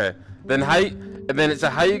 Okay. Then how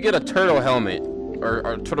you get a turtle helmet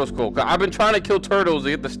or turtle skull? 'Cause I've been trying to kill turtles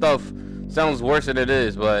to get the stuff. Sounds worse than it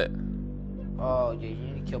is, but. Oh yeah, you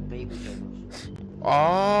need to kill baby turtles.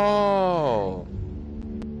 Oh.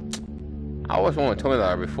 I was one told me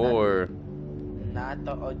that before. Not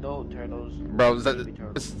the adult turtles. Bro, I was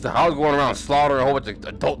going around slaughtering a whole bunch of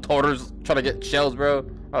adult turtles trying to get shells, bro.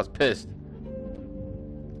 I was pissed.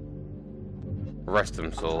 Rest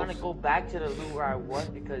them souls. I'm trying to go back to the loot where I was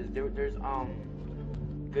because there's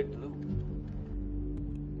good loot.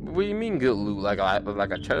 What do you mean good loot? Like a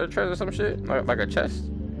treasure chest or some shit? Like a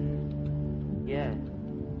chest? Yeah.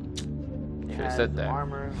 It Should've has said that.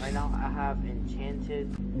 armor. Right now I have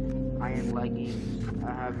enchanted iron leggings.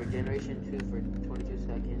 I have regeneration 2 for 22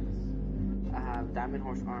 seconds. I have diamond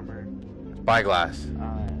horse armor. Spyglass.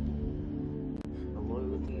 A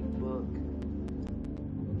loyalty book.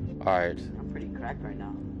 Alright. I'm pretty cracked right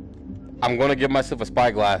now. I'm gonna give myself a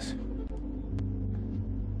spyglass.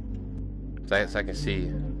 So I can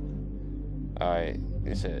see. Alright.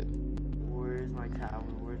 That's it. Where's my tower?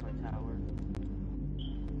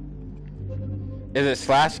 Is it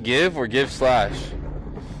slash give or give slash?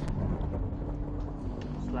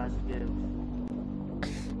 Slash give.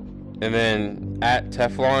 And then at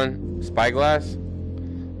Teflon spyglass?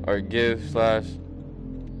 Or give slash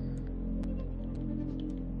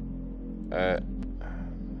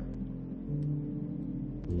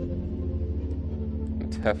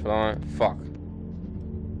Teflon. Fuck.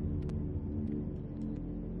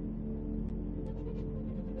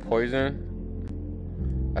 Poison.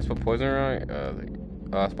 I spelled poison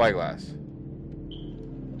right? Spyglass.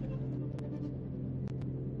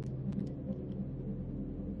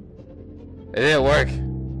 It didn't work.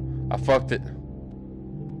 I fucked it.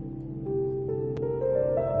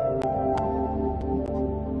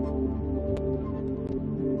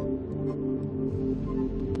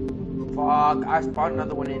 Fuck, I spawned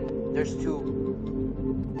another one in. There's two.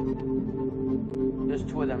 There's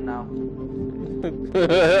two of them now.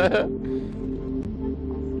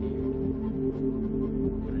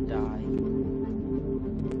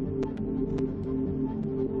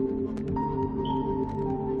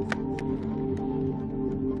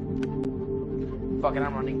 Fuck it,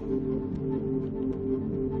 I'm running.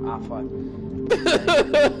 Ah, fuck.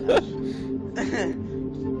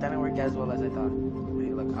 That didn't work as well as I thought.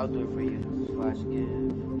 Hey, look, I'll do it for you. Slash give.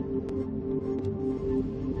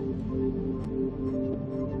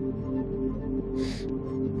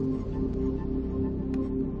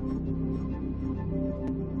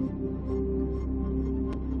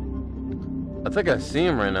 I think I see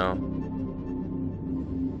him right now.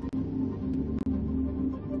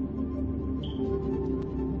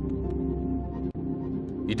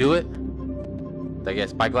 You do it? Did I get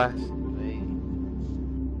spyglass? Wait.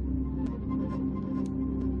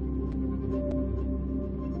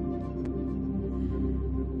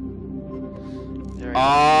 There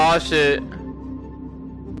Oh shit.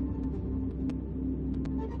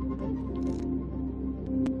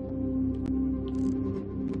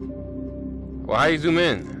 Well, how you zoom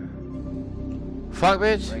in? Fuck,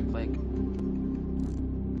 bitch. right click.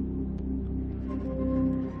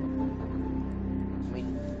 I mean,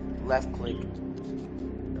 left click.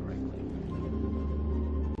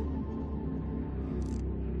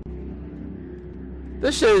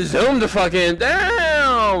 This shit zoomed the fucking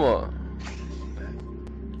damn.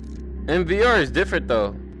 In VR is different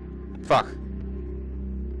though. Fuck.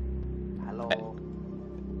 Hello.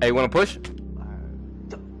 Hey, you wanna push?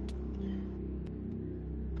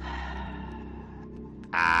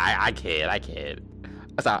 I can't.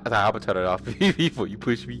 That's how I'm gonna turn it off before you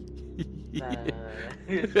push me.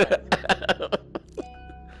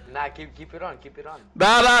 Nah, keep it on.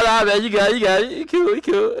 Nah, man, you got it. You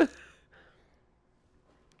cool.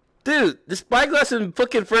 Dude, the spyglass in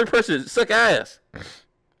fucking third person suck ass.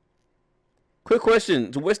 Quick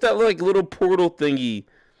question: what's that like little portal thingy?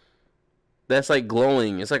 That's like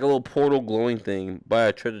glowing. It's like a little portal glowing thing by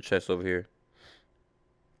a treasure chest over here.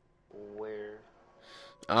 Where?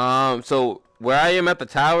 So where I am at the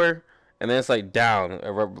tower, and then it's like down,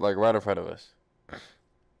 like right in front of us.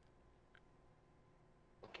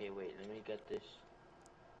 Okay, wait. Let me get this.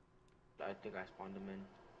 I think I spawned them in.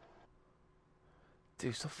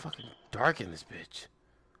 Dude, it's so fucking dark in this bitch.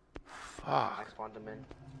 I Fuck. spawned them in.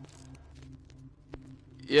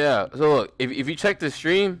 Yeah. So look, if you check the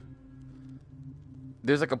stream,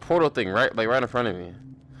 there's like a portal thing right in front of me.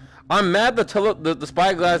 I'm mad the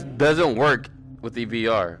spyglass doesn't work with the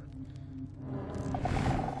VR.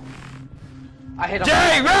 I hit him.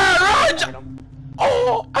 Jay, run!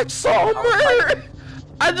 Oh, I saw him murder!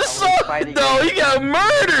 I just saw him. No, he got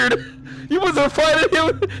murdered! You wasn't fighting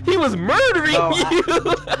him, he was murdering you!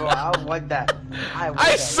 Bro, I want that.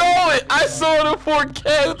 I saw it! I saw it in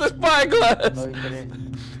 4K with the spyglass! No, you couldn't.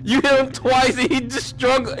 You hit him twice and he just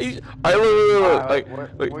struggled. Look.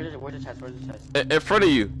 Where's the chest? In front of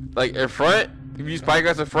you. Like, in front, if you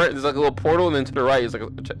spyglass in front, there's like a little portal, and then to the right is like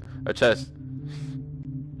a chest.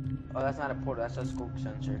 Oh, that's not a portal, that's a scope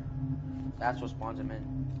sensor. That's what spawns him in.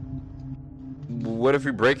 What if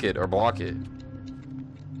we break it or block it?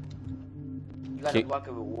 You gotta block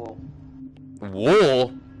it with wool.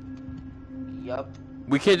 Wool? Yup.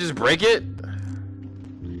 We can't just break it?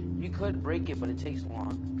 You could break it, but it takes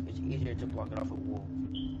long. It's easier to block it off with wool.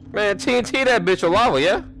 Man, TNT that bitch with lava,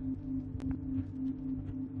 yeah?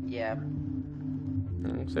 Yeah.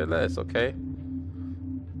 Say less, okay.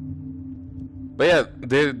 But yeah,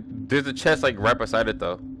 there's a chest like right beside it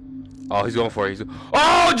though. Oh, he's going for it.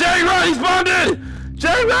 Oh, Jay, run! He spawned in!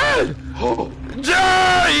 Jay, run!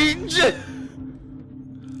 Jay!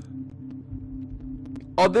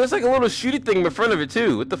 Oh, there's like a little shooty thing in front of it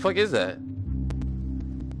too. What the fuck is that?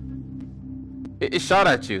 It shot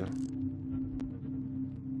at you.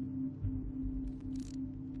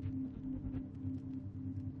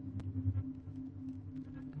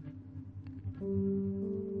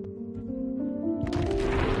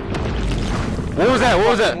 What was that? What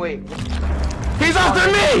was that? Wait. He's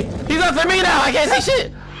after me! He's after me now! I can't see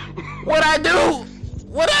shit! What'd I do?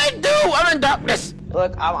 What'd I do? I'm in darkness!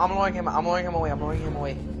 Look, I'm luring him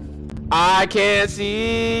away. I can't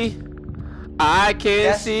see. I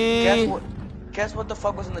can't see. Guess what the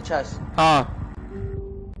fuck was in the chest? Huh?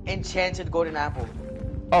 Enchanted golden apple.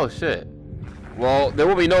 Oh shit. Well, there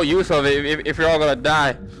will be no use of it if you're all gonna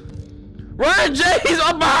die. Run, Jay! He's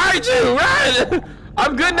up behind you! Run!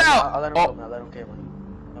 I'm good now! I'll let him kill me. Let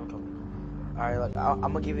him kill me. Alright, look, I'm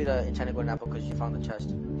gonna give you the enchanted golden apple because you found the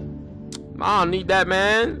chest. I don't need that,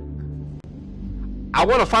 man. I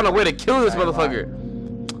want to find a way to kill this motherfucker.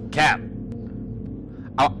 Cap.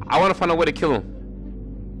 I want to find a way to kill him.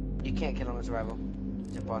 You can't kill him in survival.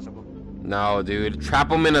 It's impossible. No, dude. Trap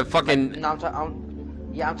him in a fucking... No, I'm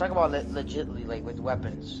talking about legitly, like, with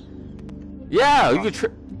weapons. Yeah, you could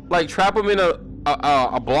trap him in a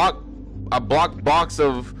block box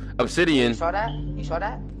of obsidian. You saw that?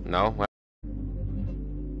 No.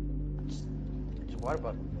 It's a water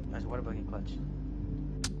bug. That's a water bug in clutch.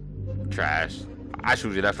 Trash. I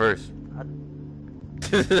shoot you that first.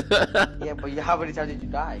 Yeah, but how many times did you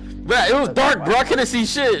die? Man, it was dark, bro. I couldn't see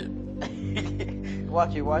shit.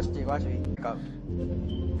 Watch me. Come.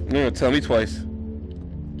 You're gonna tell me twice.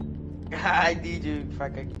 I need you if I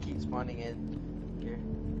could keep spawning in. Here.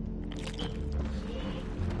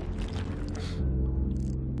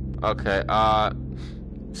 Okay,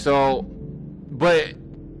 so, but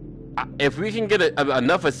if we can get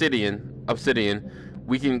enough obsidian,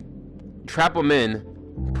 we can trap him in,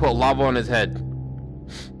 put lava on his head.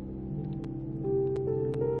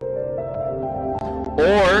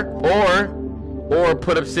 Or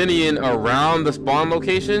put obsidian around the spawn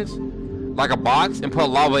locations, like a box, and put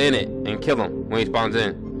lava in it, and kill him when he spawns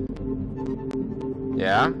in.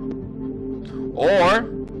 Yeah?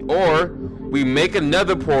 Or we make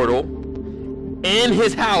another portal in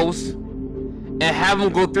his house and have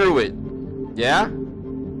him go through it. Yeah?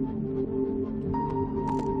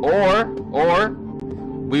 Or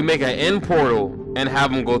we make an end portal and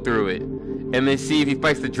have him go through it, and then see if he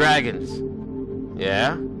fights the dragons.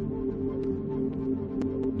 Yeah?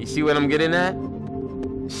 You see what I'm getting at?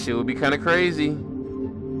 Shit would be kind of crazy.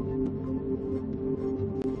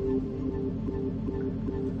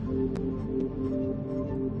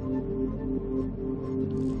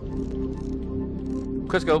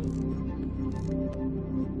 Crisco.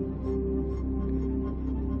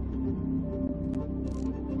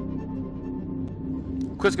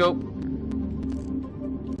 Crisco.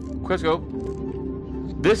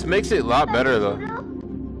 Crisco. This makes it a lot better though.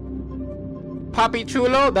 Papi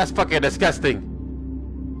Chulo? That's fucking disgusting.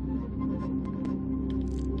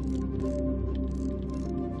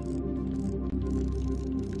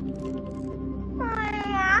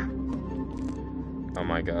 Oh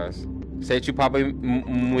my gosh. Say Chupapi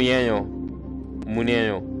Muñeño.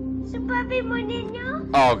 Muñeño. Chupapi Muñeño?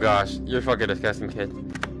 Oh gosh, you're fucking disgusting, kid.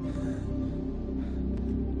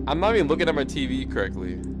 I'm not even looking at my TV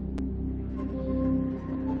correctly.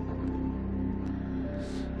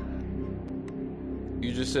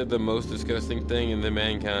 You just said the most disgusting thing in the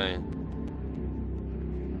mankind.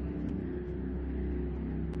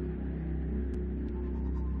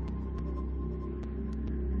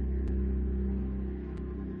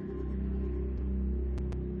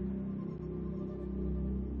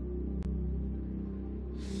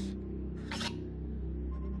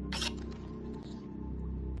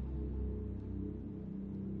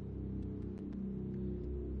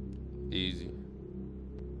 Easy.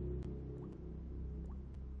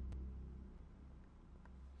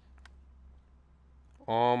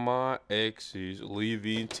 All my exes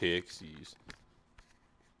leaving Texas.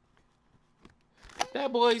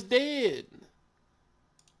 That boy's dead.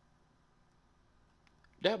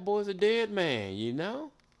 That boy's a dead man, you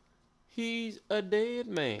know? He's a dead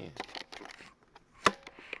man.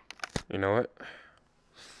 You know what?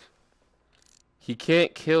 He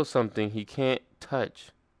can't kill something he can't touch.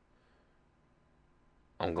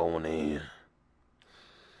 I'm going in.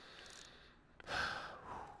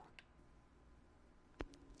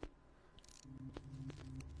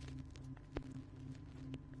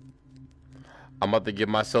 I'm about to give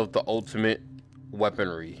myself the ultimate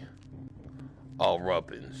weaponry. All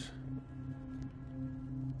weapons.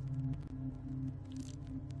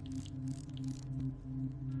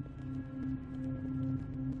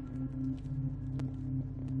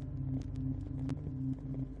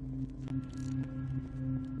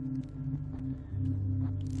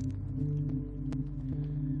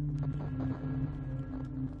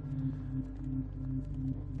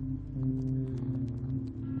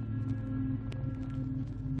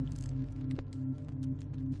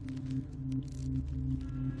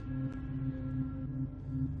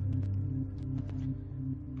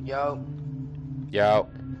 Yo. Yo.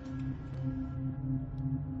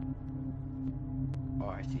 Oh,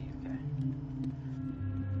 I see. Okay.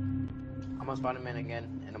 I'm gonna spawn him in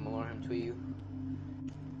again, and I'm gonna lure him to you.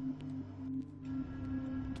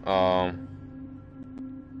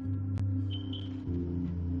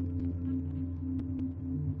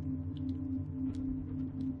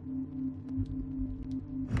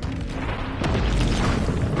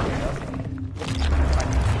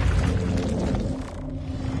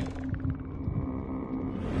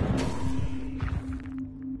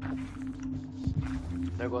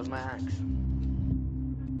 There goes my axe.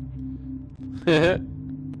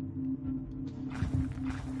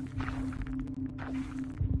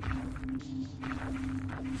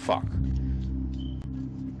 Fuck.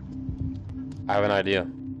 I have an idea.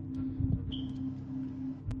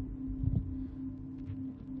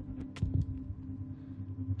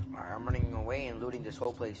 Alright, I'm running away and looting this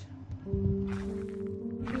whole place.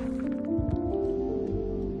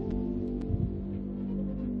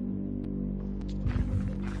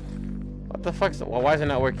 What the fuck's... Well, why is it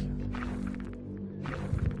not working?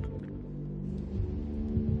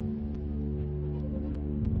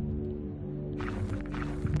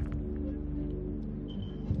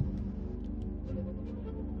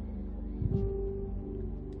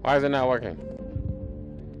 Why is it not working?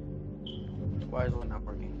 Why is it not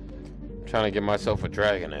working? I'm trying to get myself a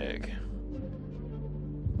dragon egg.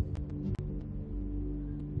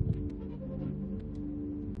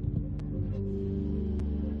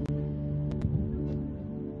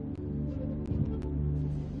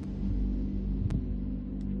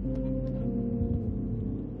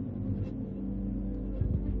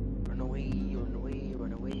 Run away, run away,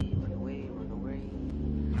 run away, run away, run away.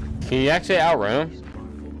 Can you actually outrun him?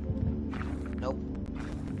 Nope.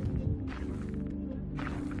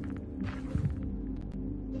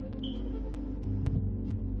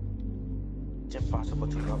 It's impossible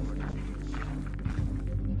to run for now.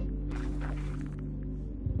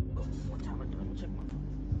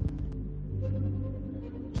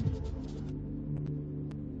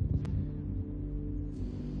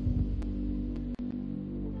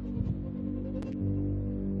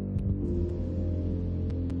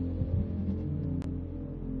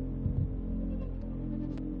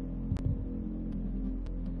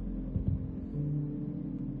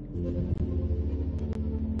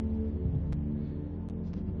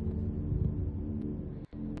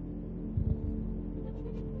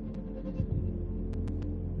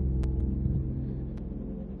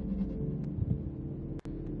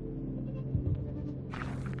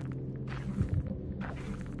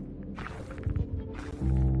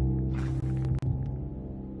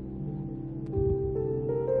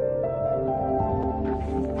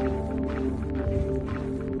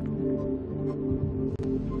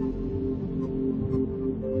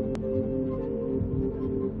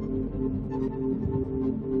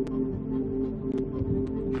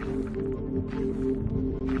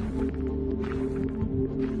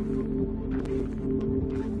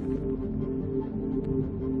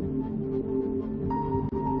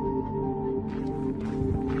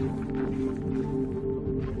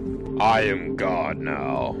 I am God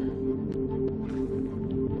now.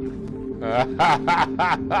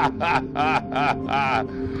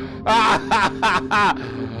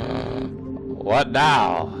 What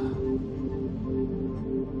now?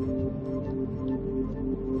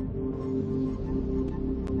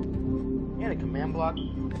 You had a command block?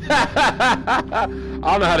 I don't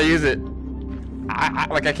know how to use it.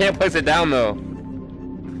 I can't place it down though.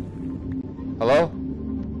 Hello?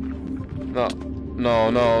 No. No,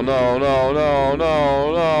 no, no, no, no,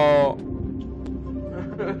 no, no.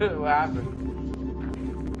 What happened?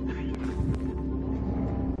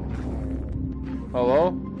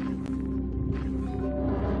 Hello?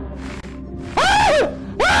 Ah!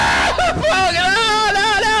 Ah! Fuck!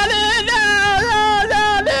 No,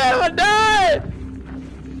 I'm dying!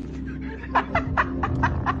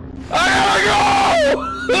 I gotta go!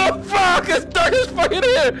 Oh, fuck! It's dark as fucking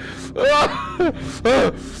here! No,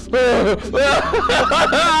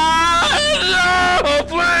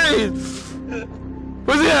 please!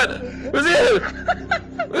 Where's he at? Where's he at?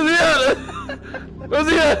 Where's he at? Where's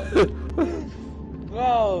he at?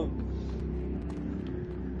 Whoa!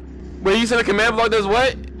 Wait, you said the command block does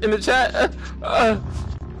what? In the chat?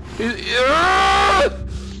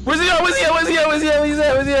 Where's he at? Where's he at? Where's he at? Where's he at?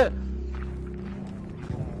 Where's he at?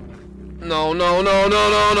 No, no, no, no,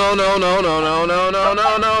 no, no, no, no, no, no, no, no,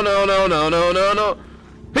 no, no, no, no, no, no, no, no.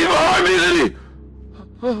 He's behind me, isn't he?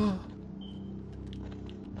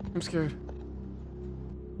 I'm scared.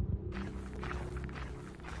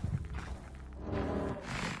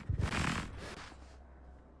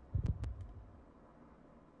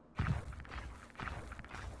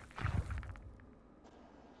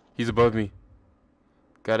 He's above me.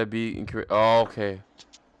 Gotta be incorrect. Oh, okay.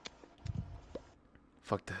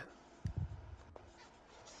 Fuck that.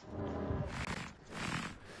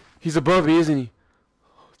 He's above me, isn't he?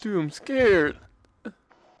 Dude, I'm scared.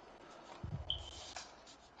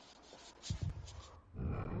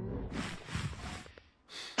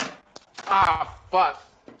 Ah, fuck.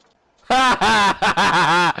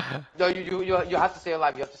 No, you have to stay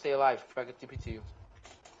alive. You have to stay alive. If I can TP to you.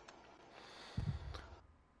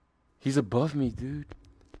 He's above me, dude.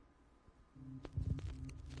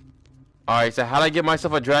 Alright, so how do I get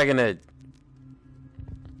myself a dragon head?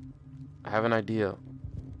 I have an idea.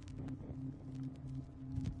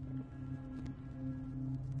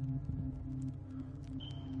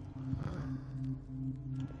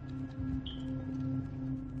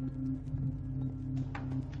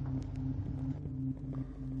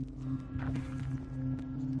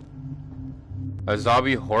 A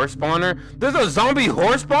zombie horse spawner? There's a zombie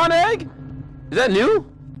horse spawn egg? Is that new?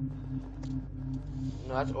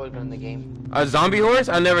 No, that's always been in the game. A zombie horse?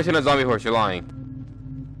 I've never seen a zombie horse. You're lying.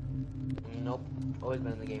 Nope, always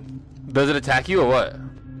been in the game. Does it attack you or what?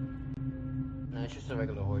 No, it's just a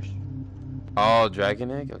regular horse. Oh,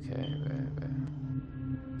 dragon egg? Okay.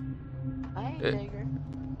 I ain't nigger.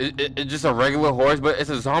 It's just a regular horse, but it's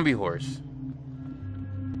a zombie horse.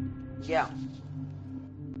 Yeah.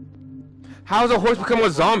 How does a horse become a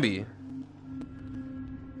zombie?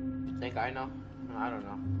 You think I know? No, I don't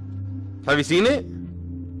know. Have you seen it?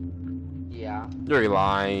 Yeah. You're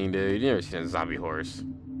lying, dude. You never seen a zombie horse.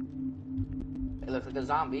 It looks like a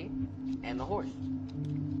zombie and the horse.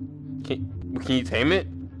 Can you tame it?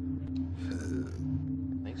 I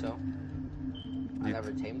think so. I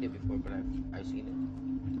never tamed it before, but I've seen it.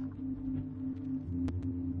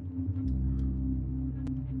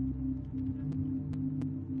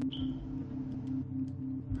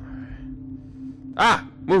 Ah!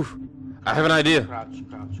 Move! I have an idea. Crouch,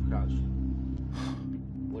 crouch, crouch.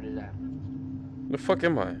 What is that? The fuck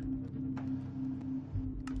am I?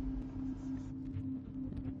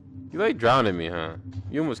 You like drowning me, huh?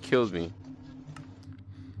 You almost killed me.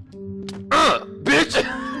 Bitch!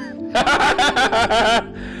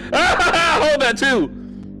 Hold that too!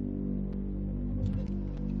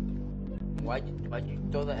 Why'd you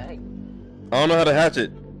throw the egg? I don't know how to hatch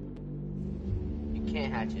it. You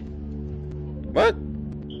can't hatch it. What?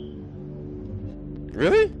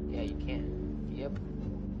 Really? Yeah, you can.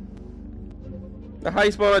 Yep. How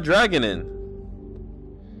you spawn a dragon in?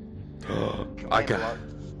 I got.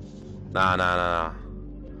 Nah.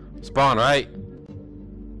 Spawn, right?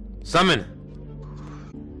 Summon.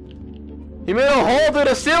 He made a hole through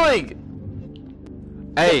the ceiling.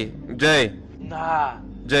 Hey, Jay. Nah.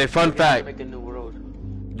 Jay, fun fact. Make a new world.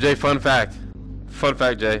 Jay, fun fact. Fun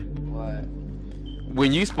fact, Jay. What?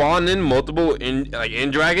 When you spawn in multiple end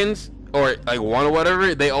dragons or like one or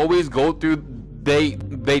whatever, they always go through. They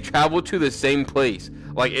travel to the same place.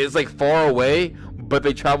 Like it's like far away, but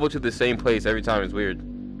they travel to the same place every time. It's weird.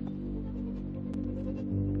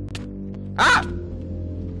 Ah!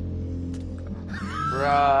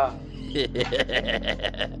 Bruh.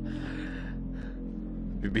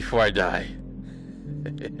 Before I die.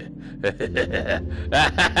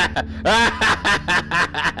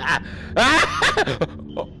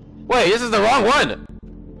 Oh, wait, this is the wrong one.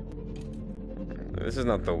 This is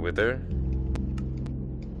not the Wither.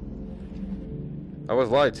 I was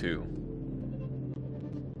lied to.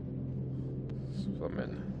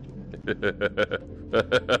 Summon.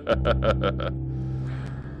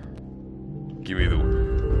 Give me the.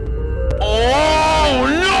 Oh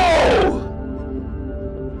no!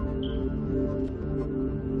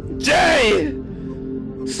 Jay!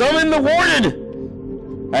 Summon the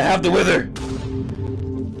warden! I have the Wither.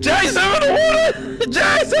 Jay, summon the warden!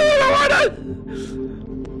 Jay, summon the warden!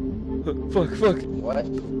 Fuck, fuck. What?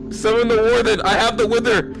 Summon the warden! I have the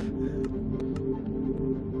Wither!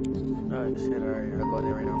 Oh shit, alright, I'll go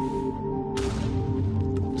there right now.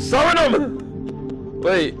 Summon him!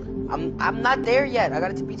 Wait, I'm not there yet. I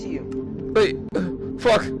gotta TP to you. wait.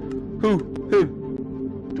 Fuck. Who? Him?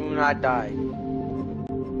 Do not die.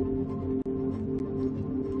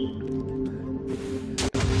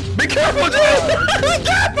 Be careful, Jay! Be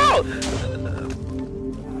careful!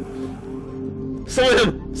 Summon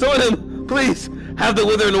him! Summon him! Please! Have the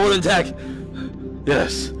Wither and the warden attack!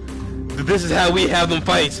 Yes. This is how we have them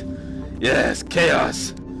fight! Yes,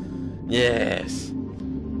 chaos! Yes.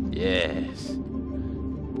 Yes.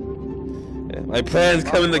 Yeah, my plan's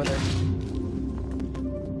coming to.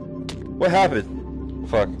 What happened?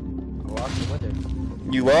 Fuck. I lost the Wither.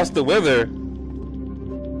 You lost the Wither? I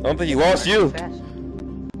don't think you lost you. Fast.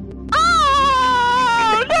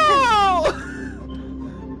 Oh no!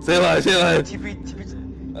 Stay alive, stay alive. TP,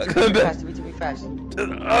 Come back. TP fast.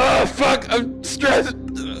 Oh fuck! I'm stressed.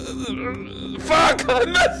 Fuck! I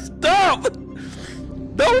messed up.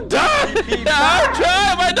 Don't die! I'm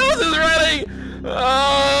trying. My nose is running. Oh,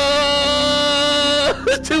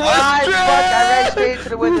 too much Fuck, I ran stress. straight into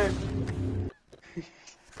the Wither.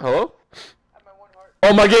 Hello?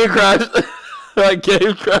 Oh, my game crashed. My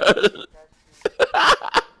game crashed.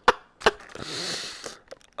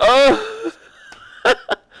 Oh.